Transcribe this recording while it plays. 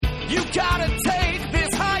You gotta take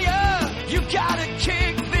this higher. You gotta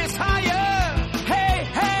kick this higher. Hey,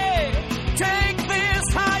 hey, take this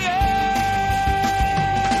higher.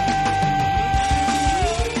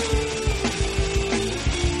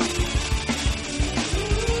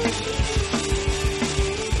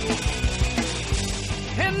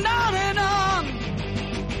 And on and on.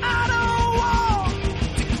 I don't want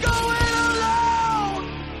to go it alone.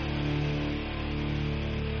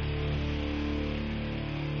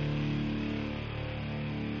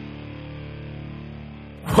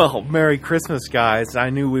 Well, Merry Christmas, guys. I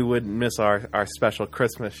knew we wouldn't miss our special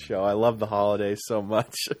Christmas show. I love the holidays so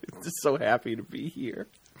much. I'm just so happy to be here.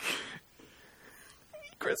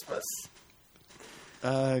 Christmas.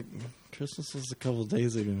 Christmas was a couple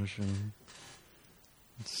days ago, Sean.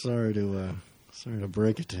 Sorry to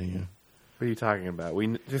break it to you. What are you talking about? We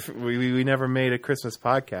never made a Christmas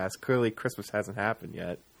podcast. Clearly, Christmas hasn't happened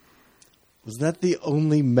yet. Was that the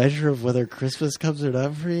only measure of whether Christmas comes or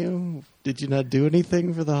not for you? Did you not do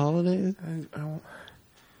anything for the holidays? I want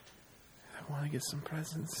to get some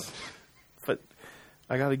presents, but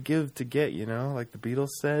I got to give to get, like the Beatles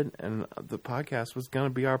said, and the podcast was going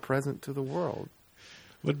to be our present to the world.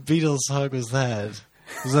 What Beatles song was that?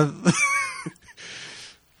 Was that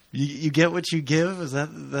you get what you give? Was that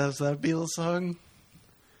a Beatles song?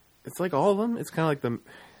 It's like all of them. It's kind of like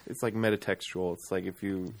it's like metatextual. It's like if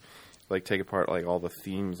you take apart like all the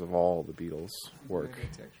themes of all the Beatles work.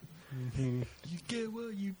 Mm-hmm. You get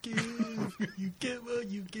what you give. You get what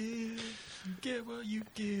you give. You get what you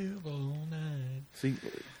give all night. See,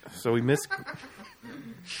 so we missed.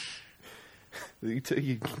 You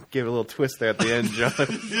gave a little twist there at the end, John.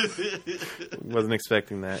 Wasn't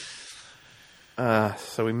expecting that.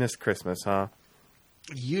 So we missed Christmas, huh?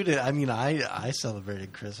 You did. I mean, I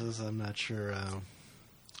celebrated Christmas. I'm not sure.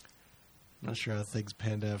 Not sure how things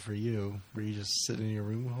panned out for you. Were you just sitting in your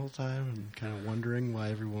room the whole time and kind of wondering why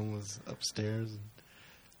everyone was upstairs and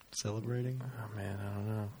celebrating? Oh man, I don't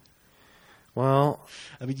know. Well,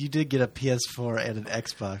 I mean, you did get a PS4 and an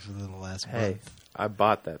Xbox within the last month. I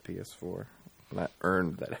bought that PS4 and I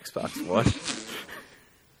earned that Xbox One.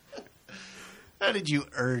 How did you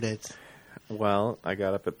earn it? Well, I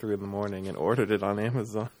got up at 3 a.m. and ordered it on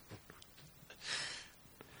Amazon.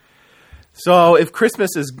 So if Christmas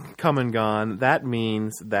is come and gone, that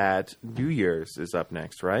means that New Year's is up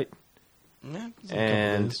next, right? Yeah,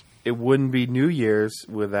 and it wouldn't be New Year's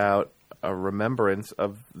without a remembrance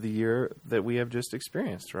of the year that we have just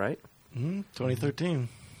experienced, right? 2013.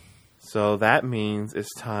 So that means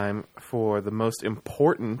it's time for the most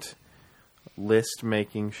important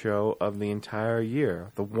list-making show of the entire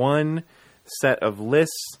year. The one set of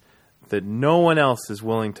lists that no one else is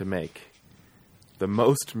willing to make. The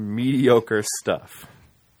most mediocre stuff.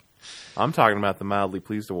 I'm talking about the Mildly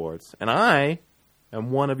Pleased Awards. And I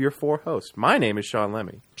am one of your 4 hosts. My name is Sean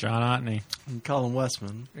Lemmy. John Otney. I'm Colin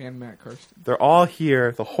Westman. And Matt Kirsten. They're all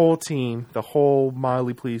here, the whole team, the whole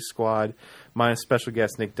Mildly Pleased squad, minus special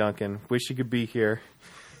guest Nick Duncan. Wish he could be here.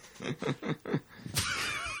 That's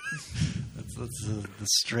the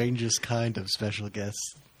strangest kind of special guest.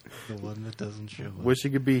 The one that doesn't show up. Wish he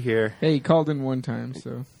could be here. Hey, he called in one time,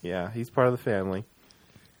 so Yeah, he's part of the family.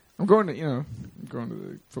 I'm going to the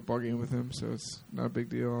football game with him, so it's not a big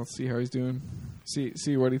deal. I'll see how he's doing.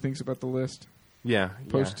 See what he thinks about the list. Yeah.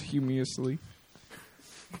 Posthumously.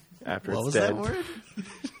 After what it's was dead. that word?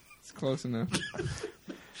 It's close enough.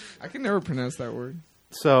 I can never pronounce that word.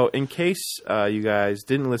 So, in case you guys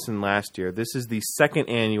didn't listen last year, this is the second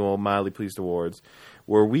annual Mildly Pleased Awards,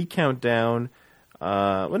 where we count down.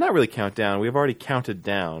 Well, not really count down. We've already counted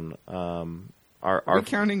down. Are we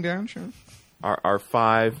counting down, Sean? Our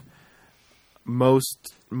 5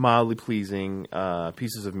 most mildly pleasing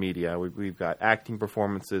pieces of media. We've got acting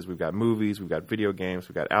performances, we've got movies, we've got video games,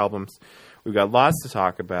 we've got albums. We've got lots to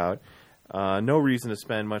talk about. No reason to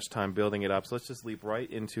spend much time building it up, so let's just leap right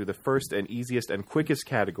into the first and easiest and quickest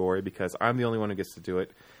category, because I'm the only one who gets to do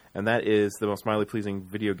it, and that is the most mildly pleasing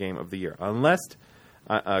video game of the year. Unless,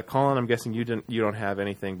 Colin, I'm guessing you don't have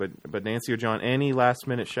anything, but Nancy or John, any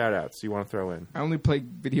last-minute shout-outs you want to throw in? I only played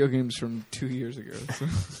video games from 2 years ago. So.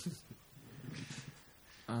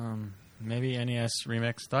 Maybe NES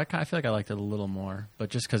Remix. Though I feel like I liked it a little more, but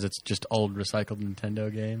just because it's just old recycled Nintendo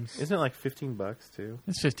games. Isn't it like $15 too?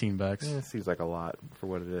 It's $15. Yeah, it seems like a lot for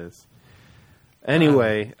what it is.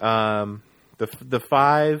 Anyway, the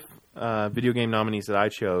 5 video game nominees that I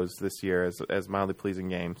chose this year as mildly pleasing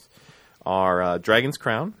games are Dragon's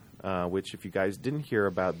Crown, which, if you guys didn't hear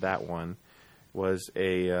about that one, was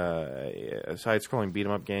a side-scrolling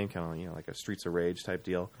beat-em-up game, kind of like a Streets of Rage type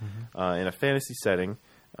deal, in a fantasy setting.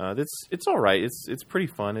 It's all right. It's pretty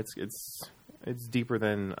fun. It's It's deeper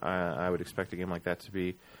than I would expect a game like that to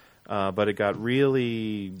be. But it got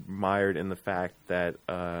really mired in the fact that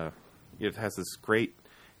it has this great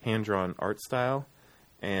hand-drawn art style,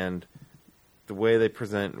 and the way they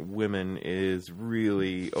present women is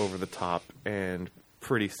really over the top and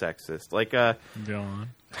pretty sexist. Like, Go on.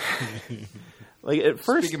 like at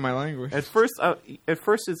first, Speaking my language. At first,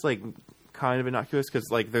 it's like kind of innocuous because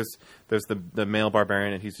like there's the male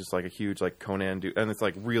barbarian and he's just like a huge like Conan dude, and it's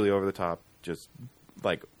like really over the top, just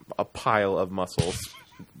like a pile of muscles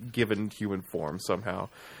given human form somehow.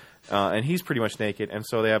 And he's pretty much naked, and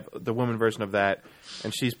so they have the woman version of that,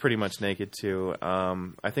 and she's pretty much naked too.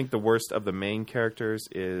 I think the worst of the main characters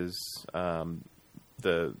is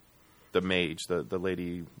the mage, the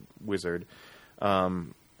lady wizard.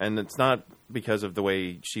 And it's not because of the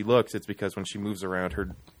way she looks, it's because when she moves around,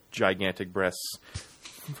 her gigantic breasts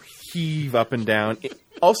heave up and down,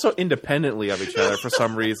 also independently of each other for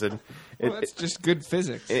some reason. Well, that's just good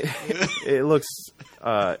physics. It looks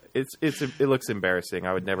it looks embarrassing.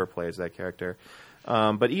 I would never play as that character.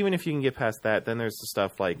 But even if you can get past that, then there's the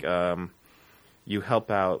stuff like you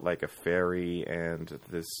help out like a fairy and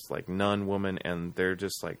this like nun woman, and they're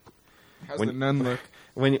just like, How's the nun look?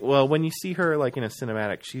 when you see her like in a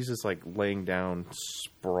cinematic, she's just like laying down,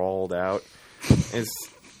 sprawled out. It's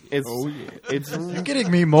Oh, yeah. it's You're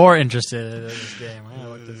getting me more interested in this game. I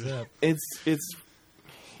looked this up.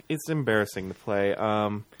 it's embarrassing to play.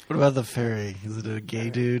 What about the fairy? Is it a gay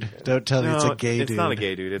dude? Don't tell me it's a gay dude. It's not a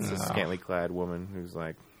gay dude. It's a scantily clad woman who's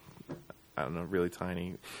like, I don't know, really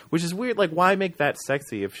tiny. Which is weird. Like, why make that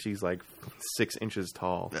sexy if she's like 6 inches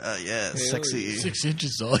tall? Yeah, sexy. 6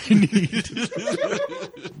 inches is all you need.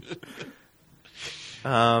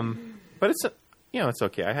 But it's it's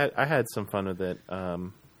okay. I had some fun with it.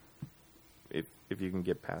 If you can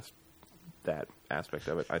get past that aspect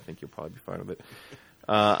of it, I think you'll probably be fine with it.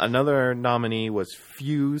 Another nominee was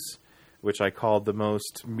Fuse, which I called the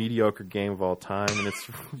most mediocre game of all time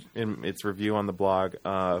in its review on the blog,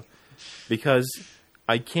 because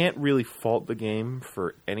I can't really fault the game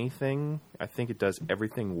for anything. I think it does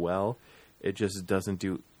everything well. It just doesn't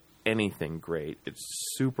do anything great. It's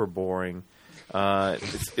super boring.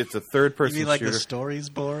 It's a third person You mean like shooter. the story's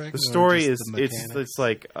boring? The or story just is the mechanics? it's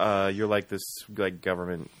like you're like this like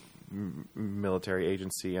government military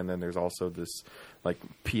agency, and then there's also this like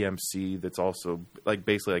PMC that's also like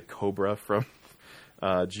basically like Cobra from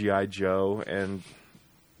G.I. Joe, and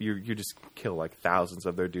you just kill like thousands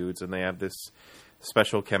of their dudes, and they have this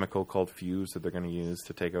special chemical called Fuse that they're going to use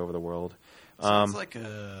to take over the world. Sounds like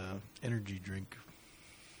a energy drink.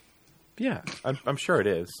 Yeah, I'm sure it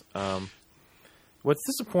is. What's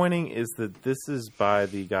disappointing is that this is by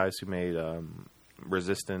the guys who made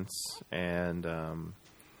Resistance and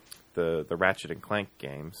the Ratchet and Clank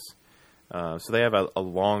games. So they have a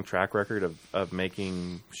long track record of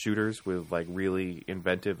making shooters with like really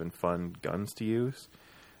inventive and fun guns to use.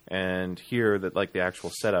 And here, that like the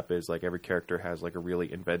actual setup is like every character has like a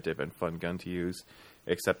really inventive and fun gun to use,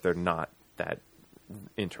 except they're not that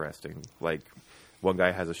interesting. Like, one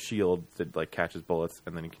guy has a shield that like catches bullets,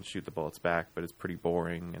 and then he can shoot the bullets back, but it's pretty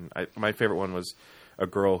boring. And my favorite one was a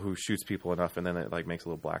girl who shoots people enough, and then it like makes a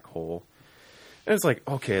little black hole. And it's like,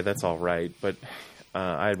 okay, that's all right, but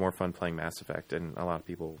I had more fun playing Mass Effect, and a lot of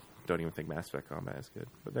people don't even think Mass Effect combat is good,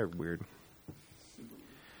 but they're weird.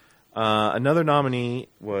 Another nominee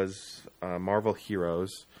was Marvel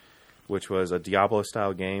Heroes, which was a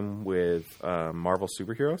Diablo-style game with Marvel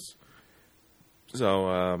superheroes.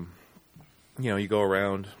 So, you go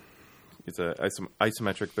around. It's an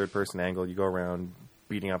isometric third-person angle. You go around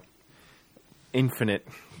beating up infinite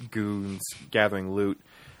goons, gathering loot,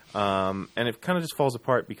 and it kind of just falls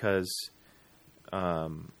apart because, a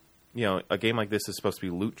game like this is supposed to be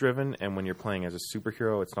loot-driven, and when you're playing as a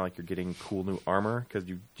superhero, it's not like you're getting cool new armor because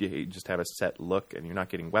you just have a set look, and you're not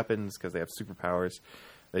getting weapons because they have superpowers.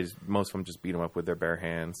 Most of them just beat them up with their bare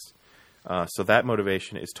hands. So that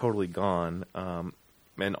motivation is totally gone.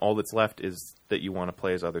 And all that's left is that you want to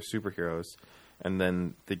play as other superheroes. And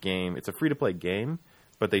then the game, it's a free-to-play game,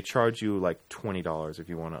 but they charge you like $20 if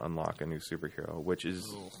you want to unlock a new superhero, which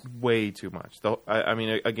is way too much. I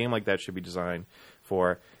mean, a game like that should be designed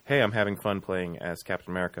for, hey, I'm having fun playing as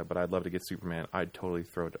Captain America, but I'd love to get Superman. I'd totally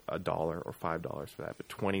throw $1 or $5 for that. But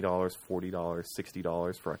 $20, $40,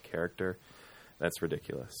 $60 for a character, that's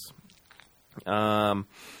ridiculous.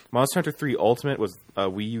 Monster Hunter 3 Ultimate was a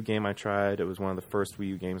Wii U game I tried. It was one of the first Wii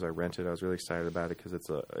U games I rented. I was really excited about it because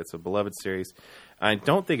it's a beloved series. I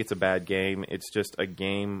don't think it's a bad game. It's just a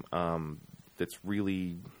game that's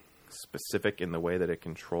really specific in the way that it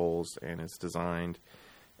controls and is designed.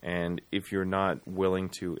 And if you're not willing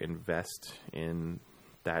to invest in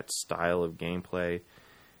that style of gameplay,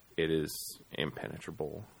 it is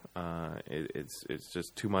impenetrable. It's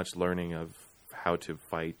just too much learning of how to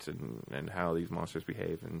fight and how these monsters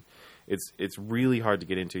behave, and it's really hard to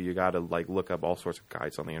get into. You got to like look up all sorts of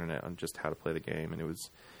guides on the internet on just how to play the game, and it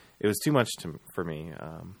was too much for me.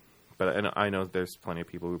 But I know there's plenty of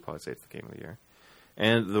people who probably say it's the game of the year.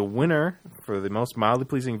 And the winner for the most mildly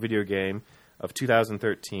pleasing video game of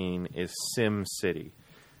 2013 is Sim City,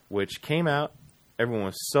 which came out. Everyone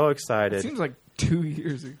was so excited. It seems like 2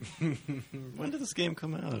 years ago. When did this game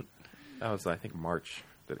come out? That was, I think, March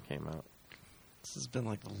that it came out. This has been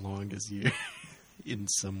like the longest year in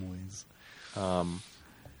some ways.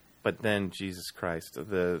 But then, Jesus Christ,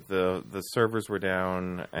 the servers were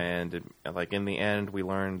down, and like in the end, we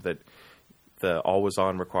learned that the always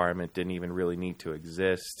on requirement didn't even really need to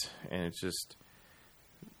exist, and it's just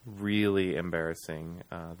really embarrassing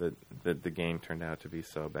that the game turned out to be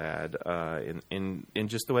so bad in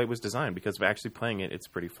just the way it was designed. Because of actually playing it, it's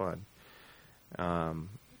pretty fun.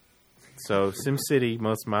 So SimCity,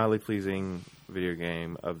 most mildly pleasing video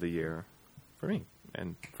game of the year for me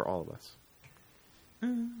and for all of us.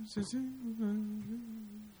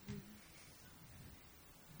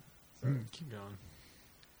 Keep going.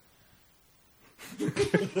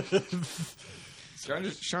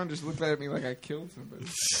 Sean just looked at me like I killed somebody.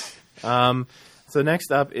 So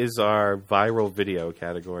next up is our viral video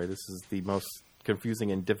category. This is the most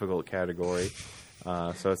confusing and difficult category.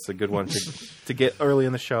 So it's a good one to get early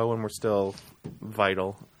in the show when we're still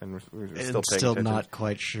vital and we're still paying still attention. not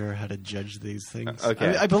quite sure how to judge these things.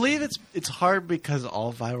 Okay. I believe it's hard because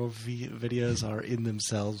all viral videos are in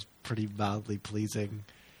themselves pretty mildly pleasing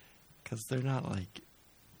because they're not like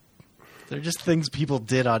they're just things people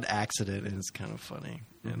did on accident, and it's kind of funny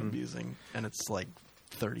and amusing, and it's like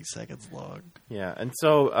 30 seconds long. Yeah, and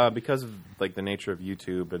so because of like the nature of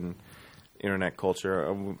YouTube and internet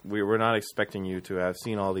culture, we were not expecting you to have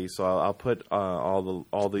seen all these. So I'll put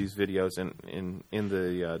all these videos in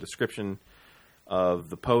the description of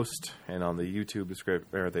the post and on the YouTube description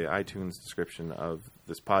or the iTunes description of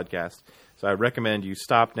this podcast. So I recommend you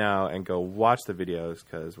stop now and go watch the videos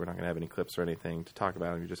because we're not going to have any clips or anything to talk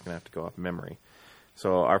about. You're just going to have to go off memory.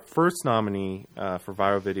 So our first nominee for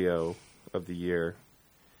viral video of the year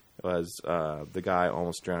was the guy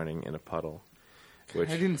almost drowning in a puddle. Which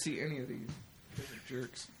I didn't see any of these. Those are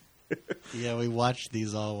jerks. Yeah, we watched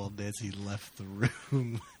these all while Nancy left the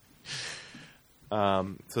room.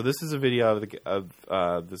 So this is a video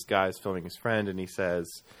of this guy's filming his friend, and he says,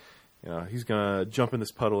 he's gonna jump in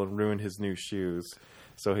this puddle and ruin his new shoes.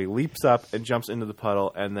 So he leaps up and jumps into the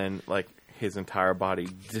puddle, and then like his entire body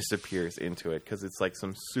disappears into it because it's like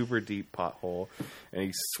some super deep pothole, and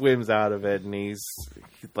he swims out of it, and he's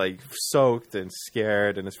like soaked and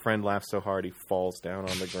scared, and his friend laughs so hard he falls down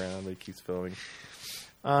on the ground. He keeps filming.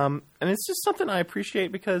 And it's just something I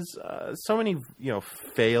appreciate because so many,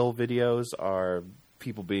 fail videos are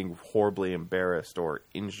people being horribly embarrassed or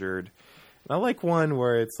injured. And I like one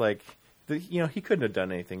where it's like, he couldn't have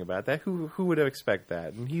done anything about that. Who would have expected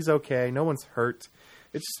that? And he's okay. No one's hurt.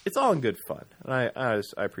 It's all in good fun. And I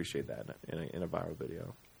appreciate that in a viral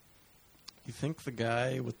video. You think the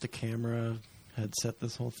guy with the camera had set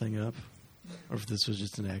this whole thing up? Or if this was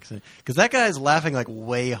just an accident? Because that guy's laughing like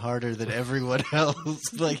way harder than everyone else.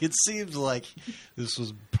 Like it seems like this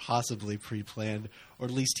was possibly pre-planned, or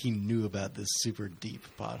at least he knew about this super deep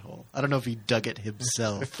pothole. I don't know if he dug it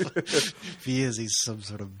himself. If he is, he's some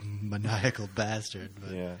sort of maniacal bastard.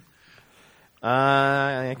 But. Yeah.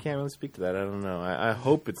 I can't really speak to that. I don't know. I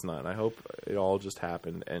hope it's not. I hope it all just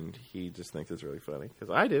happened and he just thinks it's really funny.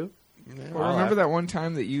 Because I do. Yeah. Well, remember that one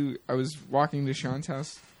time that I was walking to Sean's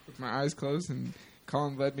house with my eyes closed and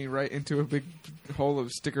Colin led me right into a big hole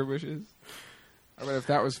of sticker bushes? I bet if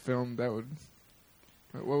that was filmed, that would...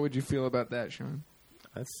 What would you feel about that, Sean?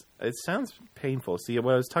 It sounds painful. See,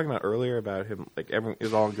 what I was talking about earlier about him, like everyone, it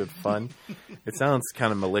was all good fun. It sounds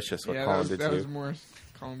kind of malicious what Colin did to that you. was more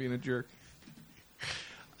Colin being a jerk.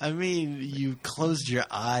 I mean, you closed your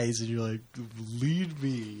eyes and you're like, lead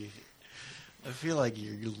me. I feel like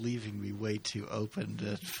you're leaving me way too open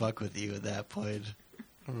to fuck with you at that point.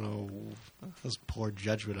 I don't know. That was poor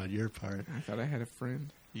judgment on your part. I thought I had a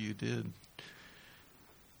friend. You did.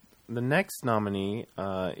 The next nominee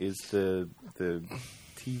is the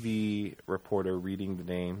TV reporter reading the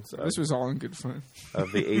names This was all in good fun.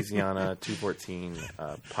 of the Asiana 214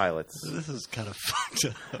 pilots. This is kind of fucked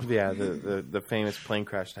up. Yeah, the famous plane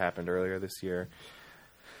crash that happened earlier this year.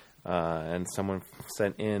 And someone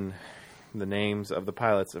sent in the names of the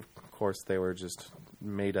pilots. Of course, they were just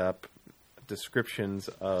made up descriptions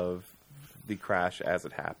of the crash as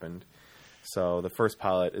it happened. So the first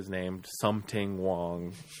pilot is named Something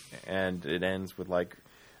Wong, and it ends with like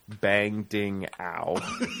bang ding ow.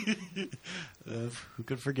 Who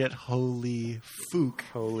could forget Holy Fook?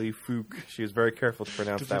 Holy Fook. She was very careful to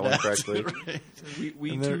pronounce that one correctly. Right.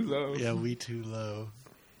 We And too then- low. Yeah, we too low.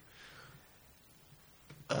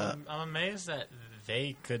 I'm amazed that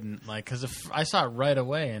they couldn't, like, because I saw it right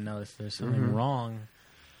away and noticed there's something wrong.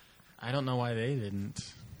 I don't know why they didn't.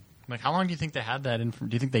 Like, how long do you think they had that? Do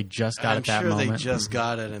you think they just got I'm it that sure moment? they just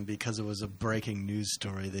got it, and because it was a breaking news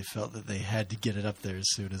story, they felt that they had to get it up there as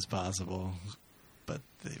soon as possible. But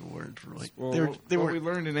they weren't really. Well, they what were we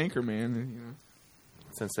learned in Anchorman, you know.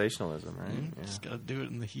 Sensationalism, right? Yeah. just got to do it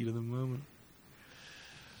in the heat of the moment.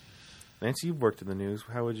 Nancy, you've worked in the news.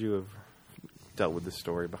 How would you have dealt with this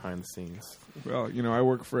story behind the scenes? Well, you know, I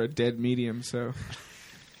work for a dead medium, so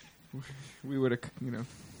we would have, you know,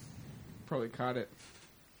 probably caught it.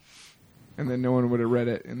 And then no one would have read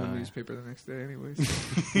it in the newspaper the next day anyways.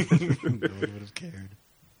 No one would have cared.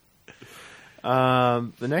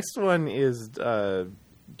 The next one is,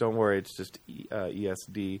 don't worry, it's just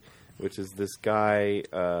ESD, which is this guy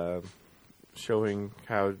showing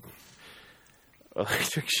how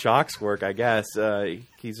electric shocks work, I guess.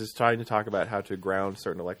 He's just trying to talk about how to ground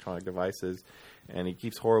certain electronic devices, and he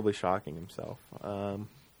keeps horribly shocking himself.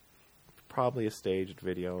 Probably a staged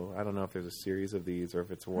video. I don't know if there's a series of these or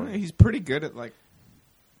if it's one. He's pretty good at, like,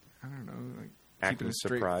 I don't know, like Acting keeping a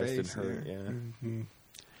straight surprised face. and hurt, yeah. Mm-hmm.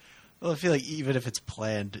 Well, I feel like even if it's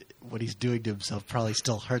planned, what he's doing to himself probably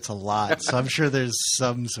still hurts a lot. So I'm sure there's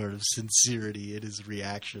some sort of sincerity in his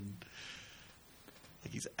reaction.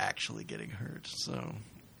 Like he's actually getting hurt. So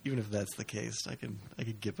even if that's the case, I can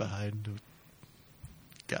get behind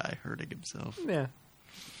a guy hurting himself. Yeah,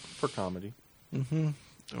 for comedy. Mm-hmm.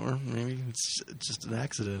 Or maybe it's just an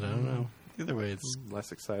accident. I don't know. Either way, it's I'm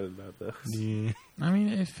less excited about this. yeah. I mean,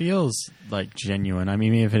 it feels like genuine. I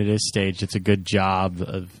mean, even if it is staged, it's a good job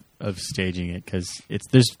of staging it because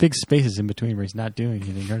there's big spaces in between where he's not doing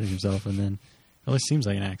anything, hurting himself, and then it always seems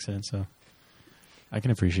like an accident. So I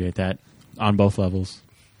can appreciate that on both levels.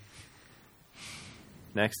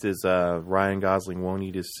 Next is Ryan Gosling won't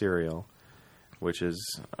eat his cereal, which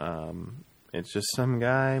is it's just some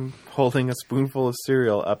guy holding a spoonful of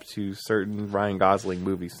cereal up to certain Ryan Gosling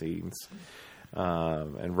movie scenes,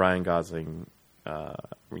 and Ryan Gosling,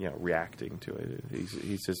 reacting to it.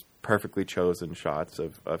 He's just perfectly chosen shots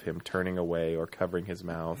of him turning away or covering his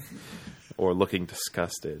mouth or looking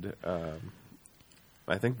disgusted.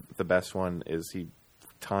 I think the best one is he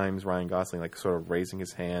times Ryan Gosling like sort of raising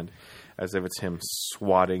his hand as if it's him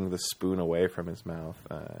swatting the spoon away from his mouth.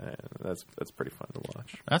 That's pretty fun to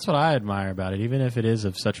watch. That's what I admire about it, even if it is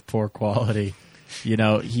of such poor quality. You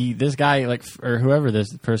know, this guy, like, or whoever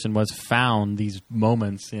this person was, found these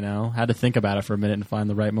moments. You know, had to think about it for a minute and find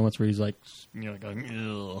the right moments where he's like, going,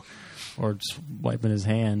 ew, or just wiping his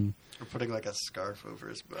hand. Or putting like a scarf over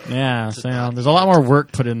his mouth. Yeah, To so not there's a lot more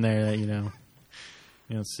work put in there that you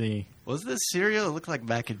don't see. Was this cereal? It looked like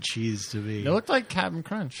mac and cheese to me. It looked like Captain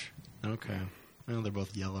Crunch. Okay. Well, they're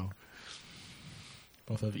both yellow.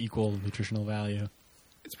 Both of equal nutritional value.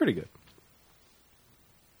 It's pretty good.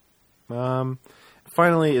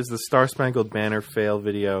 Finally is the Star Spangled Banner fail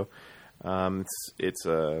video. It's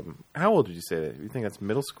how old did you say that? You think that's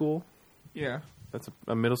middle school? Yeah. That's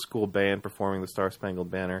a middle school band performing the Star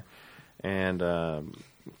Spangled Banner, and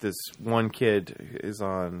this one kid is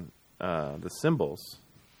on the cymbals,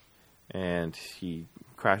 and he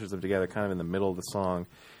crashes them together kind of in the middle of the song,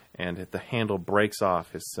 and the handle breaks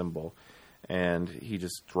off his cymbal, and he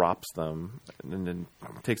just drops them, and then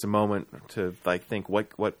takes a moment to like think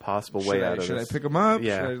what possible way out of Should this. I pick him up?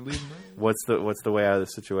 Yeah. Should I leave him? What's the way out of the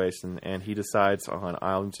situation? And he decides on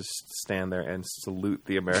I'll just stand there and salute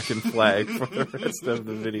the American flag for the rest of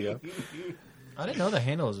the video. I didn't know the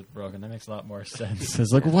handle was broken. That makes a lot more sense.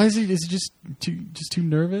 It's like, why is he? Is he just too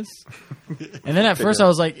nervous? And then at first I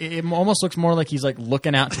was like, it almost looks more like he's like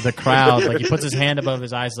looking out to the crowd, like he puts his hand above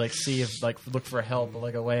his eyes, like see if like look for help,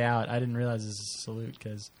 like a way out. I didn't realize this is a salute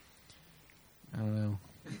because I don't know,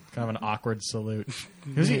 kind of an awkward salute.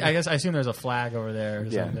 I assume there's a flag over there or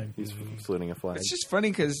Yeah, something. he's saluting a flag. It's just funny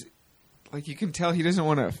because, like, you can tell he doesn't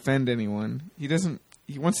want to offend anyone.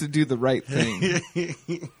 He wants to do the right thing.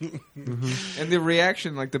 And the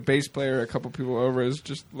reaction, like the bass player, a couple people over, is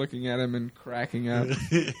just looking at him and cracking up.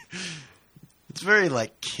 It's very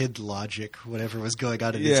like kid logic, whatever was going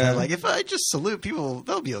on in his Yeah. head. Like, if I just salute people,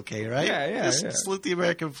 they'll be okay, right? Yeah, Just yeah. salute the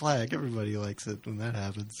American flag. Everybody likes it when that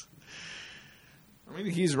happens. I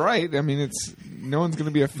mean, he's right. I mean, no one's going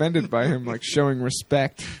to be offended by him, like, showing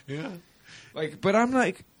respect. Yeah. Like, but I'm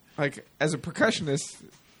like as a percussionist,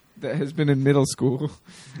 that has been in middle school.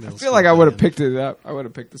 I Middle feel school like I would have band. picked it up. I would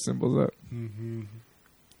have picked the cymbals up. Mm-hmm.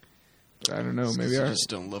 But I don't know. Maybe you I just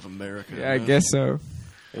don't love America. Yeah, I huh? guess so.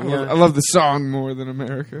 I Yeah. love the song more than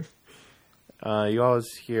America. You always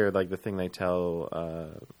hear like the thing they tell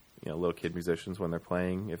little kid musicians when they're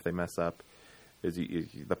playing if they mess up is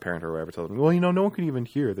the parent or whoever tells them, well, no one can even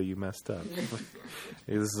hear that you messed up.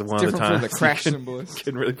 This is one of the Different times for the crash you cymbalists.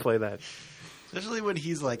 can really play that. Especially when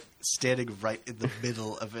he's like standing right in the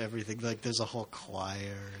middle of everything. Like there's a whole choir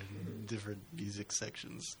and different music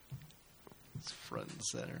sections. It's front and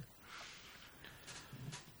center.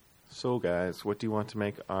 So, guys, what do you want to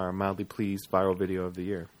make our mildly pleased viral video of the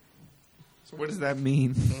year? So what does that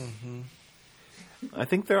mean? I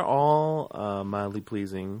think they're all mildly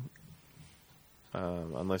pleasing.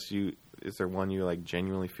 Unless is there one you like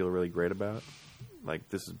genuinely feel really great about? Like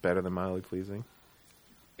this is better than mildly pleasing.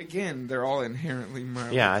 Again, they're all inherently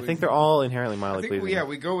mildly Yeah, I pleasing. think they're all inherently I mildly think pleasing.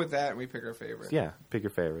 we go with that and we pick our favorite. Yeah, pick your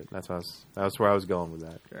favorite. That was where I was going with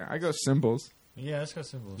that. Yeah, I go cymbals. Yeah, let's go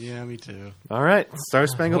symbols. Yeah, me too. All right, Star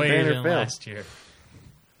Spangled Way Banner than failed. last year.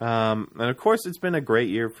 And of course, it's been a great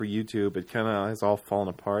year for YouTube. It kind of has all fallen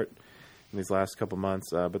apart in these last couple months,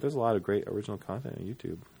 but there's a lot of great original content on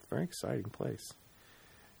YouTube. It's a very exciting place.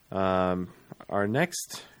 Our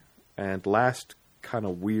next and last kind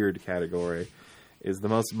of weird category is the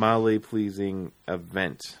most mildly pleasing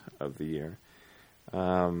event of the year.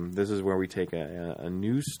 This is where we take a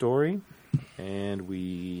news story and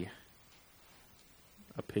we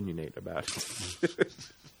opinionate about it.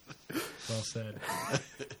 Well said.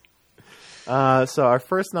 So our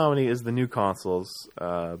first nominee is the new consoles,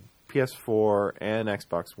 PS4 and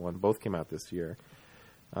Xbox One. Both came out this year.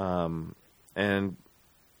 And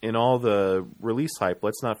in all the release hype,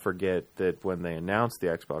 let's not forget that when they announced the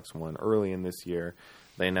Xbox One early in this year,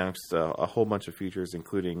 they announced a whole bunch of features,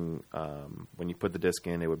 including when you put the disc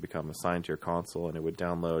in, it would become assigned to your console and it would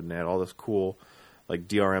download and had all this cool like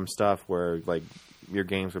DRM stuff where like your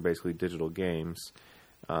games were basically digital games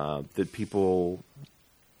that people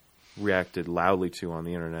reacted loudly to on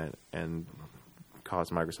the internet and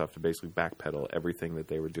caused Microsoft to basically backpedal everything that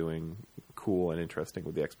they were doing cool and interesting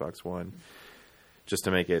with the Xbox One, just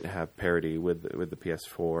to make it have parity with the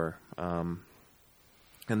PS4.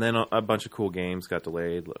 And then a bunch of cool games got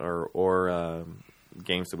delayed, or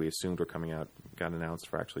games that we assumed were coming out got announced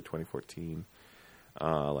for actually 2014.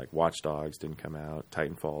 Like Watch Dogs didn't come out,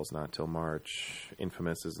 Titanfall's not till March,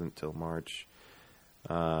 Infamous isn't till March.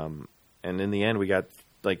 And in the end, we got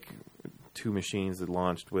like 2 machines that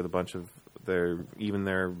launched with a bunch of their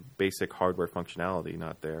basic hardware functionality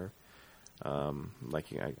not there. Like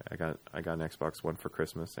I got an Xbox One for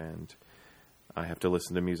Christmas, and I have to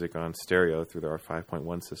listen to music on stereo through their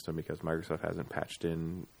 5.1 system because Microsoft hasn't patched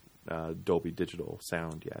in Dolby Digital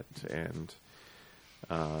sound yet. And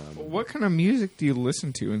What kind of music do you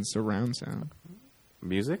listen to in surround sound?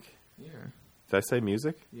 music? Yeah. Did I say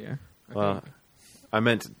music? Yeah. Well, I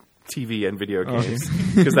meant TV and video Oh, games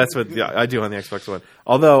because that's what I do on the Xbox One.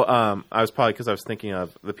 Although I was probably because I was thinking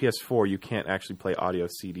of the PS4, you can't actually play audio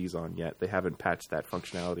CDs on yet. They haven't patched that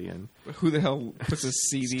functionality in. Who the hell puts a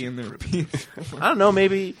CD in their PS4? I don't know.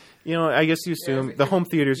 Maybe I guess you assume the home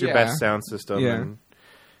theater is your Yeah. best sound system. Yeah. And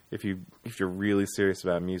if you're really serious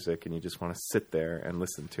about music and you just want to sit there and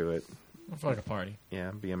listen to it, I feel like a party.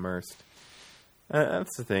 yeah, be immersed.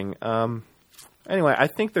 That's the thing. Anyway, I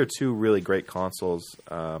think they're 2 really great consoles,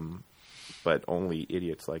 but only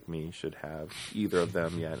idiots like me should have either of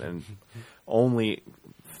them yet, and only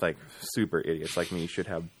like super idiots like me should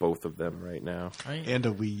have both of them right now. And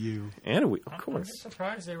a Wii U. And of I'm course, just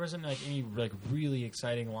surprised there wasn't like any like really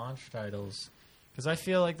exciting launch titles. Because I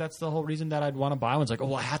feel like that's the whole reason that I'd want to buy one. It's like, oh,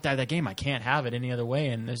 well, I have to have that game. I can't have it any other way.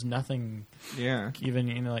 And there's nothing Yeah.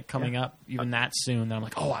 even like coming up even that soon that I'm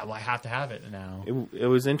like, oh, I have to have it now. it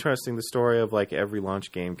was interesting. The story of like every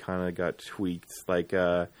launch game kind of got tweaked. Like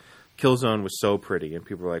Killzone was so pretty, and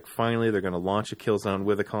people were like, finally, they're going to launch a Killzone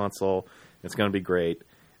with a console. It's going to be great.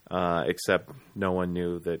 Except no one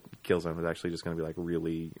knew that Killzone was actually just going to be like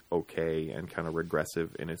really okay and kind of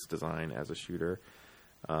regressive in its design as a shooter.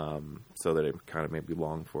 So that it kind of made me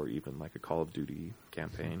long for even like a Call of Duty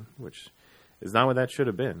campaign, which is not what that should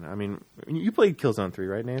have been. I mean, you played Killzone 3,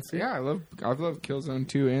 right, Nancy? Yeah, I've loved Killzone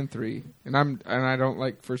 2 and 3. And I don't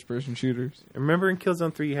like first person shooters. Remember in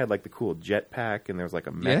Killzone 3 you had like the cool jetpack and there was like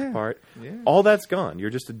a mech Yeah. part? Yeah. All that's gone.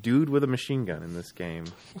 You're just a dude with a machine gun in this game.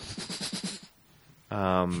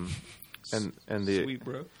 And Sweet,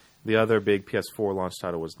 bro. the other big PS4 launch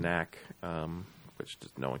title was Knack, which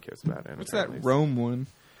just no one cares about. What's that apparently. Rome one?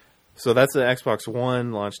 So that's an Xbox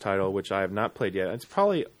One launch title, which I have not played yet. It's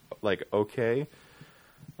probably like okay.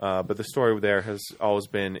 But the story there has always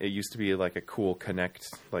been, it used to be like a cool Kinect,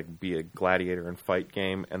 like be a gladiator and fight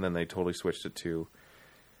game, and then they totally switched it to,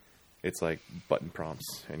 it's like button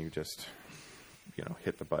prompts, and you just,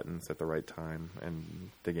 hit the buttons at the right time,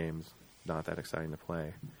 and the game's not that exciting to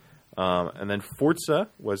play. And then Forza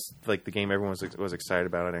was like the game everyone was excited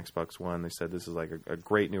about on Xbox One. They said this is like a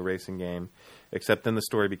great new racing game, except then the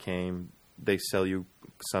story became they sell you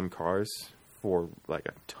some cars for like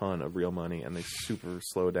a ton of real money, and they super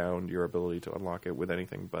slow down your ability to unlock it with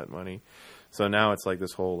anything but money. So now it's like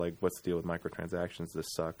this whole like, what's the deal with microtransactions?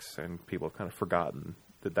 This sucks, and people have kind of forgotten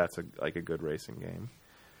that that's a good racing game.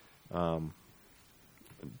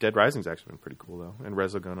 Dead Rising's actually been pretty cool though, and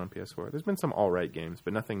Resogun on PS4. There's been some all right games,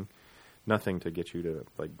 but nothing to get you to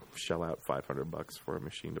like shell out $500 for a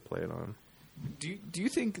machine to play it on. Do you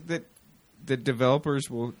think that the developers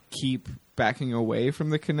will keep backing away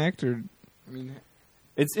from the Kinect, or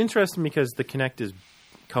it's interesting because the Kinect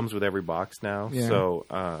comes with every box now. Yeah. So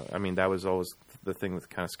that was always the thing that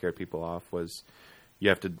kind of scared people off was you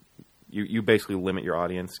have to you basically limit your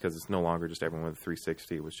audience because it's no longer just everyone with a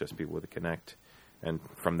 360. It was just people with a Kinect. And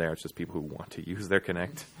from there, it's just people who want to use their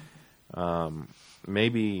Kinect.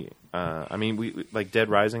 We like Dead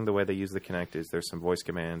Rising. The way they use the Kinect is there's some voice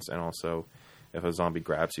commands, and also if a zombie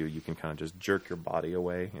grabs you, you can kind of just jerk your body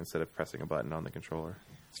away instead of pressing a button on the controller.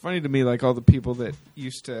 It's funny to me, like all the people that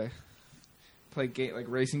used to play like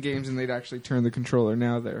racing games, and they'd actually turn the controller.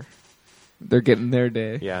 Now they're getting their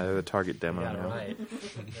day. Yeah, they're the target demo now. Right.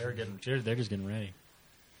 They're just getting ready.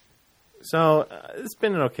 So it's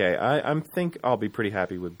been okay. I think I'll be pretty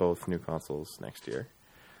happy with both new consoles next year.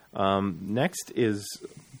 Next is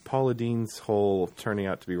Paula Deen's whole turning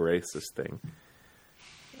out to be racist thing.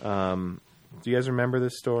 Do you guys remember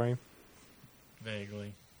this story?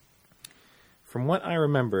 Vaguely. From what I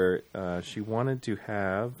remember, she wanted to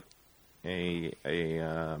have a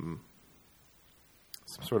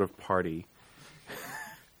some sort of party.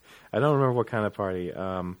 I don't remember what kind of party.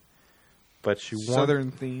 But she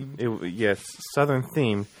Southern themed. Yes, Southern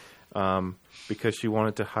themed, because she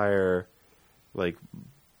wanted to hire like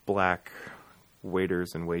black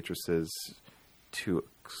waiters and waitresses to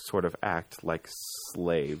sort of act like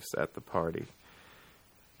slaves at the party.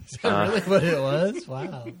 Is that really what it was?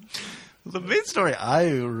 Wow. The main story I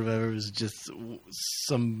remember was just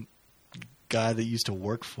some guy that used to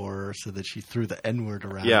work for her so that she threw the N-word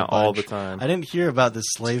around. Yeah, a bunch. all the time. I didn't hear about this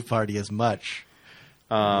slave party as much.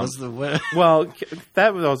 Well,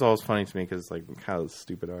 that was always funny to me because, like, how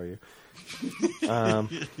stupid are you?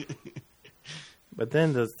 But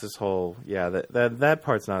then there's this whole, that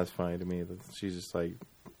part's not as funny to me. She's just like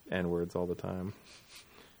N-words all the time.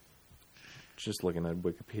 Just looking at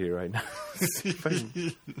Wikipedia right now. See if I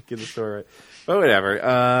can get the story right. But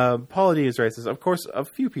whatever. Paula Deen is racist. Of course, a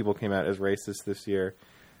few people came out as racist this year.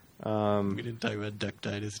 We didn't talk about Duck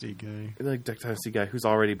Dynasty guy. Like Duck Dynasty guy who's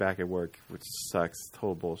already back at work, which sucks.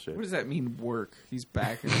 Total bullshit. What does that mean, work? He's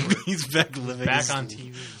back at work. He's back living Back his on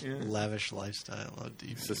TV. lavish lifestyle on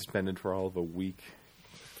TV. Suspended for all of a week.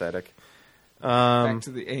 Pathetic. Back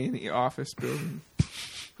to the A&E office building.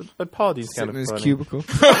 But Paula Deen's Sitting kind in of his funny. cubicle.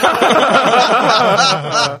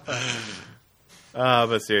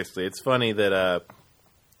 But seriously, it's funny that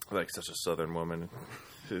like such a Southern woman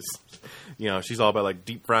is, she's all about like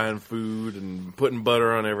deep frying food and putting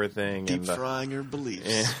butter on everything. Deep and, frying her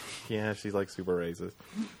beliefs. yeah, she's like super racist.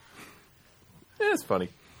 Yeah, it's funny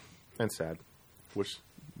and sad, which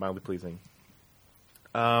mildly pleasing.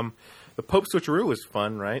 The Pope switcheroo was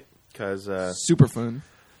fun, right? Because Super fun.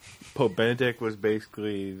 Pope Benedict was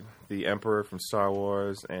basically the emperor from Star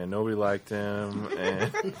Wars, and nobody liked him,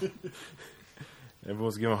 and everyone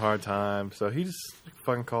was giving him a hard time. So he just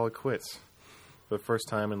fucking called it quits. For the first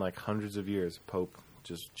time in like hundreds of years, Pope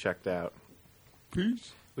just checked out.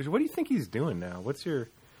 Peace. What do you think he's doing now? What's the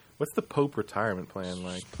Pope retirement plan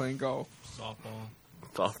like? Playing golf.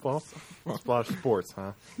 Softball? It's a lot of sports,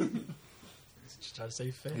 huh? Just try to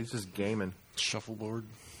save face. He's just gaming. Shuffleboard.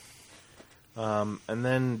 And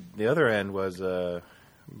then the other end was the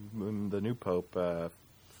new Pope,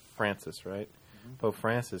 Francis, right? Mm-hmm. Pope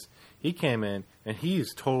Francis. He came in, and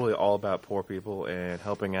he's totally all about poor people and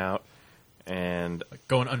helping out. And Like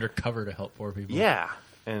going undercover to help poor people. yeah,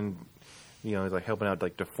 and he's like helping out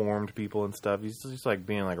like deformed people and stuff. He's just like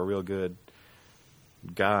being like a real good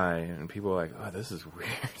guy, and people are like, "Oh, this is weird."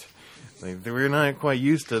 Like we're not quite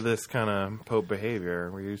used to this kind of Pope behavior.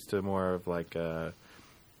 We're used to more of like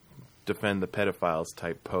defend the pedophiles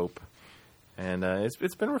type Pope, and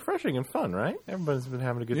it's been refreshing and fun, right? Everybody's been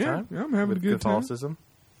having a good time. Yeah, I'm having with a good time. Catholicism.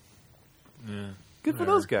 Yeah. Good for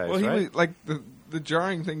those guys, Well, he right? was, like the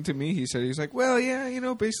jarring thing to me, he said, he's like, well,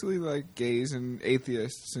 yeah, basically like gays and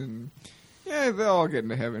atheists and yeah, they'll all get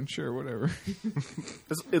into heaven, sure, whatever.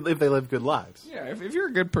 If they live good lives. Yeah, if you're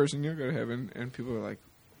a good person, you'll go to heaven. And people are like,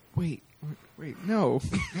 wait, no.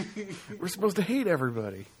 We're supposed to hate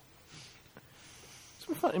everybody.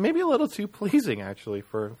 It's fun. Maybe a little too pleasing, actually,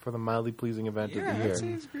 for the mildly pleasing event of the year. I'd say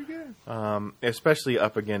it's pretty good. Especially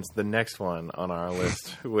up against the next one on our list,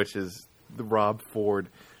 which is the Rob Ford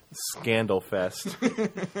Scandal Fest.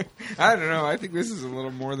 I don't know. I think this is a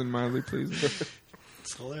little more than mildly pleasing.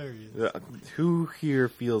 It's hilarious. Who here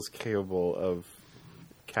feels capable of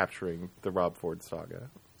capturing the Rob Ford saga?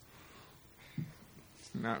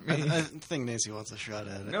 Not me. I think Nancy wants a shot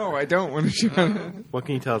at it. No, I don't want to shot at it. What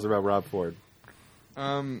can you tell us about Rob Ford?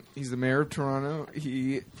 He's the mayor of Toronto.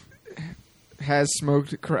 He has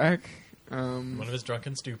smoked crack. One of his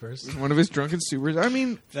drunken stupors. One of his drunken supers. I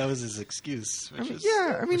mean, That was his excuse. I Which mean, is,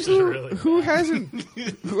 yeah. I mean, Which is really who bad. hasn't?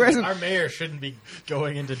 Who hasn't? Our mayor shouldn't be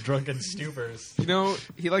going into drunken stupors.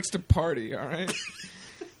 He likes to party. All right.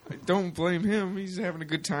 I don't blame him. He's having a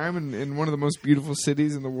good time in one of the most beautiful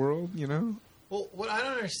cities in the world. Well, what I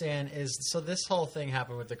don't understand is, so this whole thing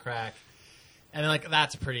happened with the crack, and like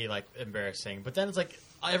that's pretty like embarrassing. But then it's like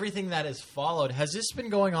everything that has followed. Has this been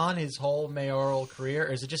going on his whole mayoral career,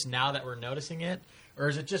 or is it just now that we're noticing it, or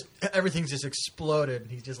is it just everything's just exploded?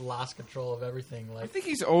 And he's just lost control of everything. I Like think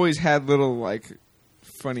he's always had little like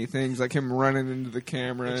funny things, like him running into the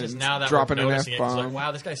camera it's just and now that dropping we're an noticing it, it's F-bomb. like,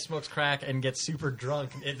 wow, this guy smokes crack and gets super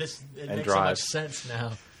drunk. It makes so drives. much sense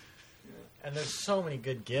now. And there's so many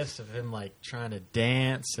good gifs of him like trying to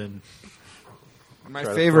dance and. My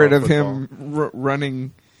Try to favorite throw a of him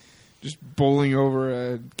running, just bowling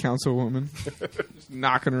over a councilwoman, just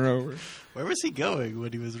knocking her over. where was he going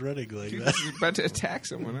when he was running like He that? was about to attack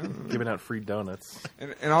someone. I don't know. Giving out free donuts.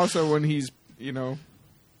 And also when he's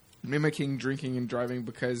mimicking drinking and driving,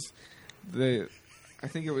 because I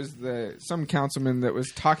think it was some councilman that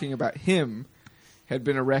was talking about him had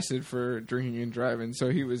been arrested for drinking and driving, so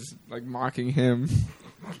he was like mocking him.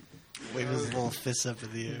 Waving his little fists up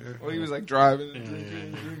in the air. Well, he was like driving and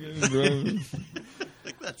Yeah, drinking and driving.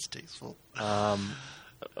 Like, that's tasteful.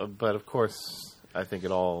 But of course, I think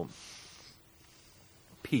it all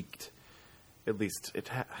peaked. At least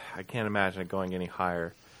I can't imagine it going any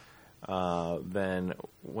higher than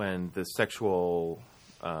when the sexual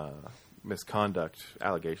misconduct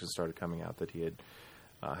allegations started coming out, that he had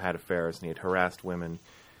had affairs and he had harassed women,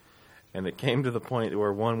 and it came to the point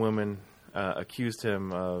where one woman accused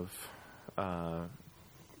him of, I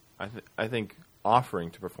think,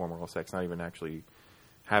 offering to perform oral sex, not even actually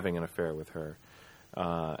having an affair with her.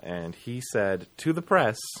 And he said to the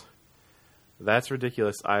press, "That's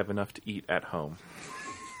ridiculous. I have enough to eat at home."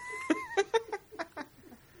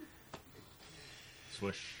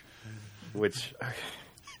 Swish. Which,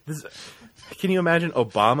 can you imagine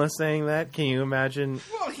Obama saying that? Can you imagine?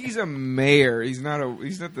 Well, he's a mayor. He's not the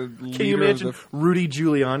leader. Can you imagine of the, Rudy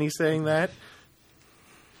Giuliani saying that?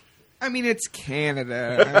 I mean, it's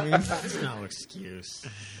Canada. I mean, That's no excuse.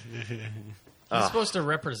 He's supposed to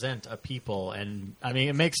represent a people, and I mean,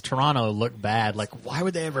 it makes Toronto look bad. Like, why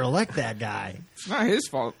would they ever elect that guy? it's not his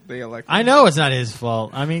fault they elected I him. know it's not his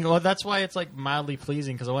fault. I mean, well, that's why it's like mildly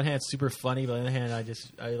pleasing. Because on one hand, it's super funny, but on the other hand,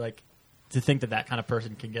 I like to think that kind of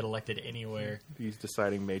person can get elected anywhere. He's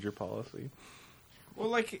deciding major policy. Well,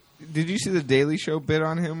 like, did you see the Daily Show bit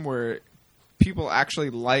on him where people actually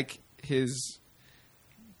like his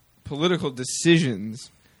political decisions?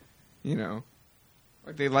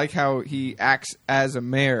 Like they like how he acts as a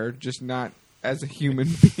mayor, just not as a human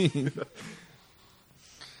being.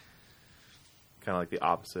 Kind of like the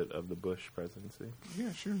opposite of the Bush presidency.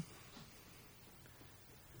 Yeah, sure.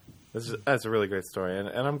 That's a really great story, and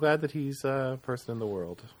I'm glad that he's a person in the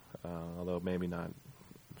world, although maybe not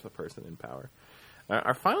a person in power.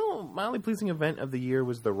 Our final mildly pleasing event of the year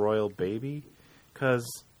was the royal baby, because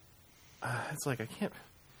it's like I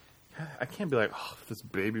can't be like, oh, this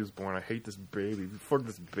baby was born. I hate this baby. Fuck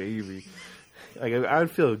this baby. Like I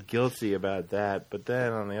would feel guilty about that, but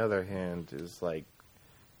then on the other hand, is like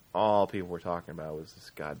all people were talking about was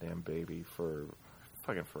this goddamn baby for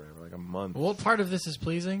fucking forever, like a month. What part of this is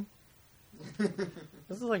pleasing?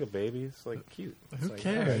 This is like a baby. It's like cute. It's Who like,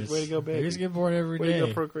 cares? all right, way to go, baby. Babies get born every Way to day.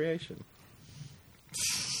 go, procreation.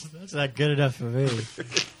 That's not good enough for me.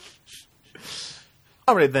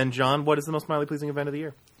 All right, then, John. What is the most mildly pleasing event of the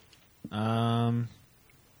year? It's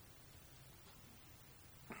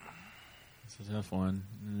a tough one.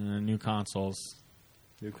 New consoles.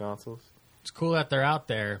 New consoles. It's cool that they're out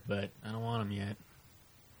there, but I don't want them yet.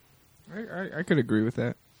 I could agree with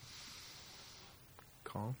that.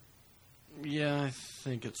 Call. Yeah, I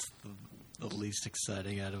think it's the least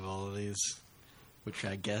exciting out of all of these, which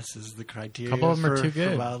I guess is the criteria. Couple of them are for- too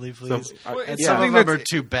good. For mildly pleased. Well, and it's some something of them that's- are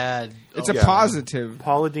too bad. It's a Yeah. positive.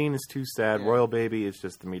 Paula Deen is too sad. Yeah. Royal Baby is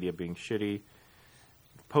just the media being shitty.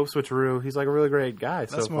 Pope Switcheroo, he's like a really great guy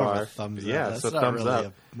That's so more far. of a thumbs yeah, up. That's so not thumbs really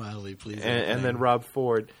up. a mildly pleasing. And then thing. Rob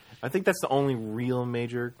Ford. I think that's the only real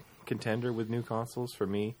major contender with new consoles for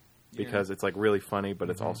me because it's like really funny, but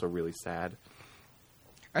it's also really sad.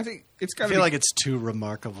 I think it's got I to feel be like it's too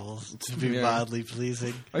remarkable to be Yeah. mildly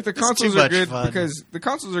pleasing. like the It's consoles too are much good fun.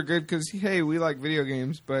 because hey, we like video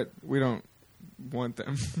games, but we don't want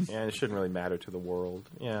them. And it shouldn't really matter to the world.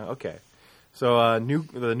 Yeah, okay. So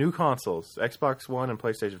the new consoles, Xbox One and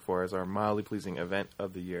PlayStation 4, is our mildly pleasing event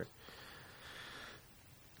of the year.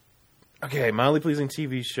 Okay, mildly pleasing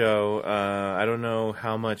TV show. I don't know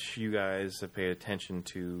how much you guys have paid attention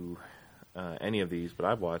to any of these, but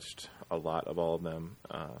I've watched a lot of all of them.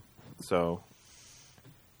 So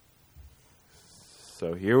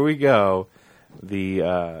here we go. The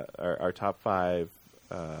our top 5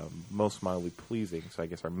 most mildly pleasing. So I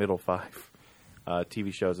guess our middle 5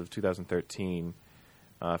 TV shows of 2013.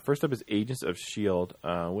 First up is Agents of S.H.I.E.L.D.,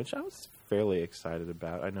 which I was fairly excited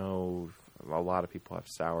about. I know a lot of people have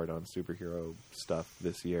soured on superhero stuff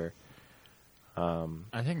this year.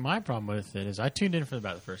 I think my problem with it is I tuned in for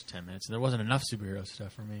about the first 10 minutes, and there wasn't enough superhero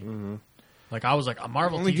stuff for me. Mm-hmm. Like, I was like, a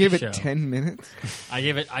Marvel Only TV give show. it 10 minutes. I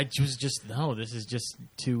was just, no, this is just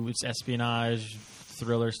it's espionage,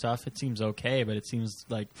 thriller stuff. It seems okay, but it seems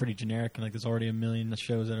like pretty generic, and like there's already a million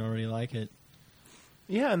shows that already like it.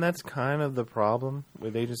 Yeah, and that's kind of the problem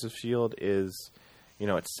with Agents of S.H.I.E.L.D. is,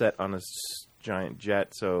 it's set on a giant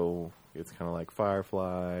jet, so it's kind of like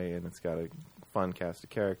Firefly, and it's got a fun cast of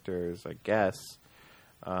characters, I guess.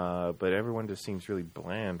 But everyone just seems really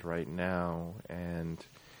bland right now, and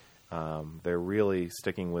they're really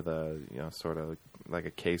sticking with a sort of like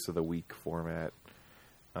a case of the week format.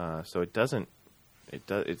 So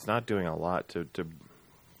it's not doing a lot to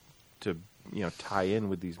tie in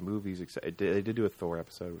with these movies. They did do a Thor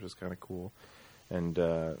episode, which was kind of cool, and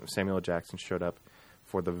Samuel L. Jackson showed up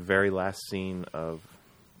for the very last scene of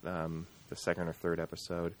the second or third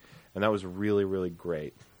episode, and that was really, really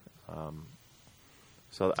great.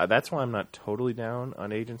 So that's why I'm not totally down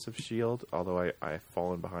on Agents of S.H.I.E.L.D., although I've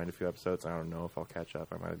fallen behind a few episodes. I don't know if I'll catch up.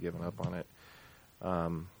 I might have given up on it.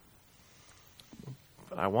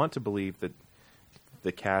 But I want to believe that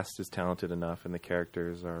the cast is talented enough and the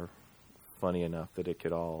characters are funny enough that it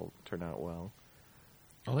could all turn out well.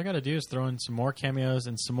 All they got to do is throw in some more cameos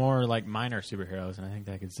and some more like minor superheroes, and I think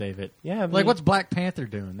that could save it. Yeah, Like, what's Black Panther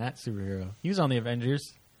doing? That superhero. He was on the Avengers.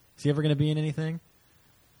 Is he ever going to be in anything?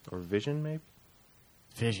 Or Vision, maybe?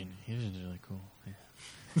 Vision's really cool.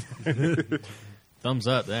 Yeah. Thumbs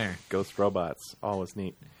up there. Ghost robots, always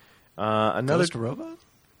neat. Another Ghost robot?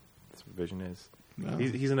 That's what Vision is. No.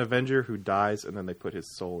 He's an Avenger who dies, and then they put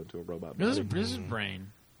his soul into a robot body. This is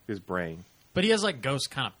Brain. His brain. But he has like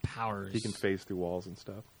ghost kind of powers. He can phase through walls and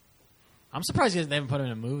stuff. I'm surprised they haven't put him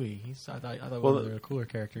in a movie. I thought one of the cooler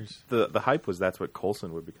characters. The hype was that's what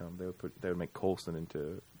Coulson would become. They would make Coulson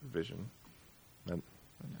into Vision.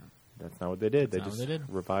 That's not what they did. That's not what they did.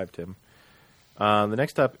 Revived him. The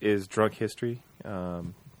next up is Drunk History.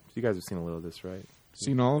 You guys have seen a little of this, right?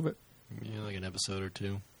 Seen all of it. Yeah, like an episode or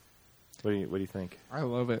two. What do you think? I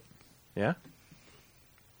love it. Yeah.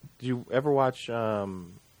 Did you ever watch?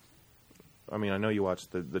 I mean, I know you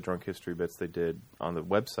watched the Drunk History bits they did on the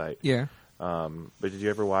website. Yeah. But did you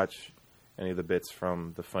ever watch any of the bits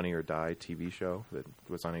from the Funny or Die TV show that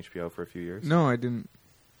was on HBO for a few years? No, I didn't.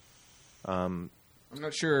 I'm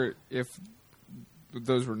not sure if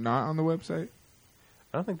those were not on the website.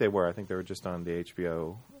 I don't think they were. I think they were just on the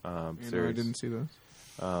HBO series. No, I didn't see those.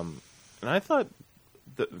 And I thought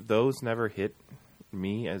those never hit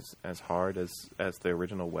me as hard as the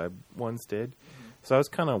original web ones did. So I was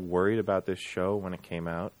kind of worried about this show when it came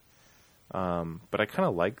out. But I kind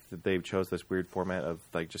of like that they chose this weird format of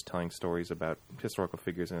like just telling stories about historical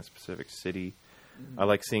figures in a specific city. I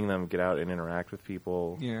like seeing them get out and interact with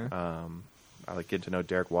people. Yeah. I like getting to know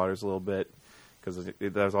Derek Waters a little bit because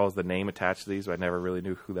there was always the name attached to these, but I never really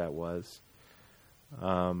knew who that was.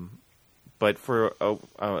 But for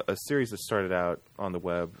a series that started out on the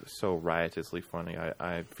web so riotously funny,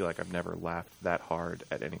 I feel like I've never laughed that hard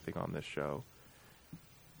at anything on this show.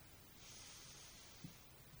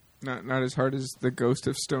 Not as hard as the ghost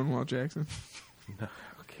of Stonewall Jackson.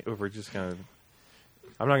 Okay, we're just gonna.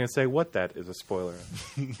 I'm not gonna say what that is a spoiler.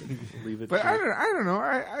 Leave it. But to I don't know.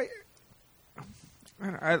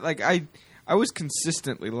 I was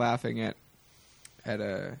consistently laughing at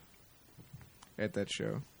that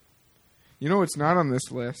show. You know what's not on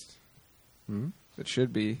this list? Hmm? That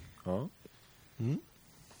should be. Oh,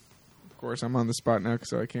 Of course, I'm on the spot now,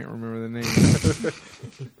 so I can't remember the name.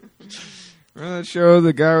 Remember that show,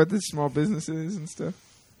 the guy with the small businesses and stuff?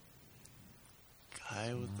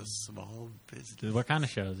 Guy with the small business. Dude, what kind of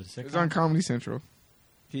show is it? It was on Comedy Central.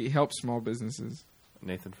 He helped small businesses.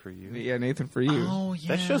 Nathan For You. Yeah, Nathan For You. Oh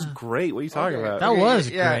yeah, That show's great. What are you talking Okay. about? That was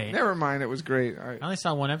Yeah, great. never mind. It was great. I only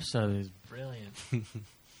saw one episode. It was brilliant.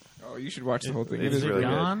 Oh, you should watch the whole thing. It It is is really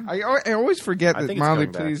really good. gone? I always forget I that think it's Mildly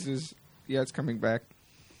coming back. Pleased is... Yeah, it's coming back.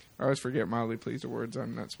 I always forget Mildly Pleased awards.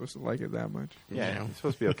 I'm not supposed to like it that much. Yeah, Yeah. you're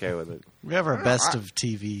supposed to be okay with it. We have our know, best I- of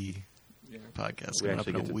TV Yeah. podcast We coming up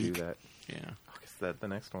actually in get a to week. do that. Yeah, Is that the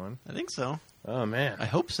next one? I think so. Oh man. I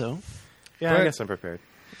hope so. Yeah, I But- guess I'm prepared.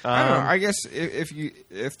 I don't know. I guess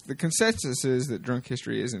if the consensus is that Drunk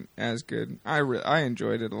History isn't as good, I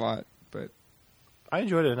enjoyed it a lot. But I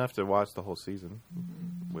enjoyed it enough to watch the whole season,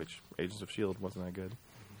 which Agents of S.H.I.E.L.D. wasn't that good.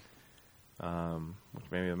 Which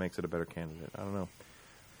maybe it makes it a better candidate. I don't know.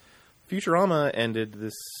 Futurama ended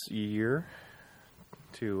this year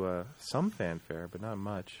to some fanfare, but not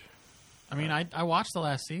much. I mean, I watched the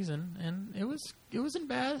last season, and it wasn't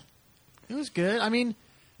bad. It was good. I mean, it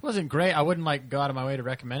wasn't great. I wouldn't like go out of my way to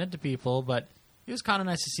recommend it to people, but it was kind of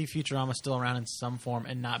nice to see Futurama still around in some form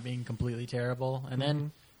and not being completely terrible. And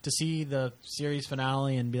then to see the series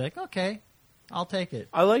finale and be like, okay, I'll take it.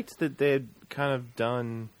 I liked that they had kind of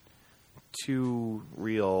done 2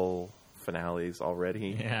 real finales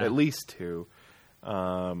already, Yeah. at least 2.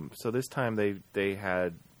 So this time they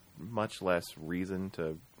had much less reason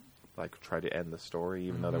to like try to end the story,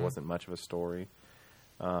 even though there wasn't much of a story.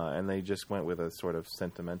 And they just went with a sort of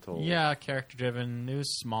sentimental. Yeah, character driven. It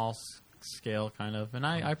was small scale kind of, and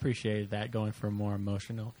I appreciated that, going for a more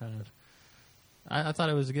emotional kind of. I thought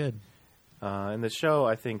it was good. And the show,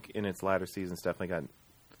 I think, in its latter seasons, definitely got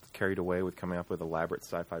carried away with coming up with elaborate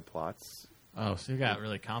sci-fi plots Oh, so it got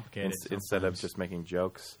really complicated instead of sometimes. just making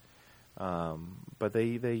jokes. But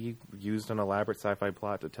they used an elaborate sci-fi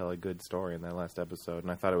plot to tell a good story in that last episode,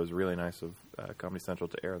 and I thought it was really nice of Comedy Central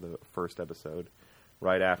to air the first episode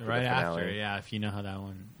right after right the finale. after. Yeah, if you know how that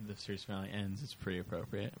one, the series finale ends, it's pretty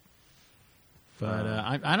appropriate. But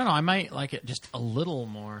I don't know. I might like it just a little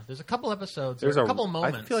more. There's a couple episodes. There's a couple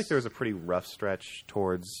moments. I feel like there was a pretty rough stretch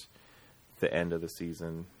towards the end of the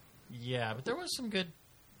season, Yeah, but there was some good,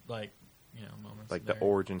 like, moments. like there. the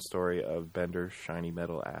origin story of Bender's shiny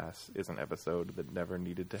metal ass is an episode that never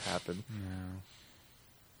needed to happen.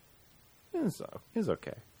 No. It's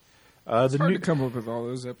okay. it's The hard new- to come up with all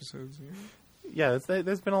those episodes. You know? Yeah,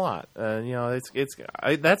 there's been a lot. That's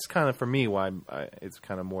kind of for me why it's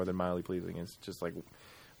kind of more than mildly pleasing. It's just like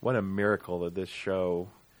what a miracle that this show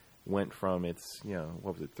went from its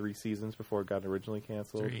what was it 3 seasons before it got originally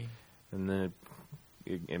canceled, 3. and then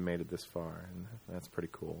it made it this far, and that's pretty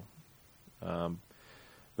cool.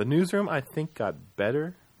 The newsroom I think got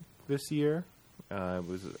better this year. I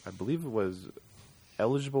believe it was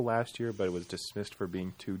eligible last year, but it was dismissed for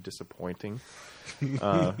being too disappointing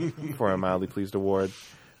for a mildly pleased award.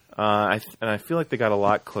 I feel like they got a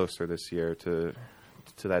lot closer this year to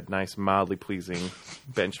that nice mildly pleasing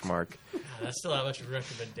benchmark. That's still not much of a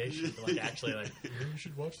recommendation. But like, actually, like, you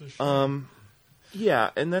should watch this show. Yeah,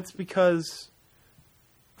 and that's because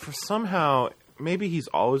for somehow maybe he's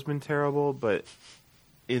always been terrible, but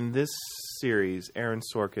in this series, Aaron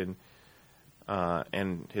Sorkin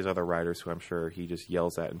and his other writers, who I'm sure he just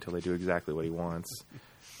yells at until they do exactly what he wants,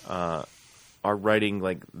 are writing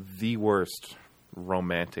like the worst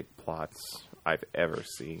romantic plots I've ever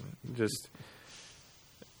seen.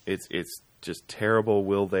 It's just terrible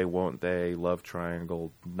will they, won't they, love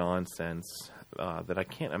triangle nonsense that I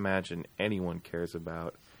can't imagine anyone cares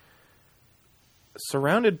about.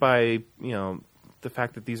 Surrounded by, the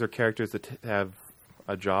fact that these are characters that have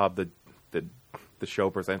a job that the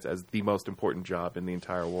show presents as the most important job in the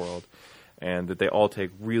entire world, and that they all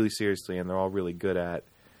take really seriously and they're all really good at.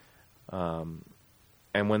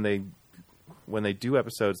 And when they do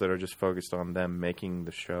episodes that are just focused on them making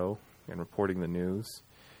the show and reporting the news,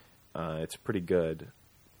 it's pretty good.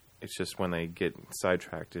 It's just when they get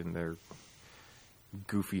sidetracked in their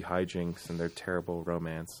goofy hijinks and their terrible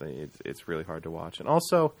romance, it's really hard to watch. And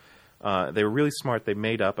also, they were really smart. They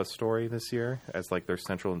made up a story this year as like their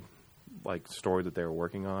central story that they were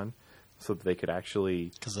working on, so that they could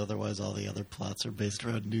actually. Because otherwise, all the other plots are based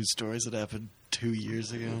around news stories that happened 2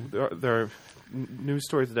 years ago. There are news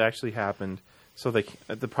stories that actually happened. So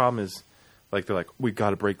the problem is, they're like, we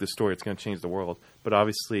got to break this story. It's going to change the world. But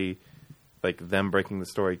obviously, them breaking the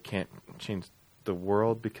story can't change the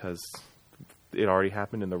world because it already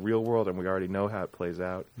happened in the real world, and we already know how it plays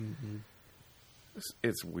out. Mm-hmm.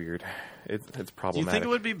 It's weird. It's Do you problematic. think it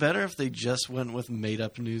would be better if they just went with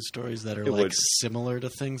made-up news stories that are It like would. similar to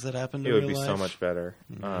things that happen It in would real be life? so much better.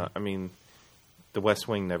 I mean, The West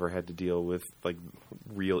Wing never had to deal with like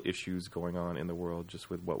real issues going on in the world. Just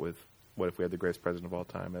with what if we had the greatest president of all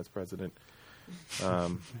time as president?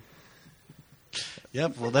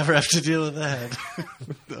 Yep, we'll never have to deal with that.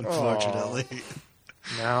 Unfortunately.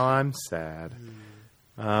 Now I'm sad.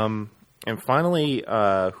 And finally,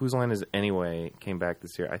 Whose Line Is It Anyway came back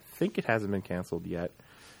this year. I think it hasn't been canceled yet.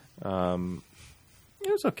 It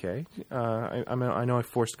was okay. I know I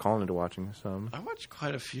forced Colin into watching some. I watched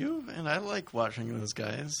quite a few, and I like watching those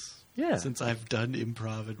guys. Yeah. Since I've done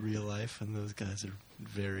improv in real life, and those guys are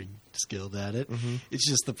very skilled at it. Mm-hmm. It's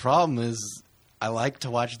just the problem is I like to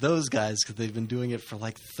watch those guys because they've been doing it for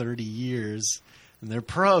like 30 years, and they're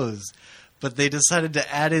pros. But they decided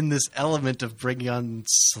to add in this element of bringing on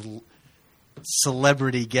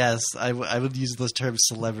celebrity guests. I would use those terms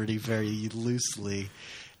celebrity very loosely,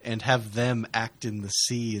 and have them act in the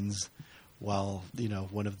scenes while,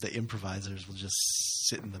 one of the improvisers will just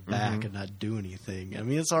sit in the back and not do anything. I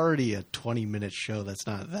mean, it's already a 20-minute show that's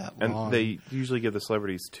not that long. And they usually give the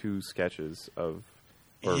celebrities 2 sketches or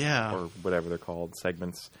whatever they're called,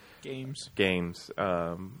 segments, Games.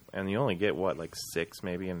 and you only get like 6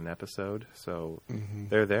 maybe in an episode. So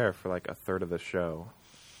they're there for like a third of the show.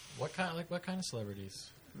 What kind of celebrities?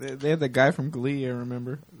 They had the guy from Glee, I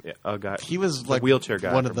remember. Yeah, a guy. He was the like wheelchair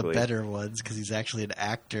guy. one of from the Glee. better ones because he's actually an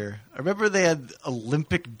actor. I remember they had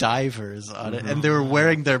Olympic divers on it, and they were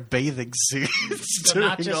wearing their bathing suits So during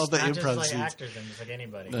not just, all the not improv just like scenes. actors, and just like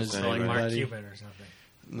anybody. No, just So like Mark anybody. Cuban or something.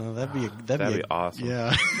 No, that'd That'd be be awesome.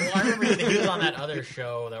 Yeah. Well, I remember he was on that other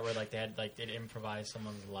show that where like they'd improvise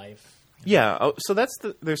someone's life. Yeah, so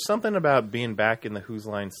there's something about being back in the Whose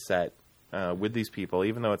Line set with these people,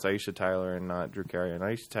 even though it's Aisha Tyler and not Drew Carey. And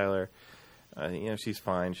Aisha Tyler, she's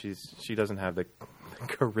fine. She doesn't have the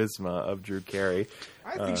charisma of Drew Carey.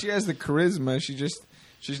 I think she has the charisma.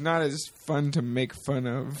 She's not as fun to make fun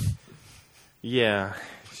of. Yeah,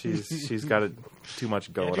 she's got too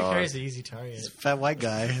much going Drew on. Carey's the easy target. Fat white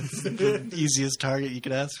guy. It's the easiest target you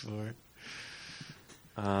could ask for.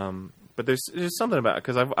 But there's something about it,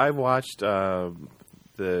 because I've watched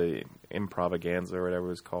the Improvaganza or whatever it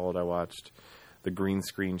was called. I watched the Green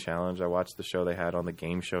Screen Challenge. I watched the show they had on the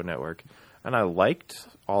Game Show Network, and I liked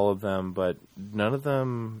all of them, but none of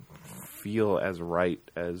them feel as right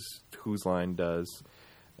as Whose Line does,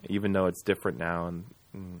 even though it's different now. And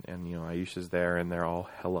Aisha's there, and they're all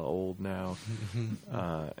hella old now.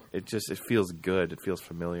 It feels good. It feels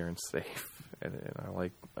familiar and safe, and I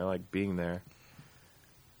like being there.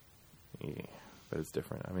 Yeah, but it's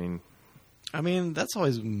different. I mean, that's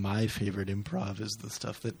always my favorite improv is the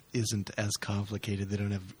stuff that isn't as complicated. They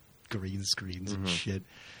don't have green screens and shit.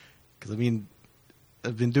 Because,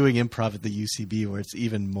 I've been doing improv at the UCB where it's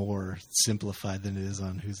even more simplified than it is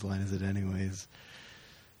on Whose Line Is It Anyways.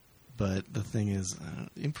 But the thing is,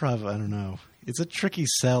 improv, I don't know. It's a tricky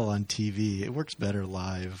sell on TV. It works better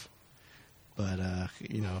live. But,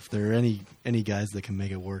 if there are any guys that can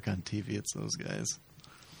make it work on TV, it's those guys.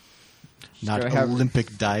 Not gotta have-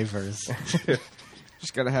 Olympic divers.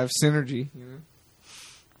 Just got to have synergy.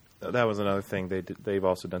 That was another thing they've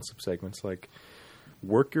also done some segments like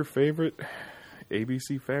work your favorite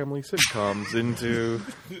ABC Family sitcoms into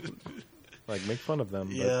like make fun of them.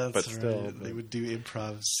 Yeah, but that's still, right. They would do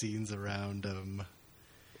improv scenes around. I don't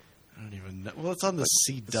even know. Well, it's on the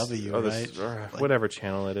CW, right? Whatever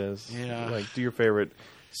channel it is. Yeah. Like do your favorite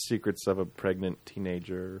secrets of a pregnant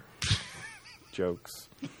teenager jokes.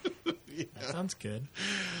 That sounds good.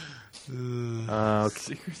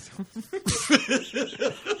 Okay.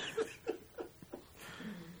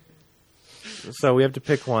 So we have to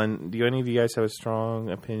pick one. Do any of you guys have a strong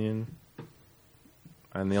opinion?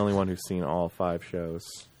 I'm the only one who's seen all 5 shows.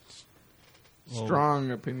 Well,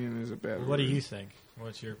 Strong opinion is a bad word. What do you think?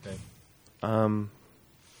 What's your pick?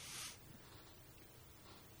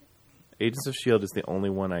 Agents of S.H.I.E.L.D. is the only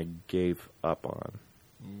one I gave up on.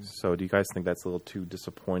 So do you guys think that's a little too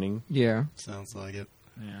disappointing? Yeah. Sounds like it.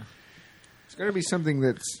 Yeah. It's got to be something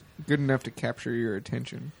that's good enough to capture your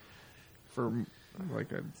attention for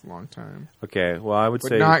like a long time. Okay, well I would But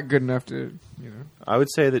say not good enough to, I would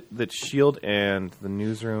say that S.H.I.E.L.D. and the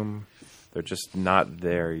Newsroom, they're just not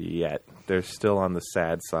there yet. They're still on the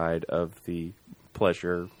sad side of the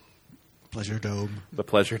pleasure Dome.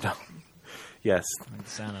 dome. Yes. Like the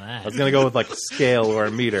sound of that. I was going to go with like a scale or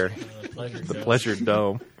a meter. The Dome. pleasure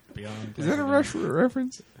dome. Beyond Is that a Pleasure Rush Dome.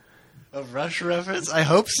 reference? A Rush reference? I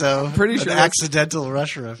hope so. Pretty An sure that's- accidental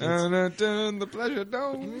Rush reference. Dun, dun, dun, the Pleasure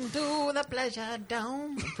Dome. To the Pleasure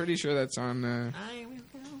Dome. I'm pretty sure that's on I will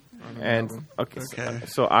go. on an And album. Okay.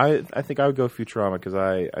 so I think I would go Futurama because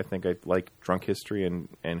I think I like Drunk History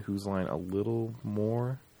and Whose Line a little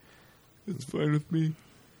more. It's fine with me.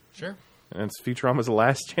 Sure. And it's Futurama's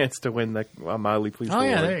last chance to win the Mildly Pleased Oh award.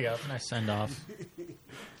 yeah, there you go. Nice send off.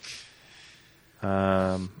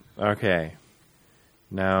 Okay.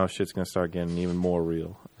 Now shit's going to start getting even more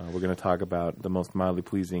real. We're going to talk about the most mildly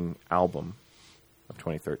pleasing album of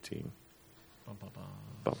 2013. Bum, bum, bum.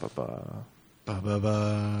 Ba, ba, ba. Ba, ba,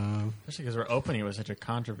 ba. Especially because we're opening with such a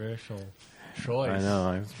controversial choice. I know.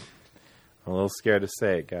 I'm a little scared to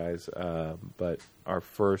say it, guys. But our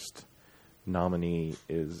first nominee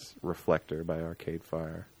is Reflector by Arcade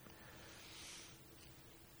Fire.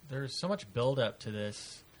 There's so much build up to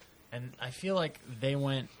this, and I feel like they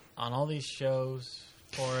went on all these shows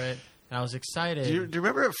for it, and I was excited. Do you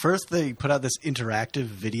remember at first they put out this interactive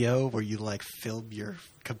video where you like film your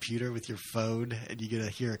computer with your phone and you get to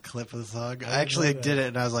hear a clip of the song? I actually did it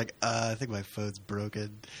and I was like, I think my phone's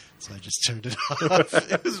broken, so I just turned it off.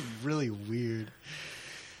 It was really weird.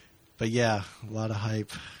 But yeah, a lot of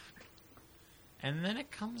hype. And then it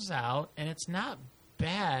comes out, and it's not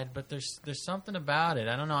bad, but there's something about it.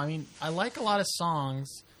 I don't know. I mean, I like a lot of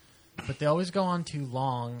songs, but they always go on too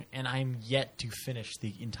long, and I'm yet to finish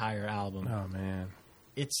the entire album. Oh, man.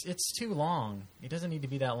 It's too long. It doesn't need to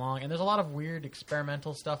be that long, and there's a lot of weird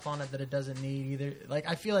experimental stuff on it that it doesn't need either. Like,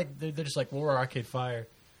 I feel like they're just like, well, we're Arcade Fire.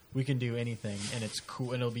 We can do anything, and it's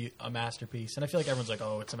cool, and it'll be a masterpiece. And I feel like everyone's like,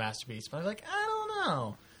 oh, it's a masterpiece. But I'm like, I don't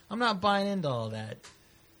know. I'm not buying into all that.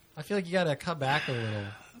 I feel like you got to cut back a little.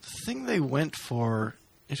 The thing they went for,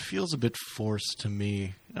 it feels a bit forced to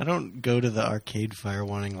me. I don't go to the Arcade Fire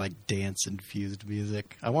wanting like dance-infused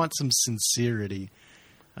music. I want some sincerity.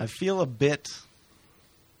 I feel a bit,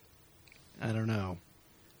 I don't know,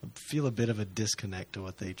 I feel a bit of a disconnect to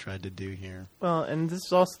what they tried to do here. Well, and this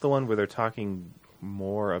is also the one where they're talking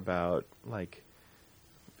more about, like,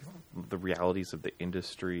 the realities of the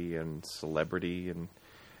industry and celebrity. And,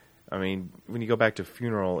 I mean, when you go back to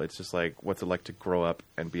Funeral, it's just like, what's it like to grow up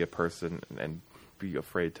and be a person and be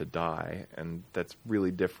afraid to die? And that's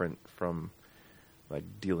really different from, like,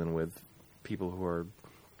 dealing with people who are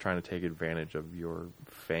trying to take advantage of your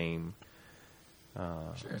fame.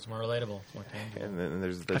 Sure, it's more relatable. It's more tangible. And then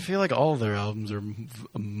there's I the... feel like all their albums are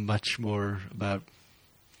much more about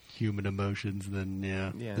human emotions than,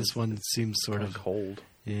 Yeah, this one seems sort of, cold.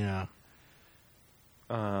 yeah.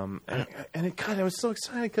 And it kind of was so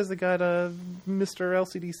excited because they got a Mr.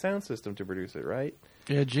 LCD Sound System to produce it, right?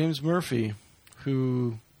 Yeah, James Murphy,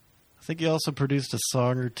 who I think he also produced a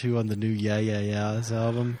song or two on the new Yeah Yeah Yeahs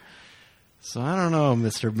album. So I don't know,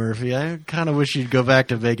 Mr. Murphy. I kind of wish you'd go back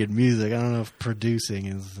to making music. I don't know if producing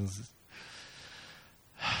is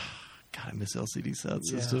God, I miss LCD Sound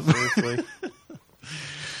System. Seriously.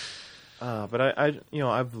 But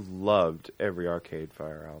I've loved every Arcade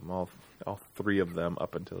Fire album, all three of them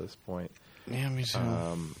up until this point. Yeah, me too.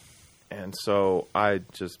 And so I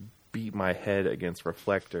just beat my head against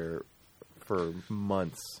Reflector for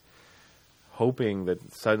months, hoping that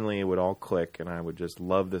suddenly it would all click and I would just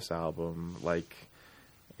love this album. Like,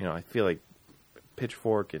 I feel like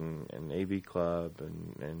Pitchfork and AV Club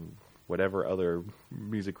and whatever other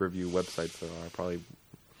music review websites there are,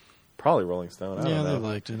 probably Rolling Stone. I don't know. They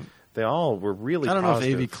liked it. They all were really I don't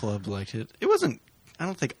positive. know if AV Club liked it. It wasn't. I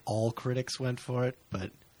don't think all critics went for it,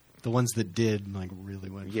 but the ones that did really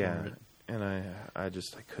went for it. And I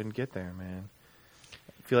couldn't get there, man.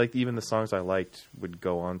 I feel like even the songs I liked would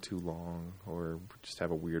go on too long or just have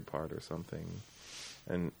a weird part or something.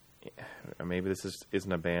 And maybe this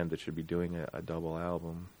isn't a band that should be doing a double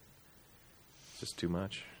album. It's just too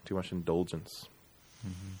much indulgence.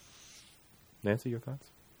 Mm-hmm. Nancy, your thoughts?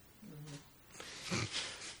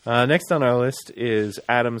 Next on our list is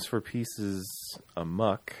Atoms for Pieces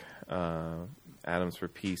Amok. Atoms for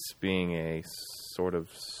Peace being a sort of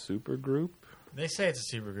super group. They say it's a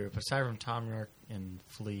super group. Aside from Tom York and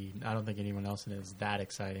Flea, I don't think anyone else in it is that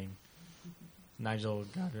exciting. Nigel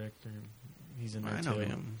Godrich, he's in there I too. know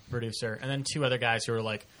him. Producer. And then two other guys who are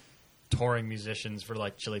like touring musicians for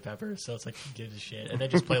like Chili Peppers. So it's like, who gives a shit? And they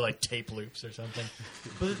just play like tape loops or something.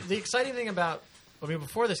 But the exciting thing about,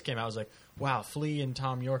 before this came out, I was like, wow, Flea and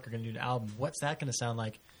Tom York are going to do an album. What's that going to sound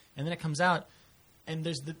like? And then it comes out, and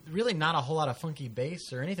there's really not a whole lot of funky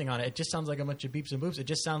bass or anything on it. It just sounds like a bunch of beeps and boops. It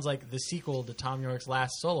just sounds like the sequel to Tom York's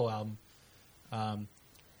last solo album.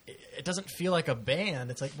 It doesn't feel like a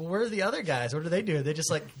band. It's like, well, where are the other guys? What do they do? They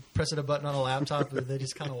just like pressing a button on a laptop and they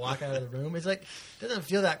just kind of walk out of the room. It's like, it doesn't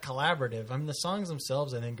feel that collaborative. I mean, the songs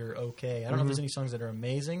themselves, I think, are okay. I don't know if there's any songs that are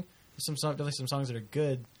amazing. There's definitely some songs that are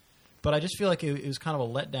good. But I just feel like it was kind of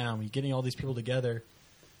a letdown when you're getting all these people together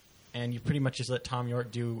and you pretty much just let Tom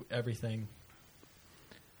York do everything.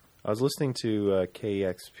 I was listening to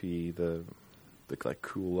KEXP, the like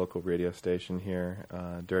cool local radio station here,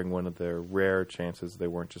 during one of their rare chances they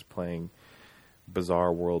weren't just playing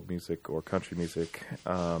bizarre world music or country music,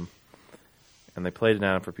 and they played an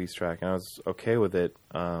Adam for Peace track, and I was okay with it,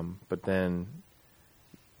 but then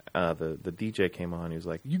the DJ came on. He was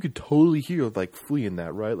like, "You could totally hear like Flea in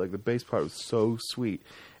that, right? Like the bass part was so sweet."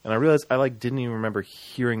 And I realized I like didn't even remember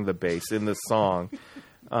hearing the bass in this song,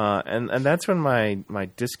 and that's when my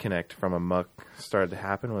disconnect from Amok started to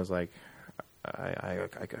happen. Was like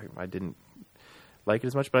I didn't like it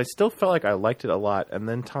as much, but I still felt like I liked it a lot. And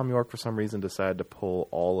then Tom York, for some reason, decided to pull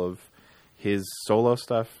all of his solo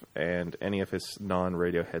stuff and any of his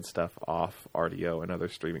non-Radiohead stuff off RDO and other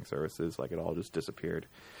streaming services. Like, it all just disappeared.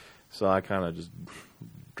 So I kind of just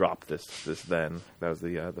dropped this then. That was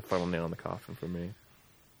the final nail in the coffin for me.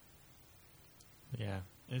 Yeah,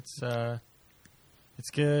 it's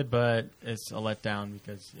good, but it's a letdown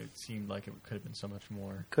because it seemed like it could have been so much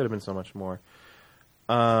more. Could have been so much more.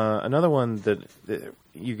 Another one that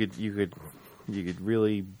you could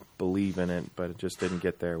really believe in it, but it just didn't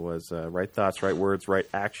get there, was Right Thoughts, Right Words, Right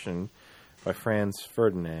Action by Franz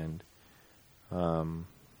Ferdinand.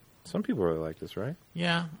 Some people really like this, right?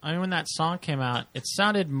 Yeah, I mean, when that song came out, it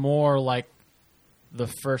sounded more like the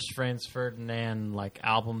first Franz Ferdinand like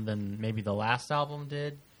album than maybe the last album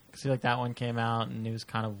did. Because like that one came out and it was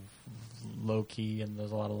kind of low key, and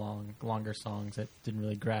there's a lot of longer songs that didn't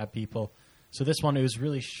really grab people. So this one, it was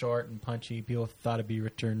really short and punchy. People thought it'd be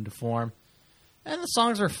returned to form, and the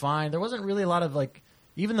songs were fine. There wasn't really a lot of like,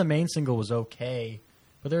 even the main single was okay,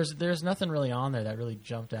 but there's nothing really on there that really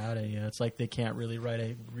jumped out at you. It's like they can't really write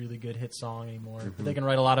a really good hit song anymore, but they can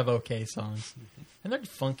write a lot of okay songs, and they're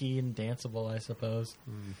funky and danceable, I suppose.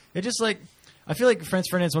 It just like, I feel like Franz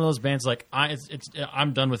Ferdinand's one of those bands like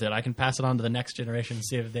I'm done with it. I can pass it on to the next generation and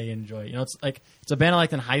see if they enjoy it. You know, it's like it's a band I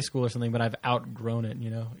liked in high school or something, but I've outgrown it.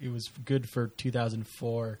 You know, it was good for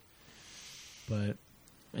 2004, but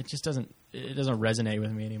it just doesn't resonate with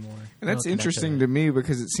me anymore. And that's interesting to me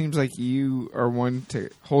because it seems like you are one to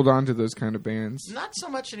hold on to those kind of bands. Not so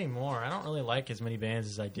much anymore. I don't really like as many bands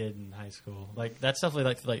as I did in high school. Like that's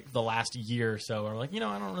definitely like the last year or so. Where I'm like, I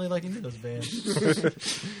don't really like any of those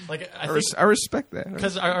bands. Like I respect that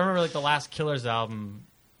because I remember like the last Killers album.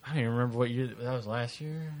 I don't even remember what year that was. Last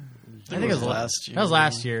year. I think it was last year. That was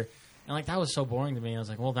last year. And like that was so boring to me. I was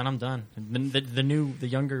like, well, then I'm done. And the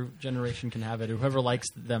younger generation can have it. Whoever likes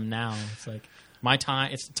them now, it's like my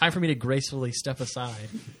time. It's time for me to gracefully step aside.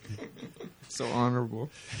 So honorable.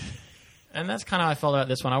 And that's kind of how I felt about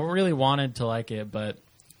this one. I really wanted to like it, but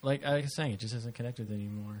like I was saying, it just isn't connected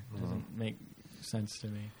anymore. It doesn't make sense to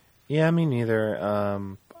me. Yeah, me neither.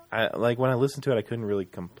 I like when I listened to it, I couldn't really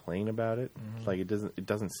complain about it. Like it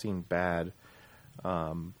doesn't seem bad.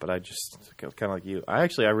 But I just kind of like you. I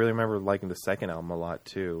really remember liking the second album a lot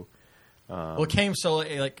too. Well, it came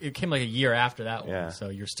it came like a year after that one, Yeah. so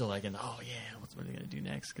you're still like, what are they gonna do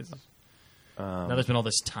next? Because now there's been all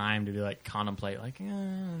this time to be like contemplate, like, I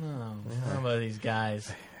don't know, what about these guys?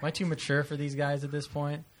 Am I too mature for these guys at this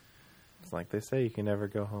point? It's like they say, you can never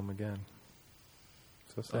go home again.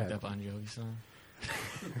 So Like sad. that Bon Jovi song.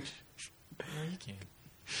 No, you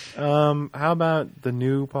can't. How about the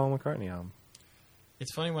new Paul McCartney album?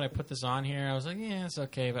 It's funny when I put this on here, I was like, yeah, it's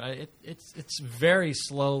okay, but it's very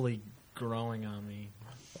slowly growing on me.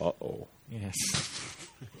 Uh-oh. Yes.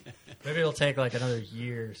 Maybe it'll take like another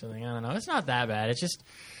year or something. I don't know. It's not that bad. It's just,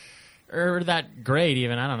 or that great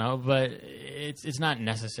even. I don't know. But it's not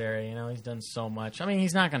necessary. You know, he's done so much. I mean,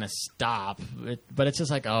 he's not going to stop. But it's just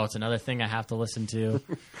like, it's another thing I have to listen to.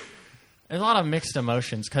 There's a lot of mixed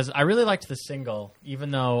emotions because I really liked the single,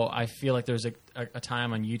 even though I feel like there was a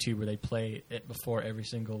time on YouTube where they play it before every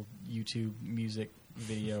single YouTube music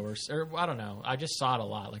video or I don't know. I just saw it a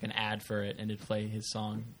lot, like an ad for it, and it'd play his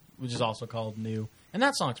song, which is also called New. And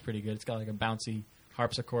that song's pretty good. It's got like a bouncy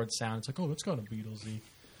harpsichord sound. It's like, that's kind of Beatlesy.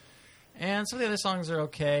 And some of the other songs are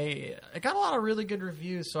okay. It got a lot of really good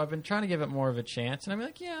reviews, so I've been trying to give it more of a chance. And I'm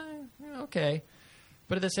like, yeah, okay.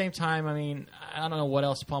 But at the same time, I mean, I don't know what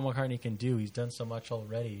else Paul McCartney can do. He's done so much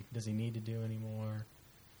already. Does he need to do any more?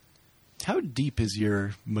 How deep is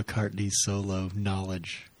your McCartney solo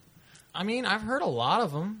knowledge? I mean, I've heard a lot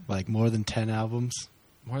of them. Like more than 10 albums?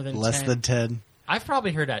 More than Less 10. than 10? I've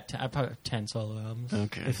probably heard I've probably 10 solo albums.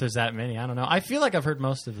 Okay. If there's that many. I don't know. I feel like I've heard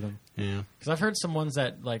most of them. Yeah. Because I've heard some ones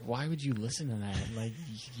that, like, why would you listen to that? Like,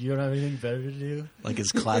 you don't have anything better to do? Like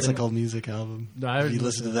his classical music album? No, I would you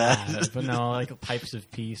listen to that? But no, like Pipes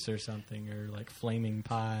of Peace or something, or like Flaming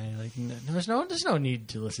Pie. Like, there's no need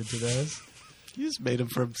to listen to those. He just made him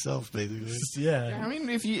for himself, basically. I mean,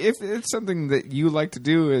 if it's something that you like to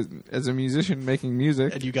do as a musician making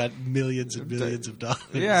music, And you got millions and millions of dollars.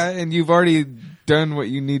 yeah, and you've already done what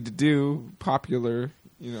you need to do, popular,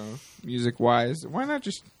 music wise. Why not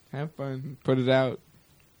just have fun, put it out?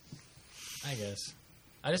 I guess.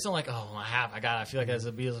 I just don't like. Oh, I feel like as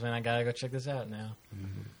a Beatles fan, I gotta go check this out now.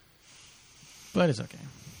 But it's okay.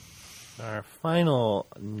 Our final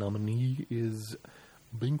nominee is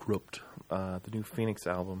Bankrupt, the new Phoenix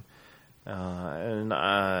album. And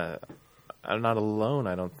I'm not alone,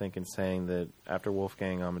 I don't think, in saying that after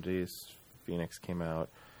Wolfgang Amadeus Phoenix came out,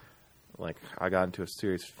 like, I got into a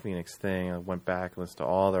serious Phoenix thing. I went back and listened to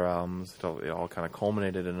all their albums. It all kind of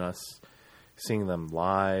culminated in us seeing them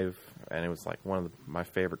live, and it was like one of my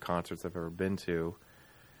favorite concerts I've ever been to.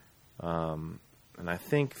 And I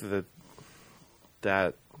think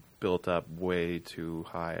that built up way too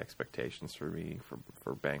high expectations for me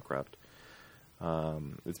for Bankrupt.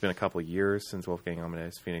 It's been a couple of years since Wolfgang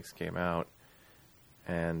Amadeus Phoenix came out,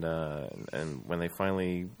 and when they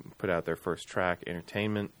finally put out their first track,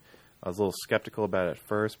 Entertainment, I was a little skeptical about it at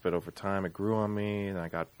first, but over time it grew on me, and I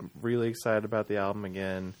got really excited about the album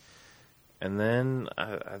again. And then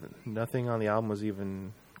nothing on the album was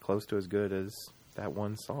even close to as good as that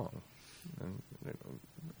one song, and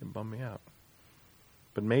it bummed me out.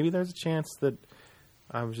 But maybe there's a chance that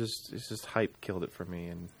it's just hype killed it for me,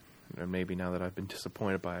 and maybe now that I've been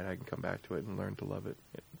disappointed by it, I can come back to it and learn to love it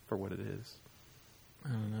for what it is. I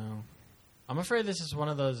don't know. I'm afraid this is one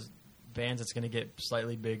of those bands that's going to get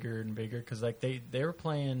slightly bigger and bigger, because like they were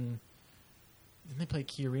playing, didn't they play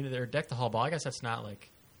Key Arena or Deck the Hall? But I guess it's not like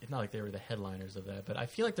they were the headliners of that. But I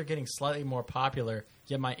feel like they're getting slightly more popular,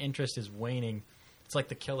 yet my interest is waning. It's like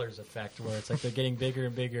the Killers effect, where it's like they're getting bigger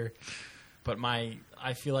and bigger. But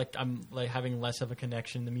I feel like I'm like having less of a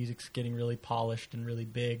connection. The music's getting really polished and really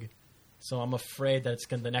big, so I'm afraid that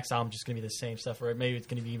the next album's just gonna be the same stuff, or maybe it's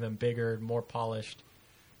gonna be even bigger, more polished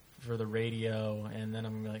for the radio, and then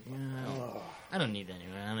I'm gonna be like, I don't need that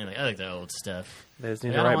anymore. I like the old stuff. They just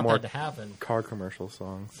need I to don't write want more that to happen. car commercial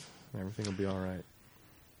songs, and everything will be all right.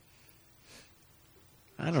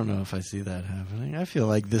 I don't know if I see that happening. I feel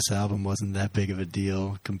like this album wasn't that big of a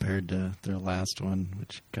deal compared to their last one,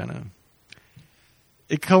 which kind of...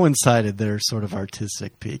 It coincided their sort of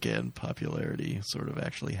artistic peak and popularity sort of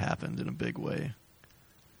actually happened in a big way.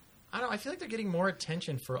 I feel like they're getting more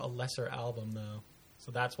attention for a lesser album, though.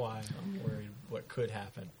 So that's why I'm worried what could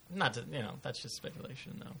happen. Not to, that's just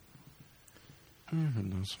speculation, though. Who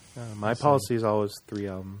knows? My policy is always 3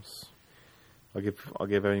 albums. I'll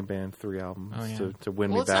give any band 3 albums to win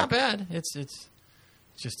me Well, it's back. not bad. It's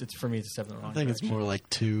for me. It's a step in the wrong I think direction. it's more like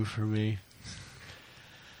 2 for me.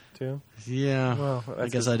 2? Yeah. Well, I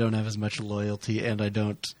guess I don't have as much loyalty, and I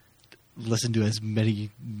don't listen to as many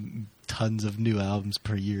tons of new albums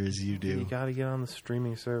per year as you do. You got to get on the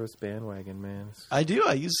streaming service bandwagon, man. I do.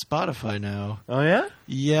 I use Spotify now. Oh yeah?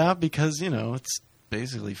 Yeah, because, it's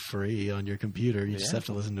basically free on your computer. You just have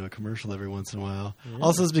to listen to a commercial every once in a while. Yeah.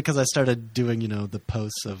 Also, it's because I started doing, the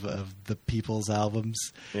posts of the people's albums,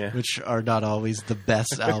 which are not always the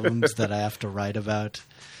best albums that I have to write about.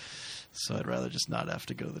 So I'd rather just not have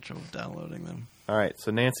to go to the trouble of downloading them. All right.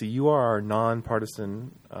 So, Nancy, you are our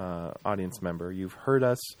nonpartisan audience member. You've heard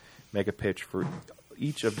us make a pitch for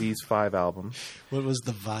each of these 5 albums. What was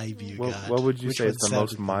the vibe you got? What would you Which say one is the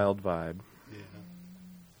most sounded- mild vibe?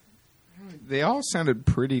 They all sounded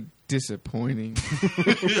pretty disappointing.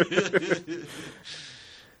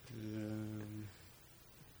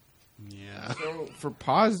 Yeah. So for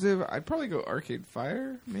positive, I'd probably go Arcade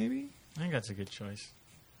Fire, maybe. I think that's a good choice.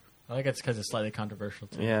 I think it's because it's slightly controversial,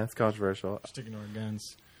 too. Yeah, it's controversial. Just ignore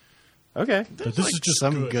guns. Okay. There's this like is just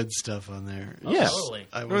some good. good stuff on there. Oh, Yeah. totally.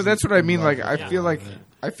 No, that's what I mean. Like, I Yeah.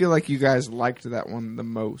 feel like you guys liked that one the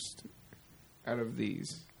most out of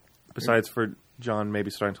these. Besides for John maybe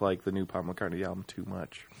starting to like the new Paul McCartney album too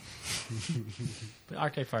much. But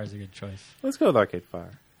Arcade Fire is a good choice. Let's go with Arcade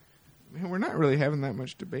Fire. Man, we're not really having that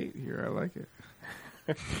much debate here. I like it.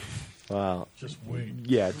 Wow. Just wait.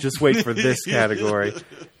 Yeah, just wait for this category.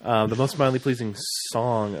 The most mildly pleasing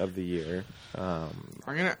song of the year. I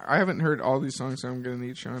haven't heard all these songs, so I'm gonna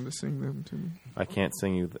need Sean to sing them to me. I can't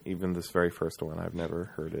sing you even this very first one. I've never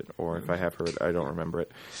heard it, or if I have heard it, I don't remember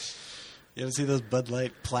it. You ever see those Bud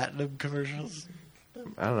Light Platinum commercials?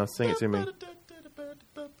 I don't know. Sing it to me.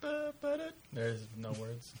 There's no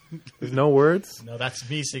words. There's no words? No, that's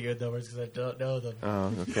me singing no words because I don't know them.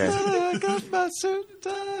 Oh, okay. I got my suit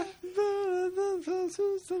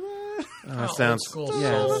Sounds school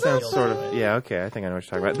yeah, soul sounds feel sort to of it. yeah. Okay, I think I know what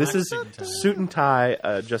you're talking about. This is Suit and Tie. Suit and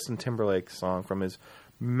Tie, Justin Timberlake song from his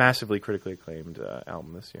massively critically acclaimed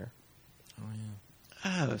album this year.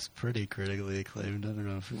 It was pretty critically acclaimed. I don't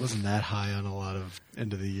know if it wasn't that high on a lot of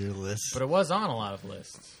end of the year lists. But it was on a lot of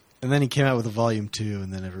lists. And then he came out with a volume 2,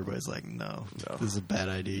 and then everybody's like, "No, this is a bad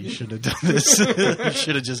idea. You shouldn't have done this. You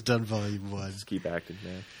should have just done volume 1." Just keep acting,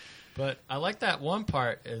 man. But I like that one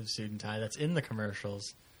part of Suit and Tie that's in the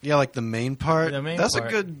commercials. Yeah, like the main part. The main That's part.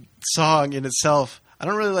 a good song in itself. I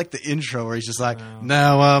don't really like the intro where he's just like,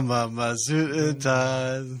 "Now I'm on my suit and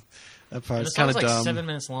tie." That And part's the kind song's of like dumb. 7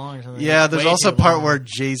 minutes long or something. Yeah, there's Way also a too part long. where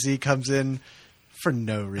Jay-Z comes in for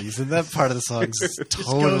no reason. That part of the song's Just goes in to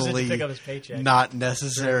totally pick up his paycheck. not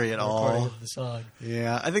necessary at Recording all. of the song.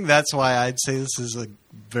 Yeah, I think that's why I'd say this is a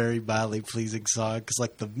very mildly pleasing song, because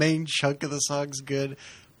like the main chunk of the song's good,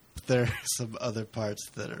 but there are some other parts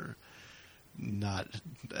that are not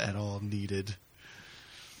at all needed.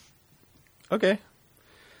 Okay.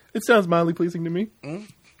 It sounds mildly pleasing to me.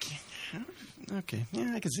 Okay,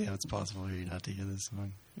 yeah, I can see how it's possible for you not to hear this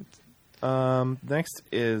song. Next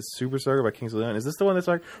is Super Soaker by Kings of Leon. Is this the one that's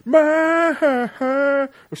like, my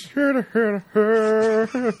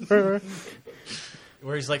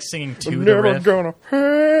Where he's like singing to I'm the never riff. gonna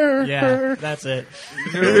hurt. Yeah, that's it.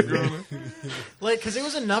 Like, because it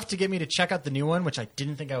was enough to get me to check out the new one, which I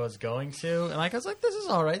didn't think I was going to. And like, I was like, this is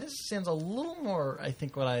all right. This sounds a little more, I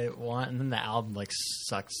think, what I want. And then the album like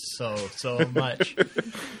sucks so much.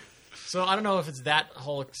 So I don't know if it's that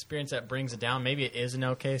whole experience that brings it down. Maybe it is an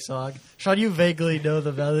okay song. Sean, you vaguely know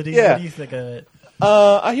the melody. Yeah. What do you think of it?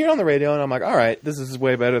 I hear it on the radio, and I'm like, all right, this is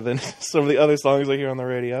way better than some of the other songs I hear on the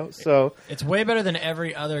radio. So It's way better than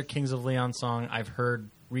every other Kings of Leon song I've heard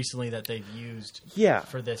recently that they've used yeah,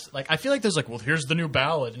 for this. Like, I feel like there's like, well, here's the new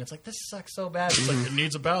ballad, and it's like, this sucks so bad. It's like, it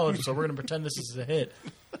needs a ballad, so we're gonna pretend this is a hit.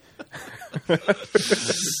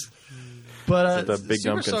 But It's a big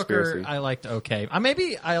Super dumb Soaker, conspiracy. I liked okay.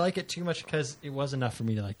 Maybe I like it too much because it was enough for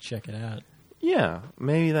me to like check it out. yeah,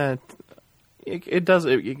 maybe that. It does.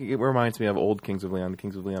 It reminds me of old Kings of Leon. The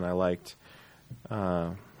Kings of Leon I liked.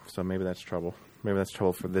 So maybe that's trouble. Maybe that's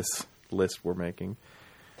trouble for this list we're making.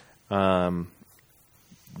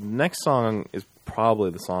 Next song is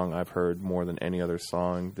probably the song I've heard more than any other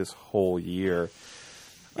song this whole year.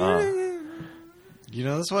 You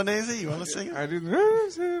know this one, Daisy? You want to sing it? I do.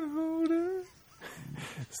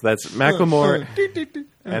 So that's Macklemore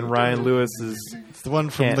and Ryan Lewis's It's the one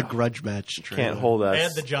from Can't- the Grudge Match trailer. "Can't Hold Us."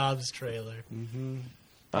 And the Jobs trailer.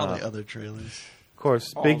 All the other trailers. Of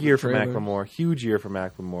course, All big the year for trailers. Macklemore. Huge year for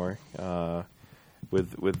Macklemore.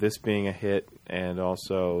 With this being a hit, and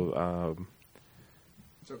also,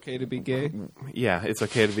 It's okay to be gay. yeah, it's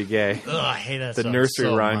okay to be gay. Ugh, I hate that The song nursery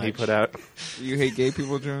so rhyme much. he put out. You hate gay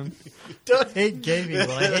people, John? Don't hate gay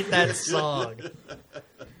people. I hate that song.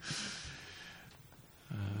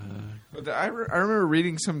 But I remember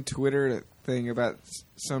reading some Twitter thing about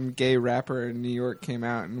some gay rapper in New York came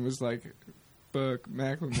out and was like, "Fuck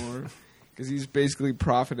Macklemore," because he's basically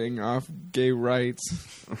profiting off gay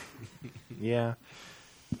rights. Yeah.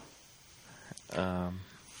 I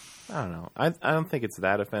don't know. I don't think it's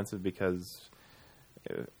that offensive because,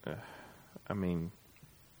 I mean,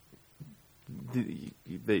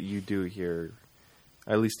 that you do hear,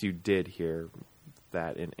 at least you did hear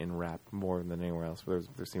that in rap more than anywhere else. There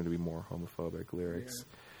seem to be more homophobic lyrics,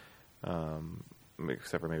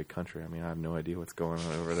 except for maybe country. I mean, I have no idea what's going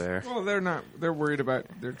on over there. Well, they're not. They're worried about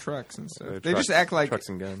their trucks and stuff. Their They trucks- just act like trucks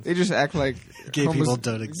and guns. They just act like Gay people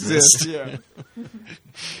don't exist. Yeah.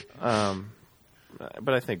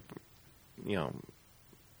 But I think,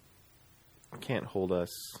 Can't Hold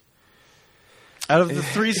Us. Out of the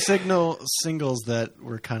three singles that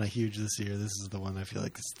were kind of huge this year, this is the one I feel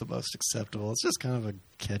like is the most acceptable. It's just kind of a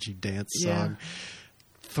catchy dance Yeah. song.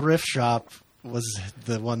 Thrift Shop was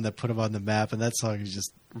the one that put him on the map, and that song is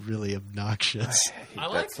just really obnoxious. I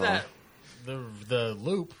like that. The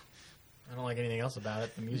loop. I don't like anything else about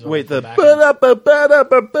it. The music. Wait, the back well,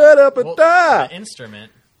 the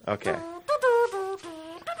instrument, okay.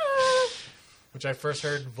 which I first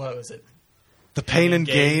heard. What was it? The Pain and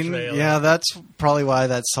Gain Gain, trailer. yeah, that's probably why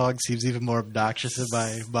that song seems even more obnoxious in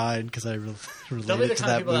my mind, because I relate They'll be the it to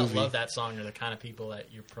kind of that people movie. that love that song are the kind of people that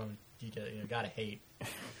you're prone you gotta hate.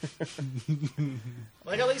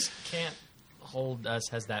 Like at least Can't Hold Us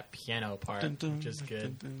has that piano part, which is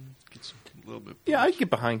good. Gets a little bit. Yeah, I get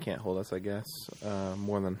behind Can't Hold Us, I guess,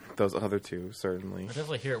 more than those other two, certainly. I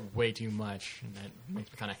definitely hear it way too much, and that makes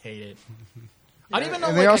me kind of hate it. I don't even know.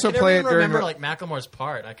 And Like, they also I could play never it during remember the- like Macklemore's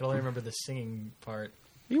part. I could only remember the singing part.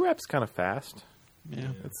 He raps kind of fast. Yeah.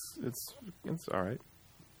 It's all right.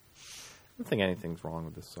 don't think anything's wrong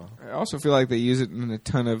with this song. I also feel like they use it in a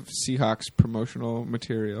ton of Seahawks promotional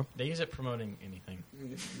material. They use it promoting anything.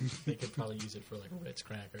 They could probably use it for like Ritz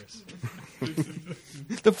crackers.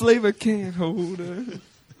 The flavor can't hold her.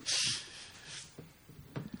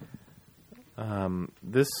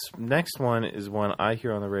 This next one is one I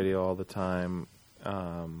hear on the radio all the time,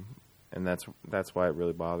 and that's why it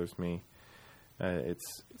really bothers me.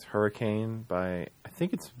 It's Hurricane by, I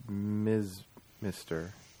think it's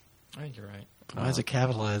Mister. I think you're right. Why is it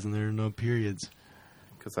capitalized and there are no periods?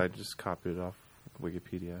 Because I just copied it off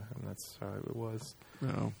Wikipedia, and that's how it was.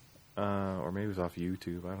 No. Or maybe it was off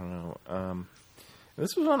YouTube. I don't know.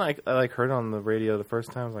 This was one I like heard on the radio the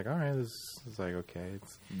first time. I was like, all right, this is like okay.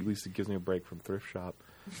 At least it gives me a break from Thrift Shop.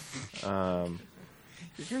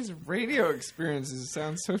 You guys' radio experiences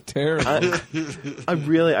sound so terrible.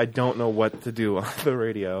 I don't know what to do on the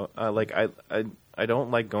radio. I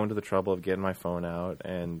don't like going to the trouble of getting my phone out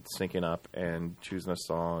and syncing up and choosing a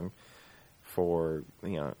song for,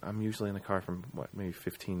 I'm usually in the car from maybe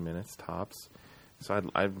 15 minutes tops. So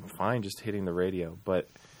I'm fine just hitting the radio, but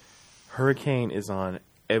Hurricane is on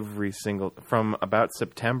every single, from about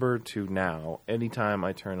September to now. Anytime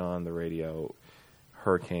I turn on the radio,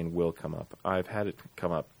 Hurricane will come up. I've had it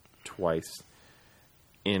come up twice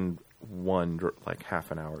in one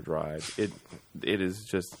half an hour drive. It is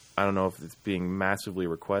just, I don't know if it's being massively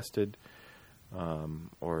requested,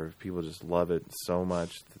 or if people just love it so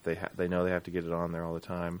much that they know they have to get it on there all the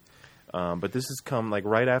time. But this has come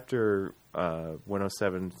right after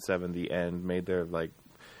 107.7 The End made their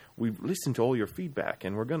we've listened to all your feedback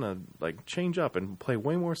and we're gonna change up and play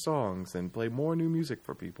way more songs and play more new music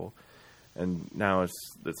for people. And now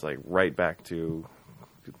it's right back to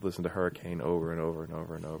listen to Hurricane over and over and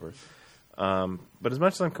over and over. But as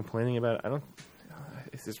much as I'm complaining about it,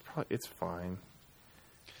 it's fine.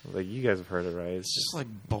 You guys have heard it, right? It's just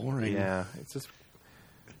boring. Yeah, it's just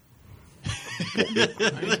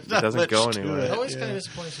it doesn't go anywhere. It always kind of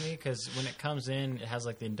disappoints me because when it comes in, it has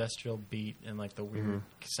the industrial beat and the weird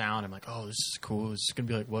sound. I'm like, oh, this is cool. It's going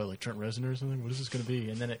to be what, Trent Reznor or something? What is this going to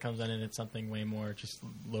be? And then it comes in and it's something way more just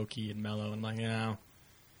low key and mellow. And I'm like, I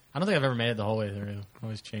don't think I've ever made it the whole way through. I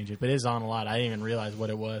always change it, but it is on a lot. I didn't even realize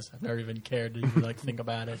what it was. I've never even cared to even, think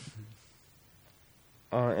about it.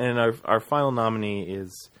 And our final nominee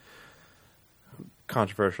is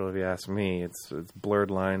controversial, if you ask me. It's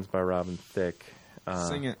Blurred Lines by Robin Thicke.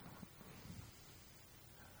 Sing it.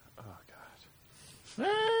 Oh God.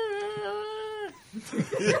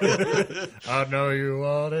 I know you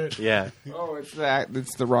want it. Yeah. Oh, it's that.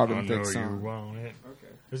 It's the Robin Thicke You song. want it. Okay.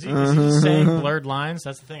 Was he saying blurred lines?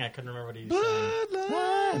 That's the thing. I couldn't remember what he was saying.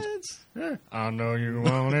 Blood lines. I know you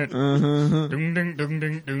want it. Dung, ding, dung,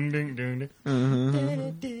 ding, dung, ding,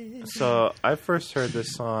 dung, ding. So I first heard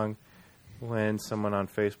this song when someone on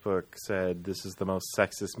Facebook said this is the most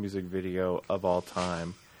sexist music video of all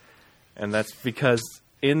time. And that's because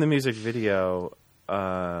in the music video,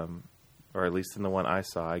 or at least in the one I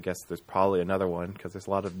saw, I guess there's probably another one because there's a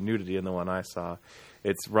lot of nudity in the one I saw.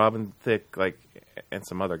 It's Robin Thicke, and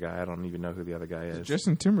some other guy. I don't even know who the other guy is.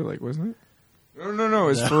 Justin Timberlake, wasn't it? No,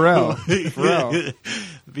 it's Pharrell. Pharrell. It'd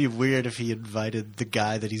be weird if he invited the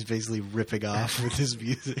guy that he's basically ripping off with his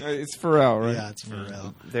music. It's Pharrell, right? Yeah, it's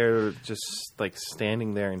Pharrell. They're just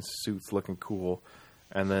standing there in suits looking cool,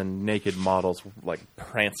 and then naked models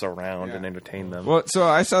prance around and entertain them. Well, so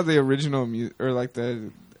I saw the original or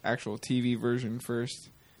the actual TV version first.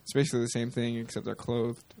 It's basically the same thing except they're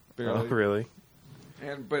clothed. Barely. Oh, really?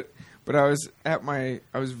 And but I was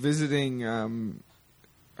visiting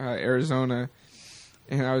Arizona,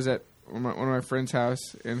 and I was at one of my friend's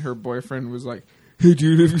house, and her boyfriend was like, "Hey,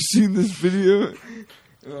 dude, have you seen this video?"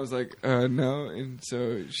 And I was like, "No." And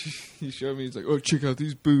so he showed me. He's like, "Oh, check out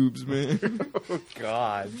these boobs, man." Oh,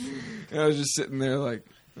 God. And I was just sitting there like,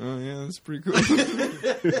 "Oh yeah, that's pretty cool."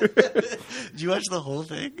 Did you watch the whole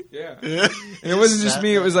thing? Yeah. And it wasn't just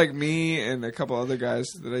me. It was me and a couple other guys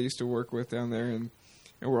that I used to work with down there, and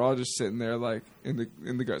we're all just sitting there and the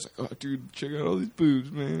guy's like, "Oh, dude, check out all these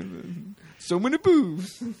boobs, man. So many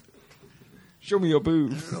boobs. Show me your I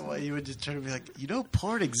boobs." don't know why you would just try to be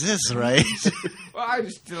porn exists, right? Well, I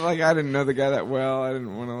just I didn't know the guy that well. I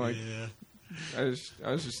didn't want to Yeah. I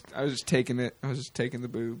was just taking it. I was just taking the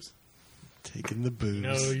boobs. Taking the boobs.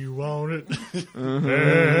 No, you want it.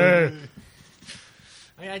 I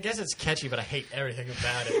mean, I guess it's catchy, but I hate everything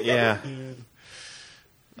about it. Yeah.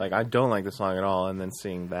 I don't like the song at all, and then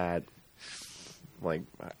seeing that, I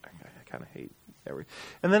kind of hate everything.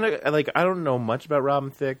 And then, I don't know much about Robin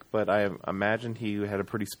Thicke, but I imagine he had a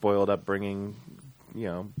pretty spoiled upbringing,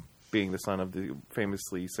 being the son of the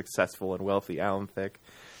famously successful and wealthy Alan Thicke.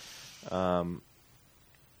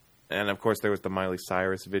 and of course there was the Miley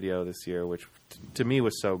Cyrus video this year, which to me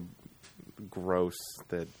was so gross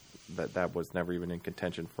that was never even in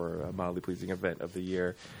contention for a mildly pleasing event of the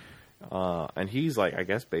year. And he's like, I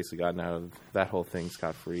guess, basically gotten out of that whole thing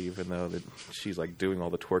scot-free, even though that she's like doing all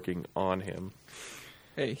the twerking on him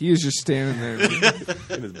Hey, he was just standing there.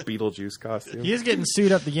 in his Beetlejuice costume. He is getting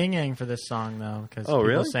sued up the yin yang for this song though, because people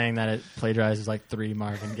really? saying that it plagiarizes like 3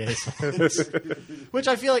 Marvin Gaye songs. Which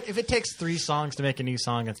I feel like if it takes 3 songs to make a new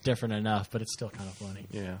song, it's different enough, but it's still kind of funny.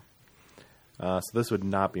 Yeah. So this would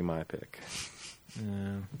not be my pick.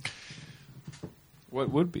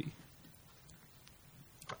 What would be?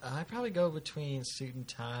 I'd probably go between Suit and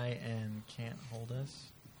Tie and Can't Hold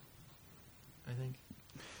Us.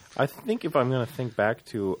 I think if I'm going to think back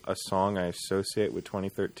to a song I associate with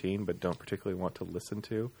 2013 but don't particularly want to listen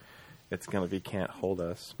to, it's going to be Can't Hold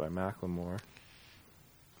Us by Macklemore.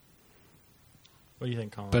 What do you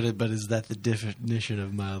think, Colin? But is that the definition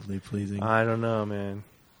of mildly pleasing? I don't know, man.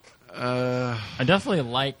 I definitely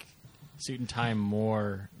like Suit and Tie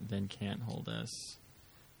more than Can't Hold Us.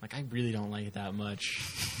 Like, I really don't like it that much.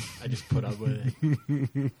 I just put up with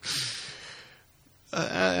it.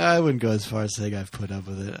 I wouldn't go as far as saying I've put up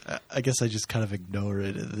with it. I guess I just kind of ignore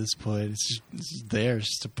it at this point. It's just there. It's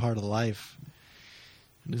just a part of life.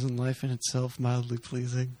 And isn't life in itself mildly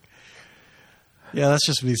pleasing? Yeah, that's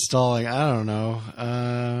just me stalling. I don't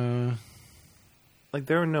know. Like,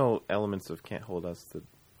 there are no elements of Can't Hold Us that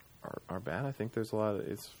are bad. I think there's a lot of...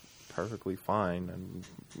 It's perfectly fine. And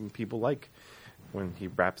people like when he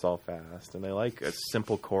raps all fast. And they like a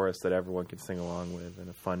simple chorus that everyone can sing along with and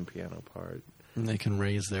a fun piano part. And they can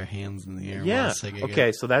raise their hands in the air Yeah. while singing Okay,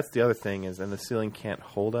 it. so that's the other thing is, and the ceiling can't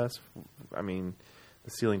hold us. I mean,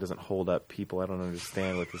 the ceiling doesn't hold up people. I don't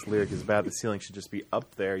understand what this lyric is about. The ceiling should just be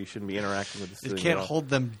up there. You shouldn't be interacting with the It ceiling. can't at all. hold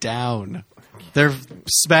them down. They're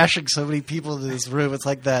smashing so many people into this room. It's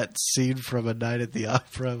like that scene from A Night at the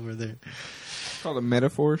Opera where they're... It's called a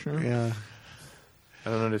metaphor show. Yeah. I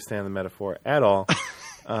don't understand the metaphor at all.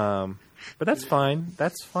 But that's fine.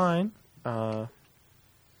 That's fine. You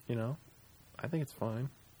know, I think it's fine.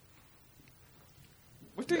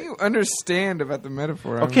 What do you understand about the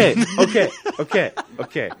metaphor? I Okay, mean, okay.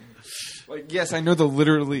 like, yes, I know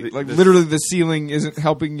literally The the ceiling isn't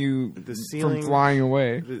helping you The ceiling from flying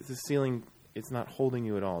away. The ceiling, it's not holding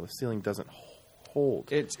you at all. The ceiling doesn't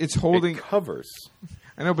hold. It's holding. It covers.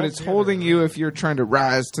 I know, but it's holding you if you're trying to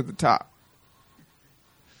rise to the top.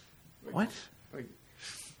 What? Like,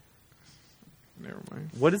 never mind.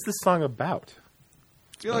 What is this song about?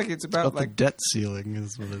 I feel like it's About about the like debt ceiling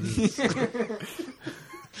is what it is.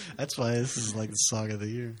 That's why this is like the song of the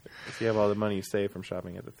year. If you have all the money you save from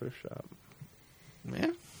shopping at the thrift shop.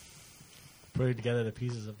 Yeah. Putting together the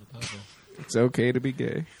pieces of the puzzle. it's okay to be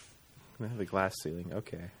gay. The glass ceiling.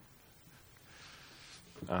 Okay.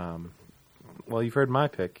 Well, you've heard my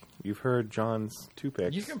pick. You've heard John's 2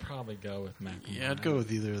 picks. You can probably go with Mac. Yeah, I'd go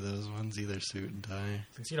with either of those ones, either Suit and Tie.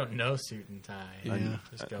 Since you don't know Suit and Tie, Yeah.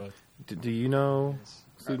 just go with... Do you know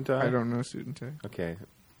Suit and Tie? I don't know Suit and Tie. Okay.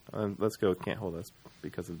 Let's go with Can't Hold Us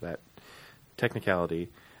because of that technicality.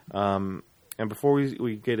 And before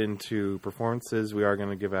we get into performances, we are going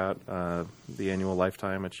to give out the annual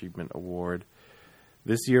Lifetime Achievement Award.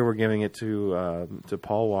 This year we're giving it to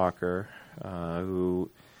Paul Walker,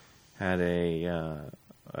 who had a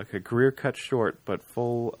career cut short but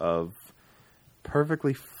full of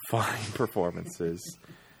perfectly fine performances.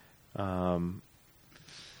 I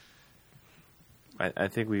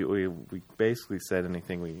think we basically said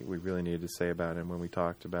anything we really needed to say about him when we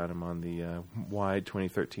talked about him on the Why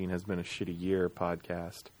 2013 Has Been a Shitty Year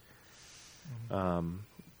podcast.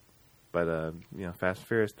 But you know, Fast and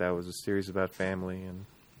Furious, that was a series about family, and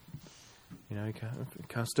you know, you kind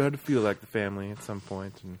of started to feel like the family at some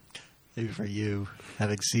point. And Maybe for you,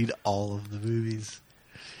 having seen all of the movies.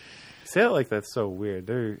 say it like that's so weird.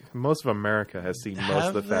 Most of America has seen most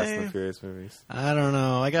of the Have Fast they? and Furious movies. I don't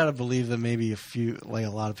know. I gotta believe that maybe a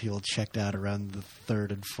lot of people checked out around the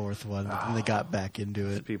 3rd and 4th one, and they got back into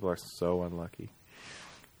These it. people are so unlucky.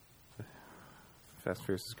 Fast and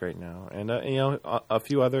Furious is great now, and you know, a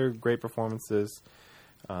few other great performances.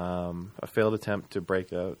 A failed attempt to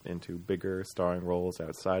break out into bigger starring roles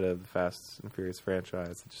outside of the Fast and Furious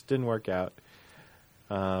franchise. It just didn't work out.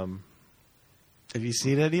 Have you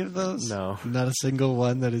seen any of those? No. Not a single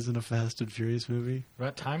one that isn't a Fast and Furious movie? What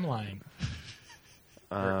about Timeline?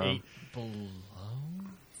 Or 8 Below?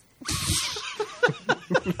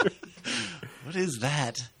 What is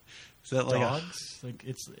that? Is that like Dogs?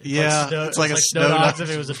 It's Yeah, it's like Snow Dogs if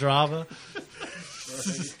it was a drama.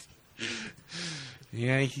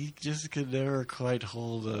 Yeah, he just could never quite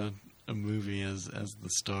hold a movie as the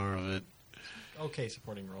star of it. okay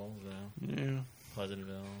supporting roles, though. Yeah.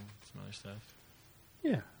 Pleasantville, some other stuff.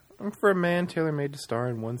 Yeah. For a man tailor-made to star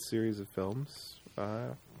in one series of films,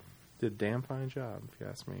 did a damn fine job, if you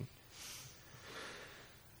ask me.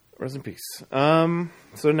 Rest in peace.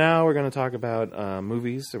 So now we're going to talk about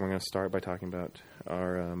movies, and we're going to start by talking about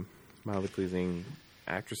our mildly pleasing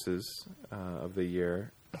actresses of the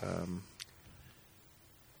year.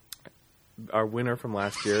 Our winner from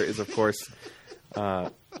last year is, of course,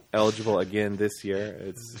 eligible again this year.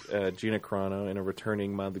 It's Gina Carano in a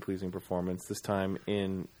returning mildly pleasing performance, this time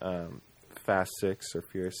in Fast 6 or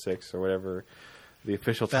Furious 6 or whatever the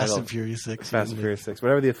official title. Fast and Furious 6. Fast and Furious 6.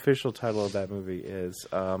 Whatever the official title of that movie is.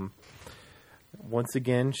 Once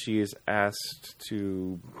again, she is asked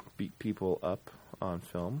to beat people up on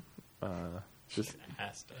film. Just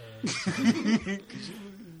Asked,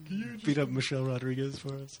 Beat up Michelle Rodriguez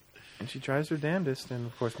for us. And she tries her damnedest, and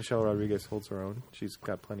of course Michelle Rodriguez holds her own. She's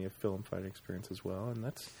got plenty of film fighting experience as well, and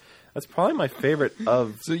that's probably my favorite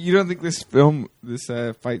of. So you don't think this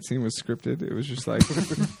fight scene was scripted? It was just like,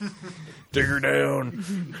 Dig her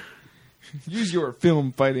down. use your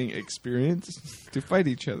film fighting experience to fight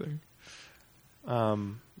each other.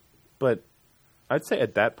 But I'd say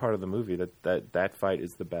at that part of the movie that fight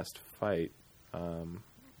is the best fight. I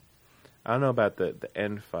don't know about the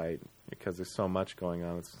end fight because there's so much going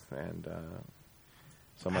on and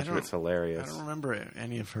so much of it's hilarious. I don't remember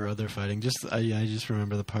any of her other fighting. I just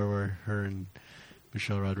remember the part where her and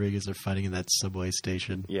Michelle Rodriguez are fighting in that subway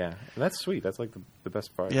station. Yeah, and that's sweet. That's like the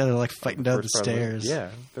best part. Yeah, they're like fighting down the First part of stairs. Yeah,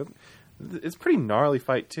 it's a pretty gnarly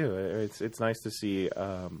fight too. It's nice to see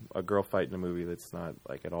a girl fight in a movie that's not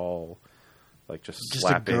like at all like just a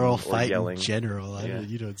slapping girl or fight yelling. in general. Yeah.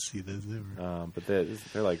 You don't see this ever. But they're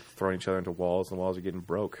like throwing each other into walls, and the walls are getting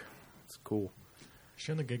broke. It's cool. Is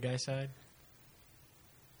she on the good guy side?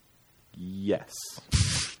 Yes.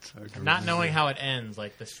 Not knowing how it ends,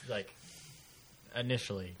 like this, like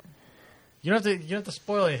initially. You don't have to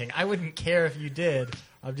spoil anything. I wouldn't care if you did.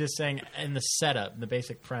 I'm just saying in the setup, the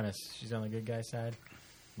basic premise, she's on the good guy side.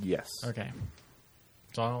 Yes. Okay.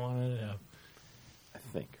 That's all I wanted to know. I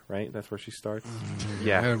think, right? That's where she starts? I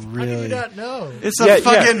Yeah. How do really. you not know? It's Yeah, a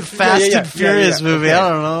fucking yeah. Fast Yeah, and Furious movie. okay. I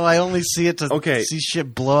don't know. I only see it to Okay. see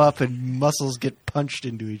shit blow up and muscles get punched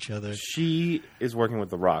into each other. She is working with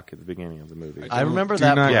The Rock at the beginning of the movie. I remember Do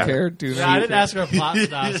that not Yeah. care. Do Yeah, not I didn't care. ask her a plot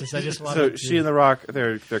synopsis. I just wanted So to. she and The Rock,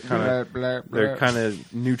 they're kind Blah, of blah, they're blah. kind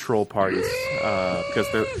of neutral parties because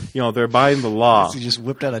they're buying the law. He just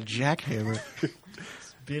whipped out a jackhammer.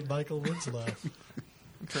 being Michael Winslow.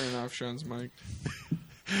 I'm turning off Sean's mic.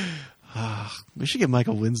 We should get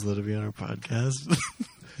Michael Winslow to be on our podcast.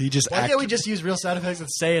 He just Why can't we just use real sound effects and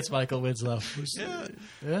say it's Michael Winslow?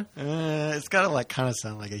 Yeah? It's got to like kind of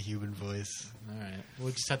sound like a human voice. All right.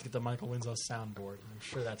 We'll just have to get the Michael Winslow soundboard. I'm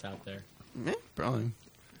sure that's out there. Yeah, probably. All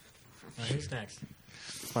right, who's next?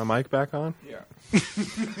 Is my mic back on? Yeah.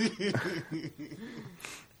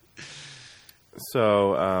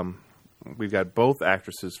 So we've got both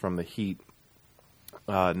actresses from The Heat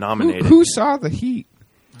nominated. Who saw the Heat?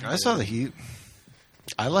 I saw The Heat.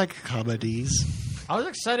 I like comedies. I was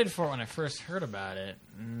excited for it when I first heard about it,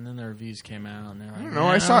 and then the reviews came out, and they're like, I don't know.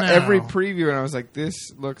 I saw every preview and I was like, this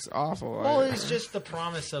looks awful. Well, it's just the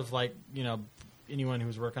promise of, like, you know, anyone who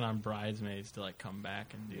was working on Bridesmaids to, like, come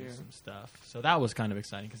back and do some stuff. So that was kind of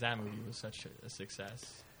exciting because that movie was such a success. So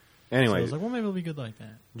I Anyway, was like, well, maybe it'll be good like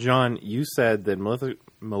that. John, you said that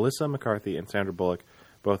Melissa McCarthy and Sandra Bullock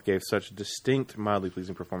both gave such distinct, mildly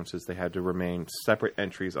pleasing performances they had to remain separate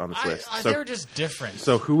entries on this list. They were just different.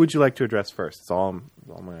 So who would you like to address first? That's all I'm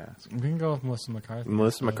going to ask. We can go with Melissa McCarthy.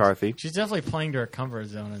 Melissa I suppose. McCarthy. She's definitely playing to her comfort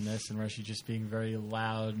zone in this, and where she's just being very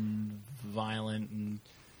loud and violent and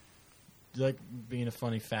like being a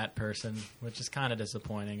funny fat person, which is kind of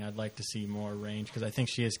disappointing. I'd like to see more range because I think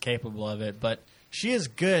she is capable of it, but she is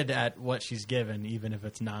good at what she's given, even if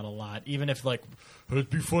it's not a lot. Even if, like, it'd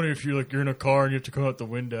be funny if you're in a car and you have to come out the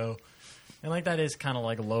window. And, like, that is kind of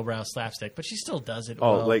like a lowbrow slapstick, but she still does it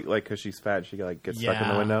well. Like because she's fat, she like gets stuck in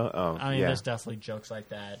the window. Oh, I mean, yeah. there's definitely jokes like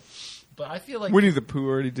that. But I feel like Winnie the Pooh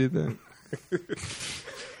already did that.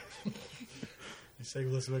 you say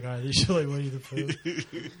Melissa McCarthy, she's like Winnie the Pooh.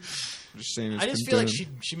 Just saying it's I just been feel like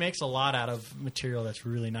done. she makes a lot out of material that's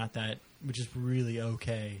really not that, which is really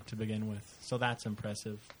okay to begin with. So that's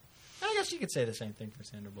impressive. And I guess you could say the same thing for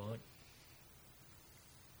Sandra Bullock.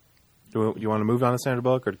 Do you want to move on to Sandra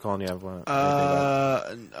Bullock, or Colin, you have one?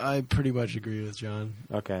 I pretty much agree with John.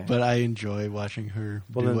 Okay. But I enjoy watching her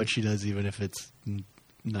Well, do then- what she does, even if it's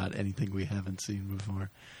not anything we haven't seen before.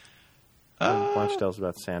 Why don't you tell us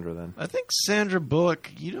about Sandra then? I think Sandra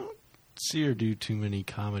Bullock, you don't see her do too many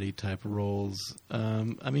comedy type roles.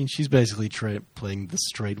 I mean, she's basically playing the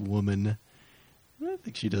straight woman. I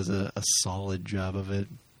think she does a solid job of it.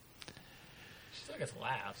 She still gets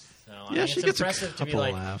laughs. So, Yeah, it's she gets a impressive to be couple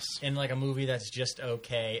like laughs. in like a movie that's just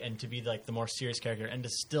okay, and to be like the more serious character, and to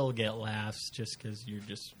still get laughs just because you're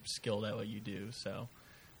just skilled at what you do. So,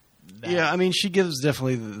 Yeah, I mean, she gives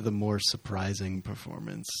definitely the more surprising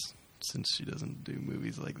performance since she doesn't do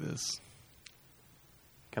movies like this.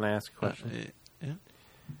 Can I ask a question? Yeah.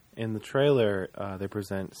 In the trailer, they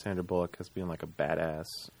present Sandra Bullock as being like a badass.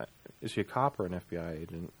 Is she a cop or an FBI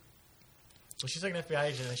agent? well, she's like an FBI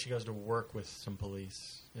agent, and then she goes to work with some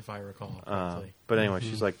police, if I recall correctly. But anyway,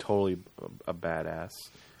 she's like totally a badass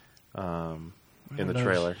in the know.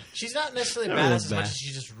 trailer. She's not necessarily Not badass really as much bad. as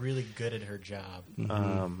she's just really good at her job.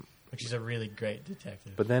 Like she's a really great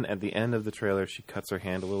detective. But then at the end of the trailer, she cuts her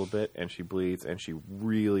hand a little bit and she bleeds and she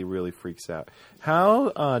really, really freaks out.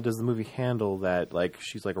 How does the movie handle that? Like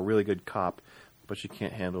she's like a really good cop, but she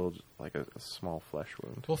can't handle like a small flesh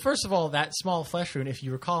wound. Well, first of all, that small flesh wound, if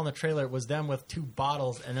you recall in the trailer, was them with two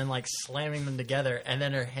bottles and then like slamming them together, and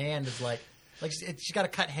then her hand is like she's got a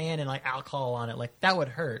cut hand and like alcohol on it. Like that would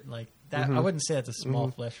hurt. Like that, I wouldn't say that's a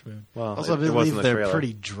small flesh wound. Well, Also, I it wasn't believe the they're trailer.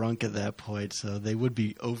 pretty drunk at that point, so they would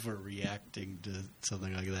be overreacting to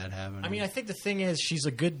something like that happening. I mean, I think the thing is, she's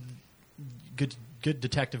a good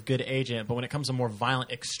detective, good agent. But when it comes to more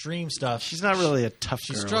violent, extreme stuff, she's not really a tough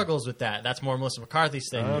she girl. struggles with that. That's more Melissa McCarthy's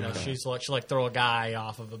thing. You know, Okay. she'll like throw a guy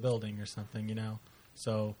off of a building or something. You know,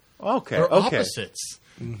 so Okay, they're okay. opposites.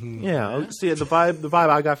 Yeah. See, the vibe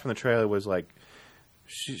I got from the trailer was like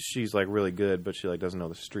she's like really good, but she like doesn't know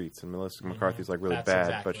the streets. And Melissa McCarthy's like really That's bad,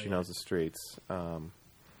 exactly but she it. knows the streets.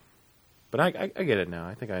 But I get it now.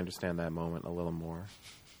 I think I understand that moment a little more.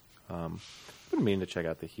 Been meaning to check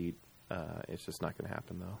out The Heat. It's just not going to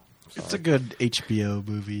happen though. It's Sorry. a good HBO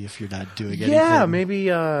movie if you're not doing anything. Yeah, maybe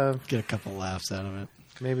Get a couple laughs out of it.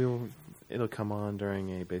 maybe it'll come on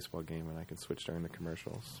during a baseball game and I can switch during the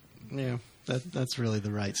commercials. Yeah, that's really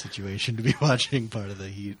the right situation to be watching part of The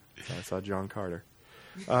Heat. So I saw John Carter.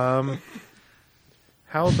 How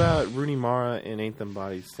about Rooney Mara in Ain't Them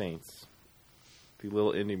Bodies Saints? The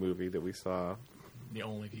little indie movie that we saw The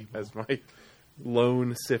only people. as my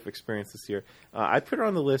lone SIF experience this year. I put it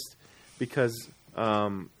on the list because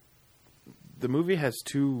the movie has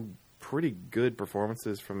two pretty good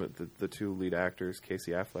performances from the two lead actors,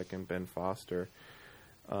 Casey Affleck and Ben Foster.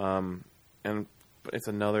 But it's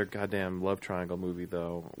another goddamn love triangle movie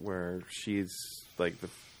though, where she's like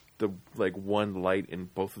the like one light in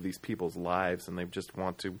both of these people's lives, and they just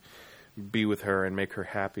want to be with her and make her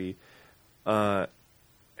happy. And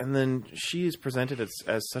then she is presented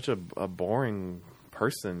as such a boring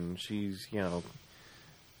person. She's, you know,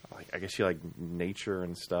 like, I guess she like nature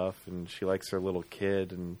and stuff, and she likes her little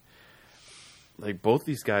kid, and like both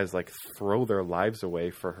these guys like throw their lives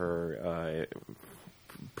away for her,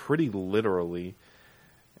 pretty literally.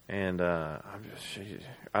 And I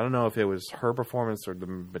don't know if it was her performance or the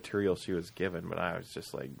material she was given, but I was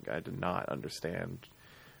just like, I did not understand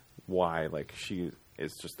why. Like she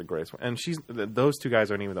is just the greatest one, and those two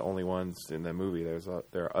guys aren't even the only ones in the movie.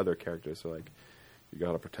 There are other characters. So like, you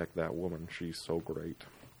got to protect that woman. She's so great.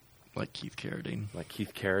 Like Keith Carradine. Like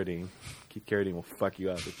Keith Carradine. Keith Carradine will fuck you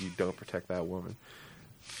up if you don't protect that woman.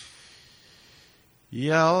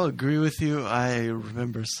 Yeah, I'll agree with you. I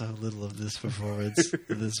remember so little of this performance at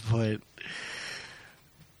this point.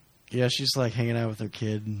 Yeah, she's like hanging out with her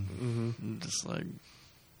kid and just like,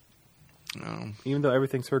 Even though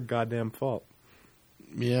everything's her goddamn fault.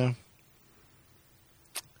 yeah.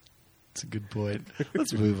 It's a good point.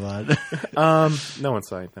 Let's move on. No one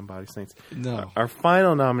saw Ain't Them Body Saints. No. Our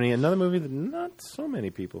final nominee, another movie that not so many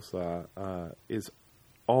people saw, is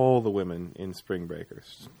All the Women in Spring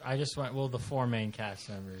Breakers. I just went, the four main cast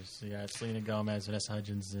members. You got Selena Gomez, Vanessa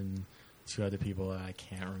Hudgens, and two other people that I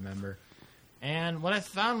can't remember. And what I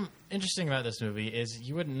found interesting about this movie is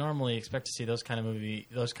you wouldn't normally expect to see those kind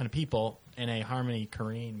of people in a Harmony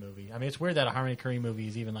Korine movie. I mean, it's weird that a Harmony Korine movie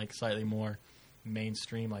is even like slightly more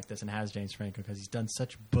mainstream like this and has James Franco, because he's done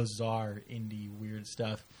such bizarre indie weird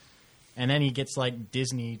stuff. And then he gets like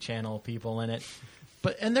Disney Channel people in it.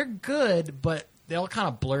 And they're good, but they all kind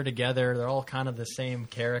of blur together. They're all kind of the same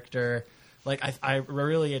character. Like I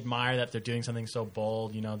really admire that they're doing something so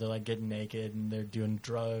bold. You know, they're like getting naked and they're doing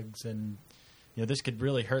drugs, and you know this could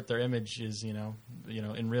really hurt their images. You know,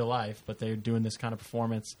 in real life. But they're doing this kind of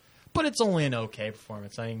performance. But it's only an okay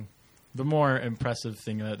performance. I mean, the more impressive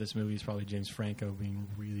thing about this movie is probably James Franco being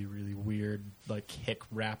really, really weird, like hick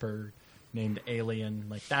rapper named Alien.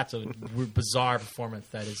 Like that's a bizarre performance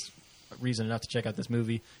that is reason enough to check out this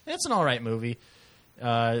movie. And it's an all right movie.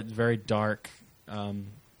 very dark.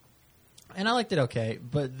 And I liked it okay,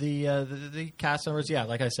 but the cast members, yeah,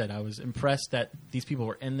 like I said, I was impressed that these people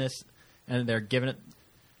were in this, and they're giving it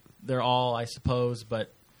their all, I suppose,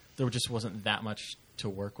 but there just wasn't that much to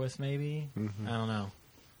work with, maybe. Mm-hmm. I don't know.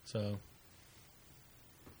 So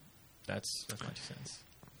that's my 2 cents.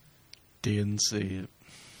 Didn't see it.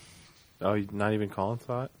 Oh, not even Colin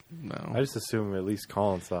saw it? No. I just assume at least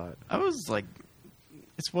Colin saw it. I was like,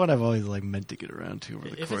 it's one I've always like meant to get around to over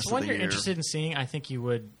the If course it's of one the you're year. interested in seeing, I think you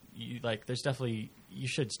would. There's definitely you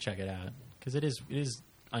should check it out because it is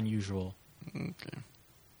unusual. Okay.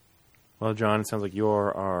 Well, John, it sounds like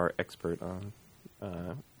you're our expert on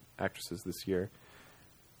actresses this year.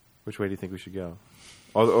 Which way do you think we should go?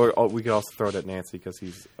 Or we could also throw it at Nancy because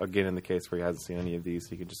he's, again, in the case where he hasn't seen any of these.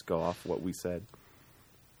 He could just go off what we said.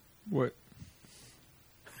 What?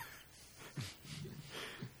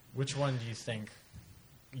 Which one do you think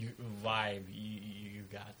you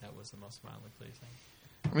got that was the most mildly pleasing?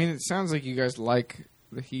 I mean, it sounds like you guys like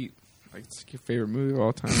The Heat. Like, it's your favorite movie of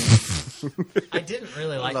all time. I didn't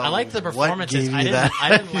really like. No, I liked the what performances. gave I you didn't. that?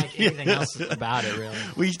 I didn't like anything else about it really.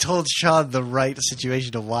 We told Sean the right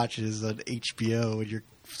situation to watch is on HBO when you're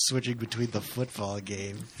switching between the football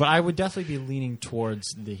game. But I would definitely be leaning towards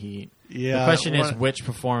The Heat. Yeah. The question is, what- which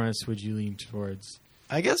performance would you lean towards?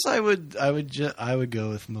 I guess I would go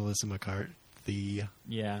with Melissa McCarthy.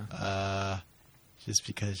 Yeah. Just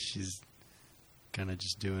because she's kind of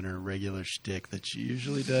just doing her regular shtick that she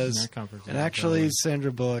usually does. Her comfort zone, And actually, totally.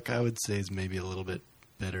 Sandra Bullock, I would say, is maybe a little bit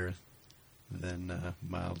better than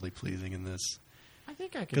mildly pleasing in this. I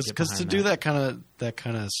think I could Because to do that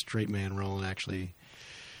kind of straight man role and actually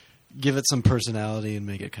give it some personality and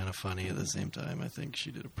make it kind of funny at the same time, I think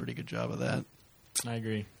she did a pretty good job of that. I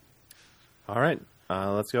agree. All right.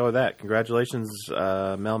 Let's go with that. Congratulations,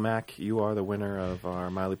 Mel Mack. You are the winner of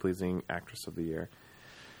our mildly pleasing actress of the year.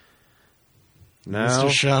 Now, Mr.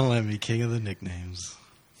 Sean Lemme, king of the nicknames,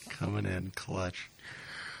 coming in clutch.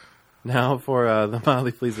 now for the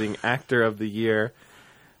mildly pleasing actor of the year,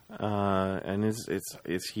 and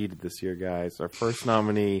it's heated this year, guys. Our first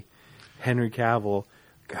nominee, Henry Cavill.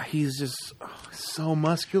 God, he's just so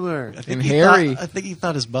muscular. I think And he hairy. I think he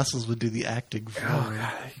thought his muscles would do the acting for Oh him.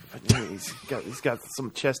 God, he's got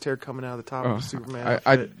some chest hair coming out of the top of Superman.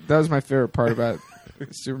 outfit. That was my favorite part about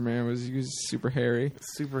Superman was he was super hairy.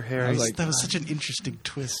 Super hairy. I was like, That was such an interesting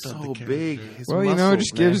twist on the so character. big. His Well, it muscles,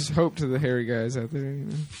 just man. gives hope to the hairy guys out there.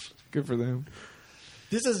 Good for them.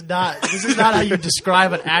 This is not how you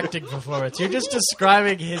describe an acting performance. You're just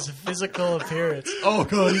describing his physical appearance. Oh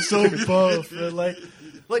god, he's so buff. And like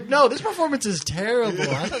no, this performance is terrible.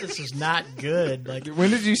 I thought this was not good. Like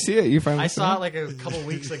When did you see it? You finally I saw it like a couple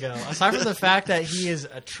weeks ago. Aside from the fact that he is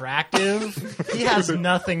attractive, he has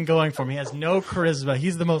nothing going for him. He has no charisma.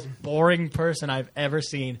 He's the most boring person I've ever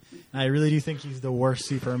seen. And I really do think he's the worst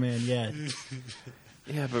Superman yet.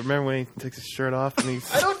 Yeah, but remember when he takes his shirt off and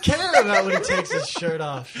he's I don't care about when he takes his shirt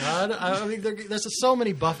off, Sean. I mean, there's so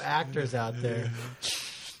many buff actors out there.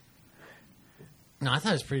 No, I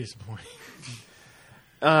thought it was pretty disappointing.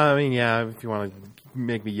 I mean, yeah, if you want to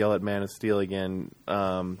make me yell at Man of Steel again,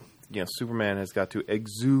 Superman has got to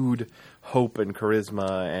exude hope and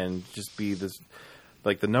charisma and just be this,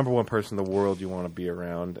 like, the number one person in the world you want to be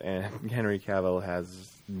around. And Henry Cavill has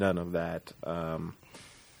none of that.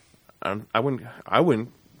 I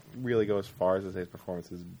wouldn't really go as far as to say his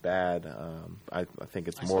performance is bad. I think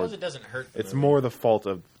it's I more. suppose it doesn't hurt. It's more the fault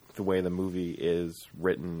of the way the movie is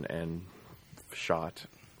written and shot.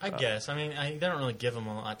 I guess. I mean, they don't really give him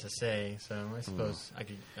a lot to say, so I suppose I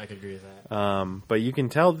could agree with that. But you can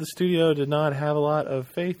tell the studio did not have a lot of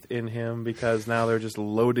faith in him because now they're just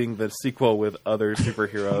loading the sequel with other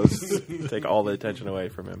superheroes to take all the attention away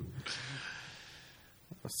from him.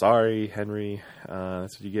 Sorry, Henry.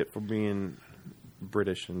 That's what you get for being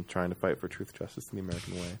British and trying to fight for truth, justice, and the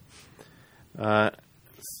American way.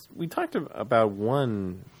 We talked about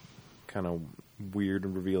one kind of weird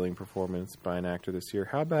and revealing performance by an actor this year.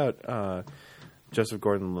 How about Joseph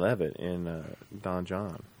Gordon-Levitt in Don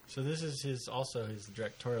John? So this is his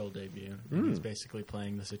directorial debut. He's basically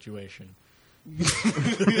playing the situation. And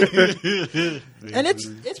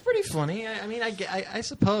it's pretty funny. I mean, I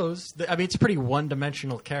suppose. I mean, it's a pretty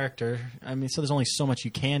one-dimensional character. I mean, so there's only so much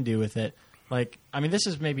you can do with it. Like, I mean, this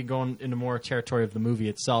is maybe going into more territory of the movie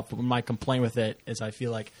itself. But my complaint with it is I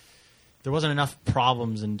feel like there wasn't enough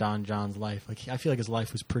problems in Don John's life. Like, I feel like his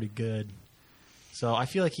life was pretty good. So I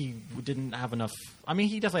feel like he didn't have enough. I mean,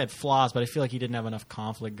 he definitely had flaws, but I feel like he didn't have enough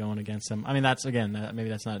conflict going against him. I mean, maybe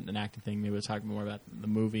that's not an acting thing. Maybe we're talking more about the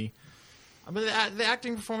movie. But the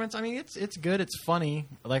acting performance, I mean, it's good. It's funny.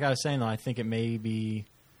 Like I was saying, though, I think it may be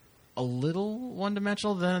a little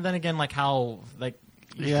one-dimensional. Then again, like how like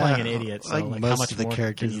you're Yeah, playing an idiot. So like like, how most much of the more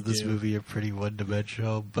characters can you of this do? movie are pretty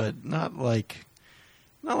one-dimensional, but not like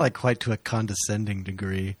quite to a condescending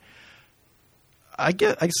degree. I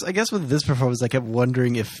guess with this performance, I kept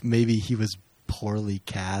wondering if maybe he was poorly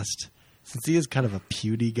cast, since he is kind of a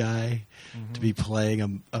puny guy to be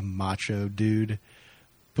playing a macho dude.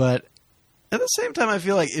 But at the same time, I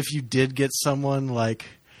feel like if you did get someone like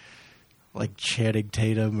Channing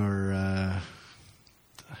Tatum or I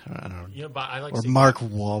don't know, You know, but I like or seeing Mark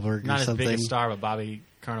Wahlberg not or as something. big a star, but Bobby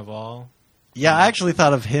Carnival. Yeah, I actually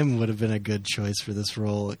thought of him would have been a good choice for this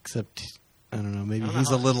role, except I don't know, maybe I don't know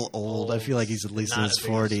he's a how little he's old. I feel like he's at least in not his as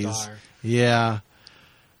big of a 40s. star. Yeah.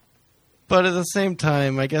 But at the same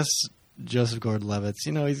time, I guess Joseph Gordon-Levitt,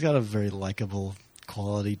 he's got a very likable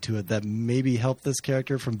quality to it that maybe helped this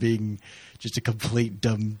character from being just a complete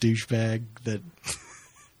dumb douchebag that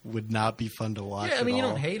would not be fun to watch. Yeah, I mean, at you all.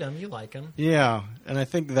 don't hate him, you like him. Yeah, and I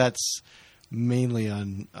think that's mainly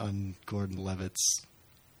on Gordon-Levitt's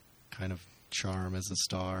kind of charm as a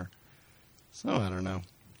star. So I don't know.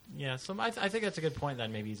 Yeah, so I think that's a good point that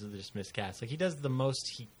maybe he's just miscast. Like he does the most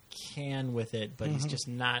he can with it, but he's just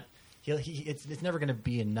not. It's never going to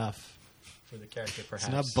be enough for the character. Perhaps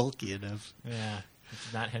It's not bulky enough. Yeah,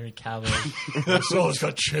 it's not Henry Cavill. So's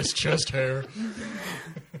got chest hair.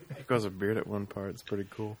 He grows a beard at one part. It's pretty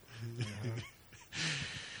cool.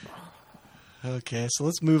 Okay, so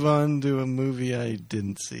let's move on to a movie I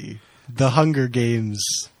didn't see. The Hunger Games.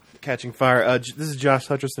 Catching Fire. This is Josh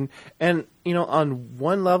Hutcherson, and on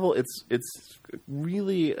one level, it's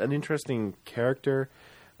really an interesting character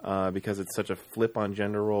because it's such a flip on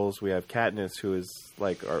gender roles. We have Katniss, who is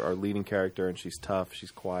like our leading character, and she's tough,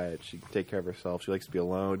 she's quiet, she can take care of herself, she likes to be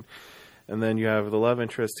alone. And then you have the love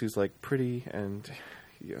interest, who's like pretty and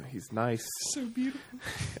he's nice, So beautiful.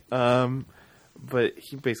 but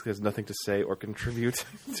he basically has nothing to say or contribute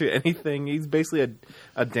to anything. He's basically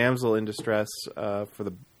a damsel in distress for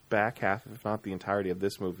the back half, if not the entirety of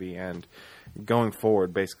this movie, and going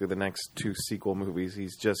forward, basically the next two sequel movies,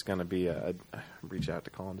 he's just going to be reach out to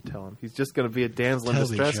Colin to tell him he's just going to be a damsel in Tell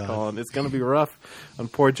me, distress. Sean. Colin, it's going to be rough on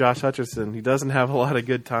poor Josh Hutcherson. He doesn't have a lot of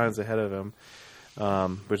good times ahead of him,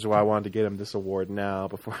 which is why I wanted to get him this award now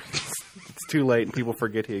before it's too late and people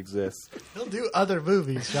forget he exists. He'll do other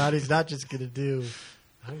movies, John. He's not just going to do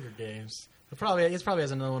Hunger Games. He probably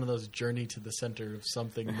has another one of those Journey to the Center of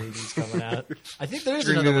Something movies coming out. I think there is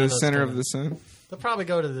Journey another to one the of those center coming. of the sun. They'll probably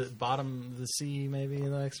go to the bottom of the sea, maybe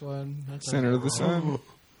in the next one. That sounds Center of the cool.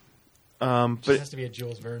 sun. It But has to be a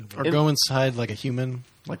Jules Verne. Or go inside like a human,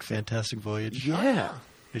 like Fantastic Voyage. yeah,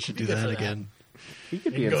 They should Be do good for that that. again. he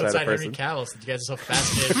could You be can go inside a inside Henry person. Cavill since you guys are so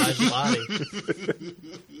fascinated by his body.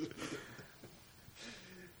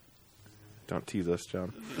 Don't tease us,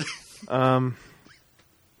 John.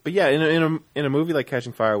 But yeah, in a movie like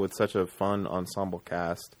Catching Fire with such a fun ensemble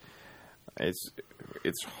cast,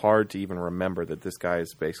 it's hard to even remember that this guy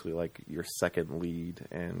is basically like your second lead,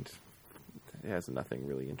 and it has nothing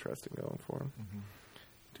really interesting going for him.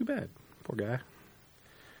 Too bad, poor guy.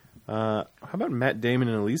 How about Matt Damon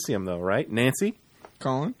and Elysium, though? Right, Nancy?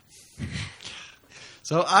 Colin?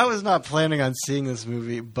 So I was not planning on seeing this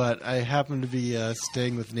movie, but I happened to be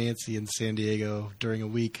staying with Nancy in San Diego during a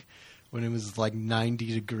week when it was like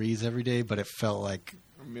 90 degrees every day, but it felt like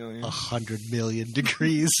A million. 100 million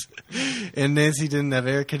degrees. And Nancy didn't have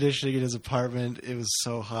air conditioning in his apartment. It was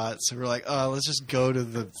so hot. So we're like, oh, let's just go to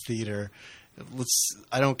the theater.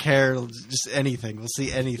 I don't care. Just anything. We'll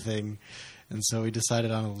see anything. And so we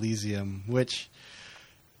decided on Elysium, which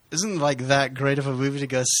isn't like that great of a movie to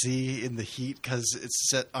go see in the heat because it's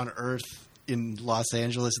set on Earth in Los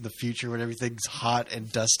Angeles in the future when everything's hot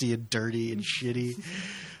and dusty and dirty and shitty.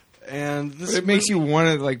 And this But it makes you want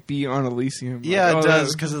to like be on Elysium. yeah, Like, it oh, does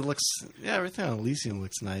that- because it looks. Yeah, everything on Elysium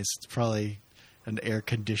looks nice. It's probably an air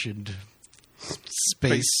conditioned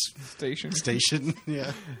space station. station.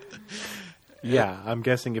 Yeah. Yeah, I'm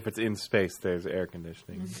guessing if it's in space, there's air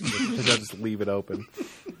conditioning. They'll just leave it open.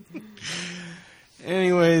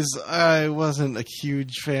 Anyways, I wasn't a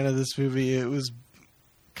huge fan of this movie. It was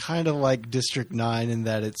kind of like District 9 in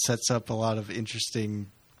that it sets up a lot of interesting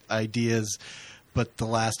ideas, but the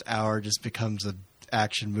last hour just becomes an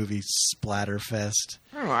action movie splatterfest.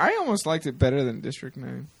 I don't know. I almost liked it better than District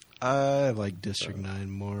 9. I like District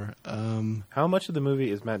 9 more. How much of the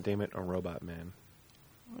movie is Matt Damon a robot man?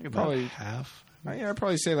 Like about Probably- half. I'd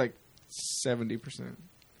probably say like 70%.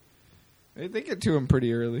 They get to him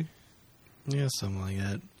pretty early. Yeah, something like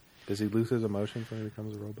that. Does he lose his emotions when he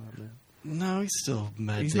becomes a robot man? No, he's still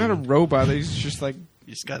Matt He's Damon. not a robot. He's just like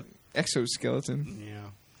He's got exoskeleton.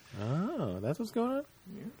 yeah. Oh, that's what's going on?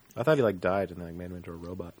 Yeah. I thought he like died and then like made him into a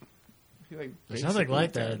robot. He like There's nothing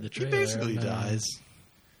like that in the He trailer. basically No. dies.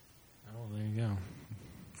 Oh, there you go.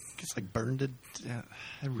 Gets like burned to death.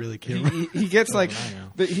 I really can't remember. He gets like I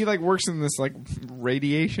know. he like works in this like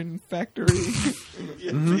radiation factory.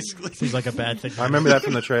 Yeah, basically. Seems like a bad thing. I remember that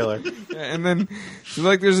from the trailer. And then so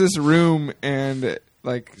like there's this room and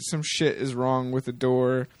like some shit is wrong with the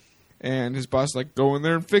door and his boss is like go in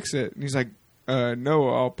there and fix it and he's like no,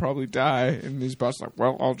 I'll probably die. And his boss is like,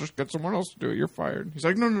 well, I'll just get someone else to do it. You're fired. He's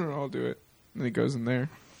like, no, I'll do it. And he goes in there.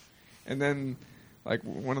 And then like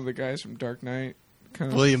one of the guys from Dark Knight kind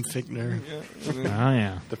of William Fichtner. yeah, and then, Oh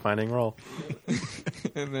yeah. Defining role.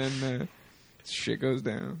 and then shit goes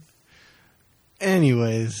down.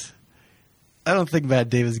 Anyways, I don't think Matt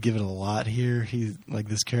Damon's given a lot here. He's like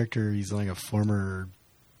this character. He's like a former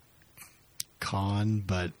con,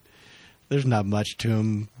 but there's not much to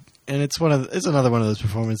him. And it's another one of those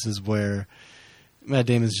performances where Matt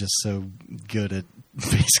Damon's just so good at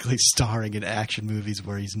basically starring in action movies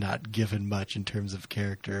where he's not given much in terms of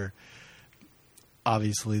character.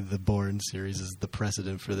 Obviously, the Bourne series is the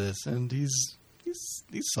precedent for this, and he's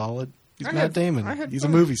solid. He's I Matt had Damon. He's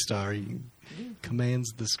fun. a movie star. He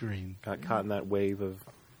commands the screen. Got caught in that wave of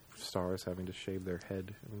stars having to shave their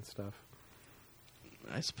head and stuff.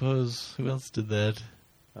 I suppose. Who else did that?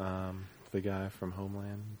 The guy from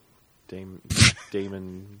Homeland,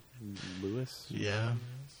 Damon Lewis. Yeah.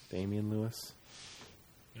 Damian Lewis.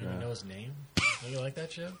 You don't even know his name? You like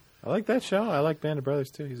that show? I like that show. I like Band of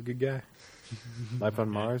Brothers too. He's a good guy. Life on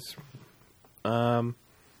Mars. How's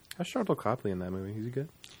Sharlto Copley in that movie? Is he good?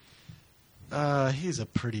 He's a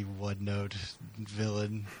pretty one-note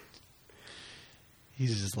villain.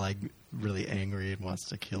 He's just like really angry and wants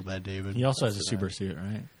to kill Matt Damon. He also has a super suit,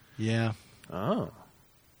 right? Yeah. Oh.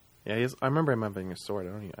 Yeah, I remember him having a sword.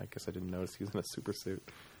 I guess I didn't notice he was in a super suit.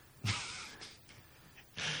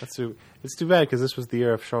 It's too bad because this was the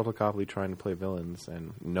year of Sharlto Copley trying to play villains,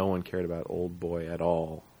 and no one cared about Old Boy at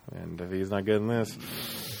all. And if he's not good in this,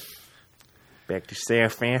 back to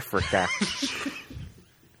South Africa.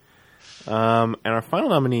 And our final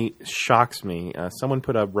nominee shocks me. Someone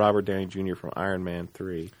put up Robert Downey Jr. from Iron Man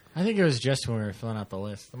 3. I think it was just when we were filling out the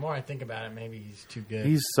list. The more I think about it, maybe he's too good.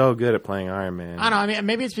 He's so good at playing Iron Man. I don't know. I mean,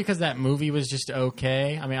 maybe it's because that movie was just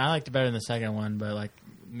okay. I mean, I liked it better than the second one, but like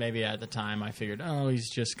maybe at the time I figured, oh, he's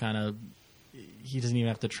just kind of he doesn't even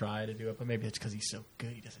have to try to do it. But maybe it's because he's so good,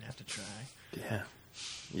 he doesn't have to try.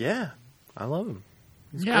 Yeah. I love him.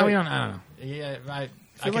 He's Yeah, great. I don't know. Yeah, I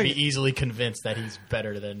can like- be easily convinced that he's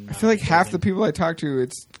better than. I feel like half the people I talk to,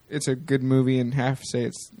 it's a good movie, and half say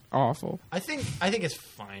it's awful. I think it's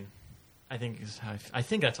fine. I think that's how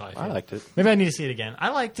I feel. I liked it. Maybe I need to see it again. I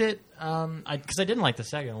liked it because I didn't like the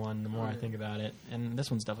second one. The more I think about it, and this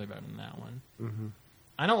one's definitely better than that one. Mm-hmm.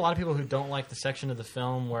 I know a lot of people who don't like the section of the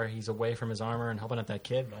film where he's away from his armor and helping out that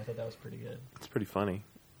kid, but I thought that was pretty good. It's pretty funny.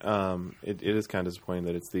 It is kind of disappointing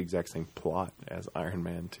that it's the exact same plot as Iron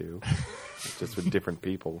Man 2, just with different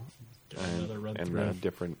people Another run and through.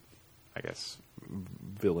 different, I guess,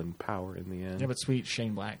 villain power in the end. Yeah, but sweet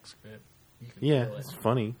Shane Black script. You can Yeah, feel it. it's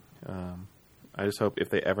funny. I just hope if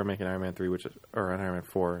they ever make an Iron Man 3, or an Iron Man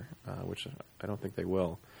 4, which I don't think they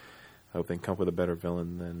will, I hope they can come up with a better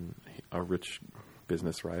villain than a rich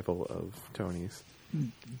business rival of Tony's.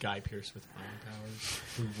 Guy Pearce with flying powers,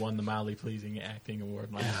 who won the mildly pleasing acting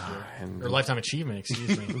award last year, and- or lifetime achievement.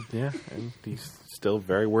 Excuse me. Yeah, and he's still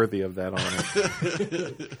very worthy of that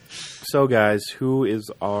honor. So, guys, who is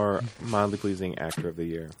our mildly pleasing actor of the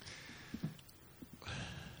year?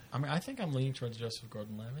 I mean, I think I'm leaning towards Joseph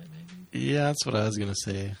Gordon-Levitt. Maybe. Yeah, that's what I was going to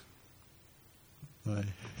say. I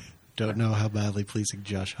don't know how badly pleasing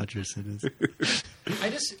Josh Hutcherson is. I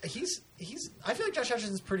feel like Josh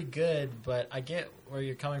Hutcherson's pretty good, but I get where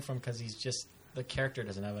you're coming from because he's just the character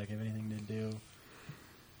doesn't have like anything to do.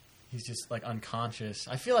 He's just like unconscious.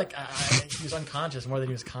 I feel like he was unconscious more than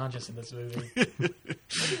he was conscious in this movie. I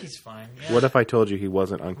think he's fine. Yeah. What if I told you he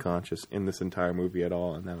wasn't unconscious in this entire movie at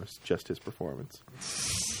all, and that was just his performance?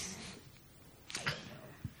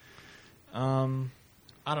 I don't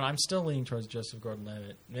know. I'm still leaning towards Joseph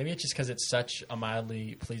Gordon-Levitt. Maybe it's just because it's such a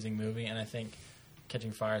mildly pleasing movie, and I think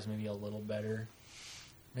Catching Fire is maybe a little better.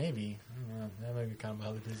 Maybe. I don't know. That might be kind of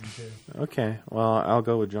mildly pleasing too. Okay, well, I'll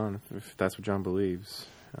go with John if that's what John believes.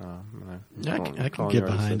 Yeah, I can Colin get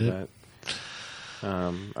already behind said it.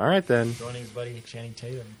 that. All right, then. Joining his buddy Channing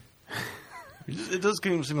Tatum. It does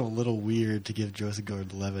kind of seem a little weird to give Joseph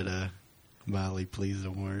Gordon-Levitt a mildly pleased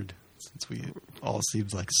award, since we all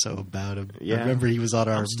seems like so about him. Yeah. I remember he was on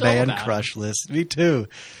our I'm still man about crush list. Me too.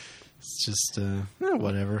 It's just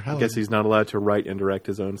whatever. I guess he's not allowed to write and direct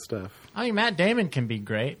his own stuff. I mean, Matt Damon can be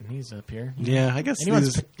great, and he's up here. Yeah, I guess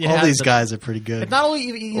Anyone's- it all has these the- guys are pretty good. It's not only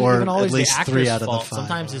even Or always at least the actor's 3 out of the fault. 5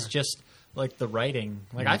 Sometimes are. it's just like the writing.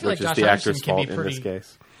 Like I feel Which like is Josh the Hutcherson actor's can fault be in this pretty.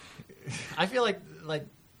 case. I feel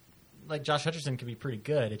like Josh Hutcherson can be pretty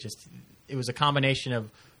good. It was a combination of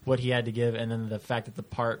what he had to give, and then the fact that the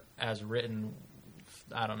part as written,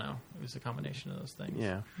 I don't know. It was a combination of those things.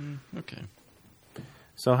 Yeah. Okay.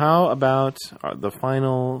 So how about the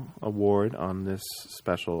final award on this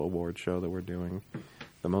special award show that we're doing?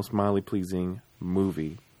 The most mildly pleasing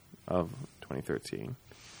movie of 2013.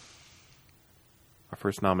 Our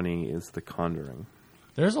first nominee is The Conjuring.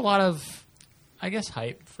 There's a lot of, I guess,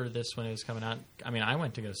 hype for this when it was coming out. I mean, I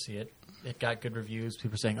went to go see it. It got good reviews.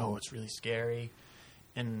 People saying, "Oh, it's really scary,"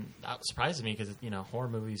 and that surprised me because horror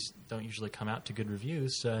movies don't usually come out to good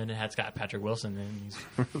reviews. And it had Scott Patrick Wilson, and he's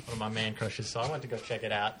one of my man crushes. So I went to go check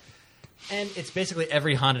it out. And it's basically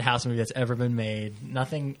every haunted house movie that's ever been made.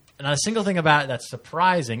 Not a single thing about it that's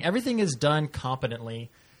surprising. Everything is done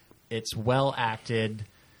competently. It's well acted.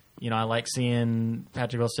 I like seeing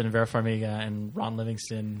Patrick Wilson and Vera Farmiga and Ron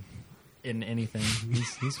Livingston in anything.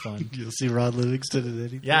 He's fun. You'll see Rod Livingston in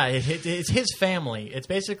anything. Yeah, it's his family. It's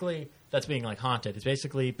basically that's being like haunted. It's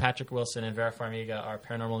basically Patrick Wilson and Vera Farmiga are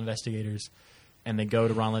paranormal investigators, and they go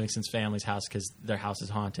to Ron Livingston's family's house because their house is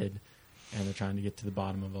haunted, and they're trying to get to the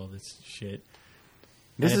bottom of all this shit.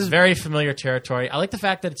 This It's is very familiar territory. I like the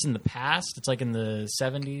fact that it's in the past. It's like in the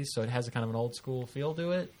 70s, so it has a kind of an old school feel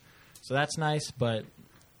to it. So that's nice, but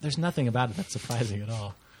there's nothing about it that's surprising at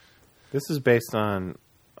all. This is based on,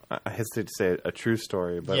 I hesitate to say it, a true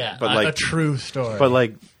story, but a true story. But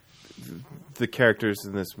like the characters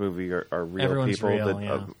in this movie are real Everyone's people real, that,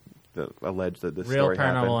 yeah. that allege that this real story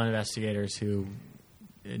paranormal happened. investigators who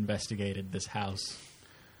investigated this house.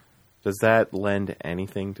 Does that lend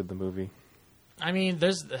anything to the movie? I mean,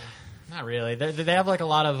 there's not really. They have like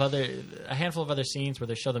a handful of other scenes where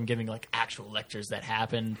they show them giving like actual lectures that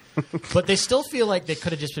happened, but they still feel like they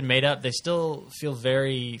could have just been made up. They still feel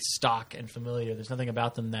very stock and familiar. There's nothing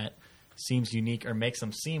about them that seems unique or makes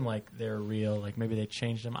them seem like they're real. Like maybe they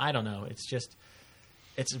changed them. I don't know.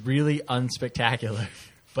 It's really unspectacular,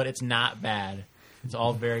 but it's not bad. It's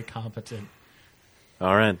all very competent.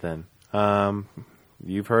 All right, then.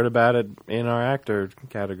 You've heard about it in our actor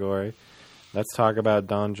category. Let's talk about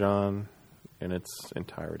Don John in its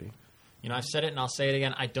entirety. I've said it and I'll say it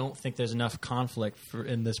again. I don't think there's enough conflict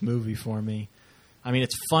in this movie for me. I mean,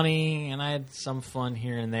 it's funny, and I had some fun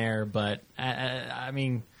here and there, but I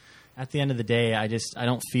mean, at the end of the day, I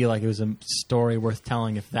don't feel like it was a story worth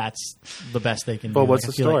telling if that's the best they can do. But what's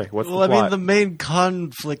Like, the I feel story? like- What's Well, the I plot? mean, the main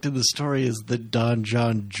conflict in the story is that Don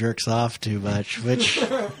John jerks off too much, which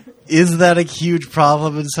is that a huge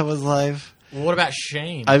problem in someone's life? Well, what about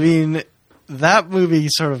Shane? I mean, that movie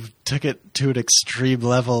sort of took it to an extreme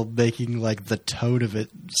level, making like the tone of it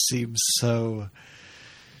seem so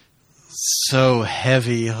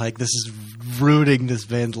heavy. Like this is ruining this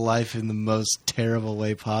man's life in the most terrible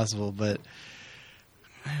way possible. But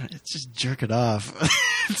man, it's just jerking off.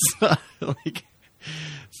 It's not like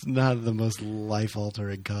it's not the most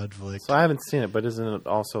life-altering conflict. So I haven't seen it, but isn't it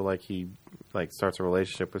also like he starts a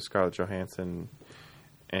relationship with Scarlett Johansson,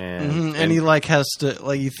 And he has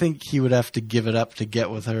to you think he would have to give it up to get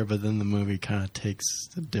with her, but then the movie kind of takes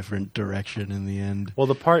a different direction in the end. Well,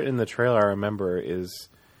 the part in the trailer I remember is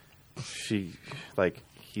he's like,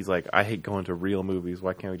 I hate going to real movies.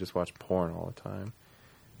 Why can't we just watch porn all the time?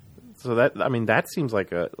 So that seems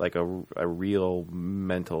like a real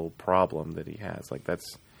mental problem that he has. Like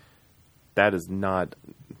that is not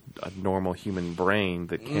a normal human brain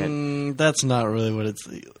that can't. That's not really what it's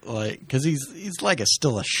like, because he's like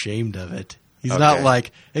still ashamed of it. He's Okay. not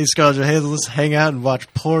like, hey, Scarlett Johansson, let's hang out and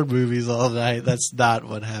watch porn movies all night. That's not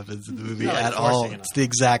what happens in the movie not like at all. forcing it It's the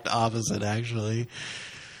exact opposite, actually.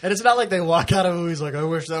 And it's not like they walk out of movies like, I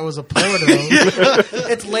wish that was a porno.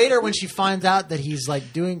 It's later when she finds out that he's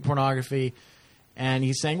like doing pornography, and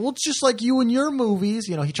he's saying, well, it's just like you and your movies.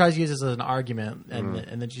 He tries to use this as an argument, and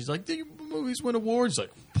then she's like, the movies win awards. Like,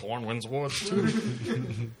 porn wins awards too.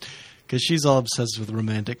 Because she's all obsessed with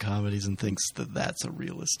romantic comedies and thinks that that's a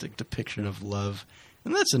realistic depiction of love.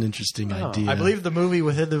 And that's an interesting idea. I believe the movie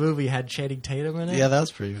within the movie had Channing Tatum in it. Yeah, that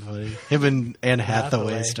was pretty funny. Him and Anne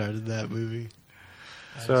Hathaway Hathaway. started that movie.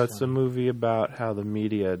 So it's a movie about how the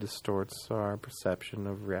media distorts our perception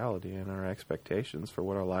of reality and our expectations for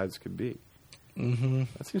what our lives could be. Mm-hmm.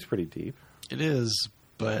 That seems pretty deep. It is,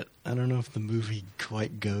 but I don't know if the movie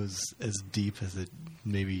quite goes as deep as it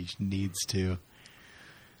maybe needs to.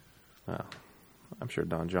 Well, I'm sure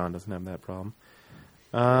Don John doesn't have that problem.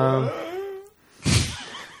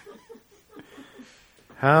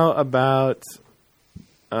 How about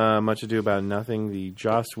Much Ado About Nothing, the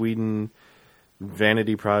Joss Whedon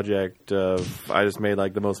vanity project of I just made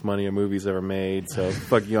like the most money a movie's ever made, so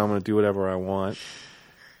fuck you, I'm gonna do whatever I want.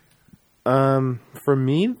 For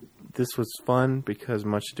me, this was fun because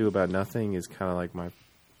Much Ado About Nothing is kind of like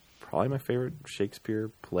probably my favorite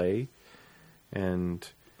Shakespeare play, and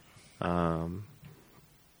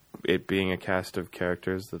it being a cast of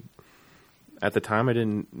characters that at the time I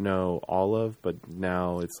didn't know all of, but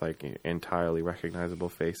now it's like entirely recognizable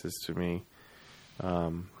faces to me.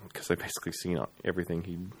 Because I've basically seen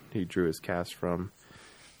everything he drew his cast from.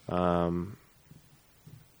 I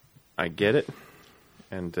get it,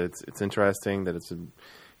 and it's interesting that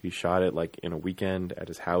he shot it like in a weekend at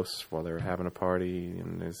his house while they were having a party,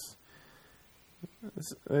 and there's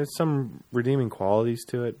some redeeming qualities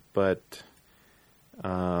to it, but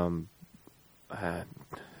I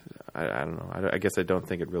don't know. I guess I don't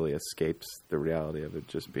think it really escapes the reality of it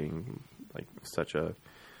just being like such a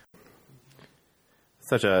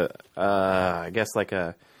I guess like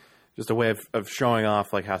just a way of showing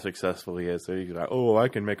off like how successful he is. So you like, I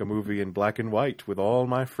can make a movie in black and white with all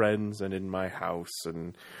my friends and in my house,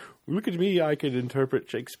 and look at me, I could interpret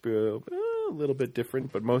Shakespeare a little bit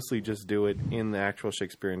different, but mostly just do it in the actual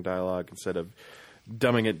Shakespearean dialogue instead of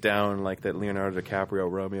dumbing it down like that Leonardo DiCaprio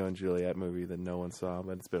Romeo and Juliet movie that no one saw,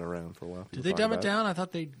 but it's been around for a while. Did they dumb it down? I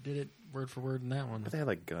thought they did it word for word in that one. But they had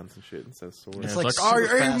like guns and shit instead of swords. It's Yeah, like, it's like,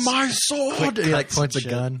 super I aim fast, my sword! quick And he, like, cuts points and a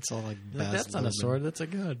shit. gun. It's all like Like, that's not a sword, that's a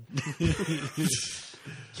gun.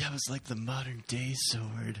 Yeah, it was like the modern day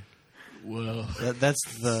sword. Whoa. That's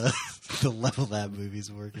the level that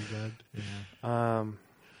movie's working on.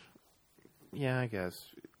 Yeah, I guess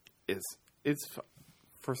it's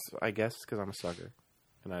first. I guess because I'm a sucker,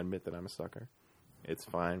 and I admit that I'm a sucker. It's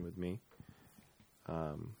fine with me.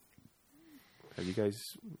 Have you guys?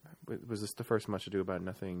 Was this the first Much Ado About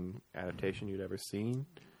Nothing adaptation you'd ever seen?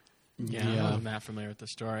 Yeah, I'm not familiar with the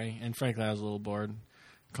story. And frankly, I was a little bored.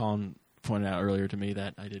 Colin pointed out earlier to me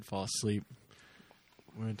that I did fall asleep.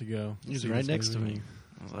 Went to go. He was see right this next to movie. me.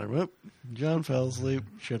 I was like, whoop, John fell asleep.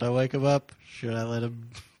 Should I wake him up? Should I let him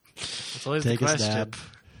That's always take the a question. nap?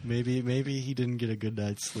 Maybe he didn't get a good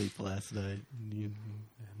night's sleep last night.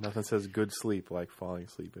 Nothing says good sleep like falling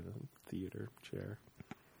asleep in a theater chair.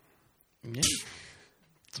 Yeah.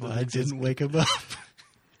 That's why I didn't wake him up.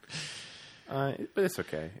 But it's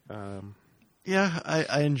okay. Yeah,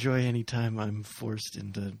 I enjoy any time I'm forced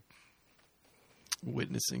into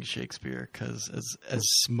witnessing Shakespeare, because as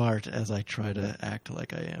smart as I try to act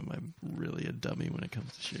like I am, I'm really a dummy when it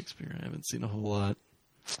comes to Shakespeare. I haven't seen a whole lot.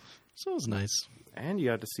 So it was nice. And you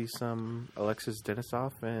got to see some Alexis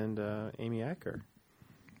Denisof and Amy Acker.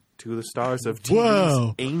 Two of the stars of TV's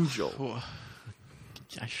Whoa. Angel.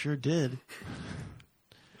 I sure did.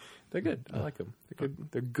 They're good. I like them. They're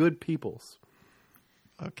good. They're good peoples.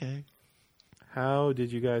 Okay. How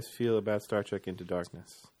did you guys feel about Star Trek Into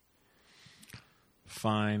Darkness?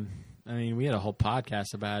 Fine. I mean, we had a whole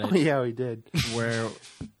podcast about it. Oh, yeah, we did. Where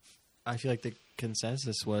I feel like the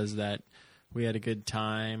consensus was that we had a good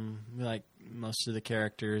time. We liked most of the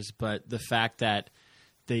characters, but the fact that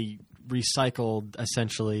they recycled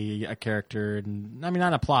essentially a character, and I mean,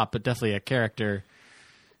 not a plot, but definitely a character.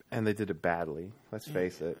 And they did it badly. Let's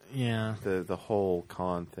face it. Yeah. The whole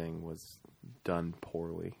Khan thing was done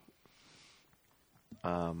poorly.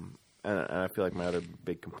 And I feel like my other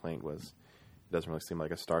big complaint was it doesn't really seem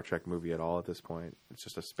like a Star Trek movie at all at this point. It's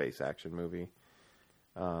just a space action movie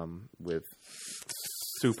with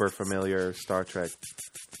super familiar Star Trek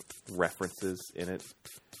references in it.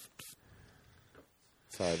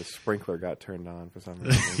 Sorry, the sprinkler got turned on for some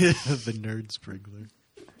reason. The nerd sprinkler.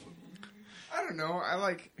 I don't know.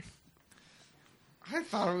 I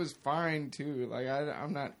thought it was fine too. Like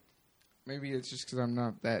I'm not. Maybe it's just because I'm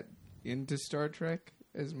not that into Star Trek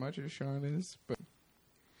as much as Sean is. But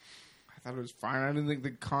I thought it was fine. I didn't think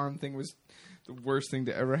the Khan thing was the worst thing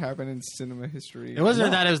to ever happen in cinema history. It wasn't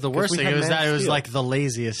No, that it was the 'cause worst we thing. had It was Man that of it was Steel. like the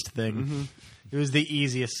laziest thing. It was the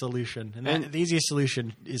easiest solution, and the easiest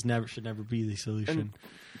solution should never be the solution.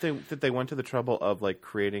 And they went to the trouble of like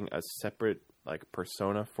creating a separate like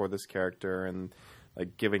persona for this character and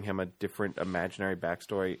like giving him a different imaginary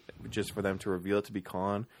backstory just for them to reveal it to be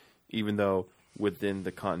Khan, even though within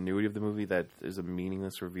the continuity of the movie that is a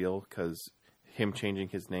meaningless reveal because him changing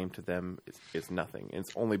his name to them is nothing. And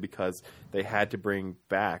it's only because they had to bring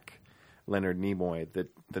back Leonard Nimoy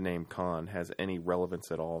that the name Khan has any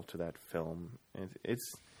relevance at all to that film. And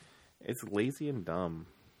it's lazy and dumb.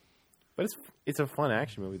 But it's a fun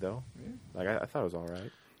action movie though. Yeah. Like I thought it was all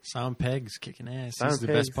right. Simon Pegg's kicking ass. Simon He's the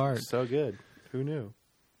Pegg's best part. So good. Who knew?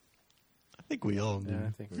 think we all do. Yeah,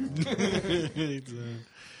 I think we all.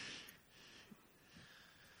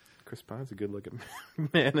 Chris Pine's a good-looking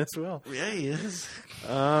man as well. Yeah, he is.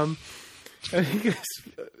 How do you guys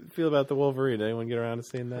feel about the Wolverine? Anyone get around to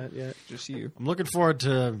seeing that yet? Just you. I'm looking forward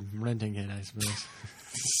to renting it, I suppose.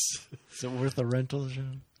 Is it worth a rental,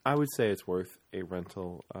 John? I would say it's worth a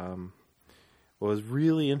rental. What was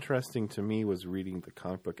really interesting to me was reading the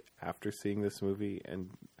comic book after seeing this movie and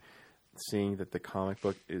seeing that the comic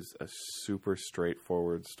book is a super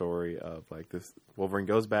straightforward story of like this Wolverine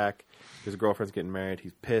goes back, his girlfriend's getting married,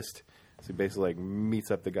 he's pissed, so he basically like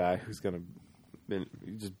meets up the guy who's gonna, then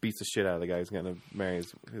he just beats the shit out of the guy who's gonna marry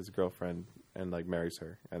his girlfriend and like marries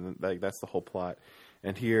her, and then, like that's the whole plot.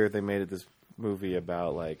 And here they made it this movie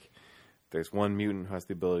about like there's one mutant who has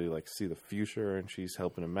the ability to like see the future, and she's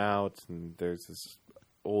helping him out. And there's this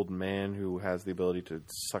old man who has the ability to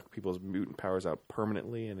suck people's mutant powers out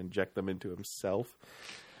permanently and inject them into himself.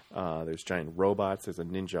 There's giant robots. There's a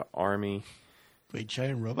ninja army. Wait,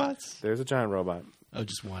 giant robots? There's a giant robot. Oh,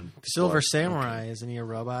 just one. Silver Samurai, isn't he a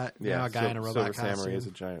robot? Yeah, a guy in a robot Silver costume. Samurai is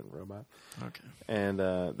a giant robot. Okay. And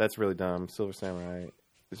that's really dumb. Silver Samurai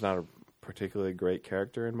is not a particularly great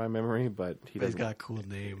character in my memory, but He's got a cool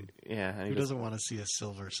name. Yeah, and Who doesn't want to see a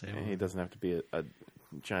silver samurai? And he doesn't have to be a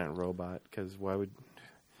giant robot, because why would...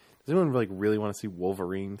 Does anyone really want to see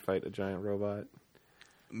Wolverine fight a giant robot?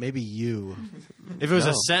 Maybe you. If it was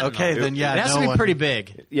No. a Sentinel. Okay, then yeah, It has no to be one- pretty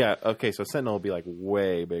big. Yeah, okay, so Sentinel will be like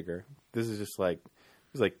way bigger. This is just like...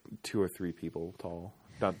 It's like 2 or 3 people tall.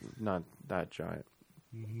 Not that giant.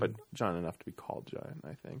 But giant enough to be called giant,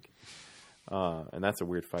 I think. And that's a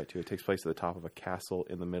weird fight too. It takes place at the top of a castle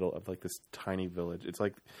in the middle of like this tiny village. It's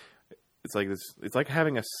like this. It's like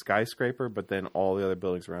having a skyscraper, but then all the other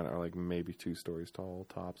buildings around it are like maybe 2 stories tall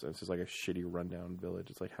tops, and it's just like a shitty rundown village.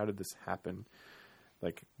 It's like, how did this happen?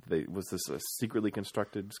 Like, was this a secretly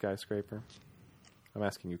constructed skyscraper? I'm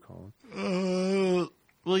asking you, Colin.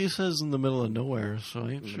 Well, you said it's in the middle of nowhere, so I'm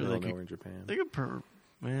In the sure middle they of could. nowhere in Japan. They could.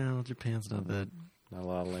 Well, Japan's not that. Not a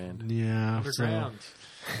lot of land. Yeah. Underground.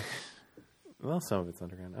 Well, some of it's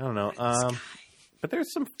underground. I don't know. But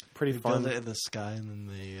there's some pretty They fun. build it in the sky and then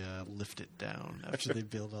they lift it down after they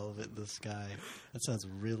build all of it in the sky. That sounds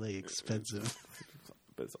really expensive.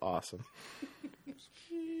 But it's awesome.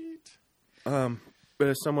 But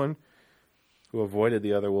as someone who avoided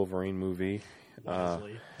the other Wolverine movie,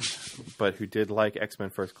 but who did like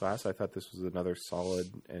X-Men First Class, I thought this was another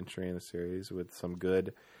solid entry in the series with some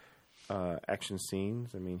good action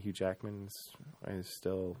scenes. I mean, Hugh Jackman is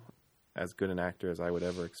still as good an actor as I would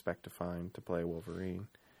ever expect to find to play Wolverine.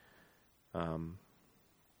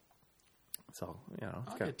 So, you know,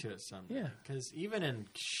 I'll get to it someday. Yeah. Because even in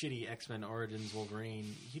shitty X-Men Origins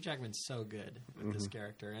Wolverine, Hugh Jackman's so good with this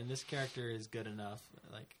character. And this character is good enough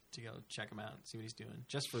like to go check him out and see what he's doing,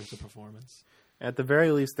 just for the performance. At the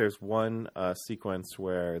very least, there's one sequence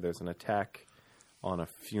where there's an attack on a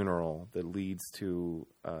funeral that leads to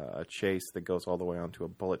a chase that goes all the way onto a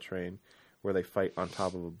bullet train, where they fight on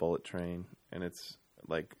top of a bullet train, and it's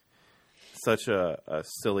like such a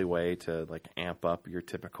silly way to like amp up your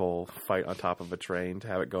typical fight on top of a train to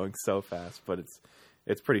have it going so fast, but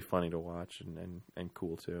it's pretty funny to watch and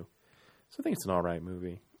cool too. So I think it's an all right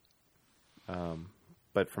movie.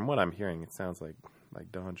 But from what I'm hearing, it sounds like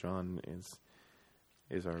Don John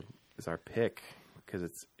is our pick, because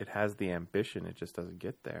it has the ambition, it just doesn't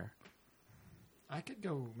get there. I could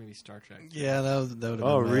go maybe Star Trek. Yeah, that would have been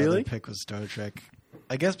Oh, my really? other pick was Star Trek.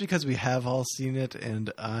 I guess because we have all seen it,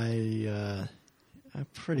 and I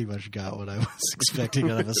pretty much got what I was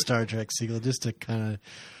expecting out of a Star Trek sequel, just a kind of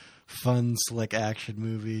fun, slick action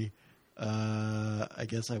movie. I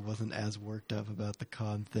guess I wasn't as worked up about the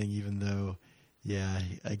Khan thing, even though, yeah,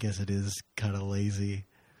 I guess it is kind of lazy.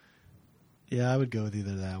 Yeah, I would go with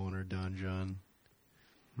either that one or Don John.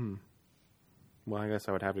 Well, I guess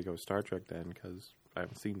I would have to go with Star Trek then, because I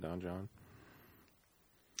haven't seen Don John.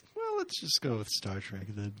 Well, let's just go with Star Trek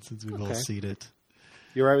then, since we've all Okay. seen it.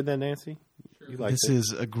 You all right with that, Nancy? You liked This it.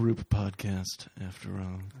 is a group podcast, after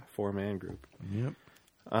all. 4-man group. Yep.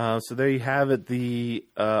 So there you have it, the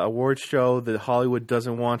award show that Hollywood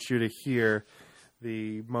doesn't want you to hear,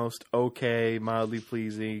 the most okay, mildly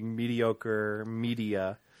pleasing, mediocre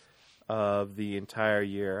media of the entire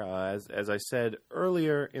year. As I said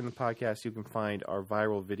earlier in the podcast, you can find our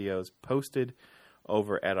viral videos posted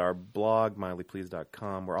over at our blog,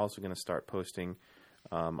 mildlypleased.com. We're also going to start posting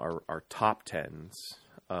our top 10s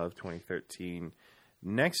of 2013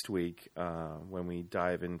 next week when we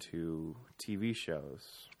dive into TV shows,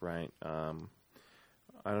 right? I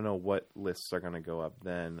don't know what lists are going to go up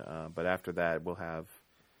then, but after that we'll have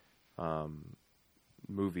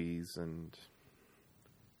movies and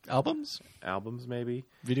Albums? albums, maybe.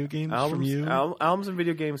 Video games from Albums, you? albums and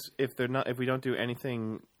video games. If we don't do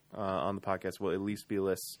anything on the podcast, will at least be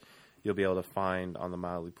lists you'll be able to find on the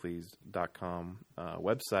mildlypleased.com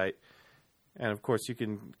website. And of course, you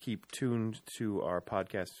can keep tuned to our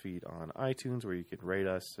podcast feed on iTunes, where you can rate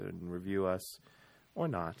us and review us, or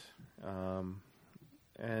not.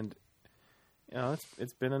 And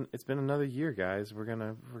it's been another year, guys. We're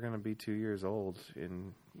gonna be 2 years old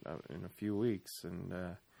in a few weeks,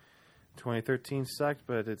 and 2013 sucked,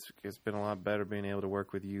 but it's been a lot better being able to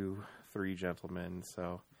work with you three gentlemen.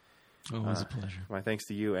 So. Always a pleasure. My thanks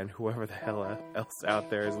to you and whoever the hell else out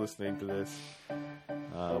there is listening to this.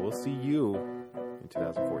 We'll see you in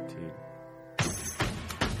 2014.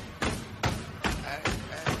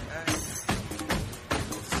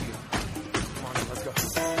 Come on, let's go.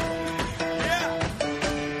 Yeah,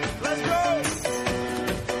 let's go.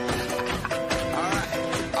 All right,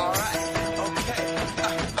 okay.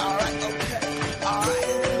 All right,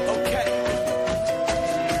 okay.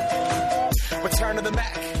 Return to the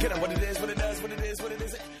Mac. Get up what it is, what it does, what it is, what it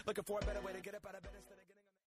isn't. Looking for a better way to get up out of bed instead of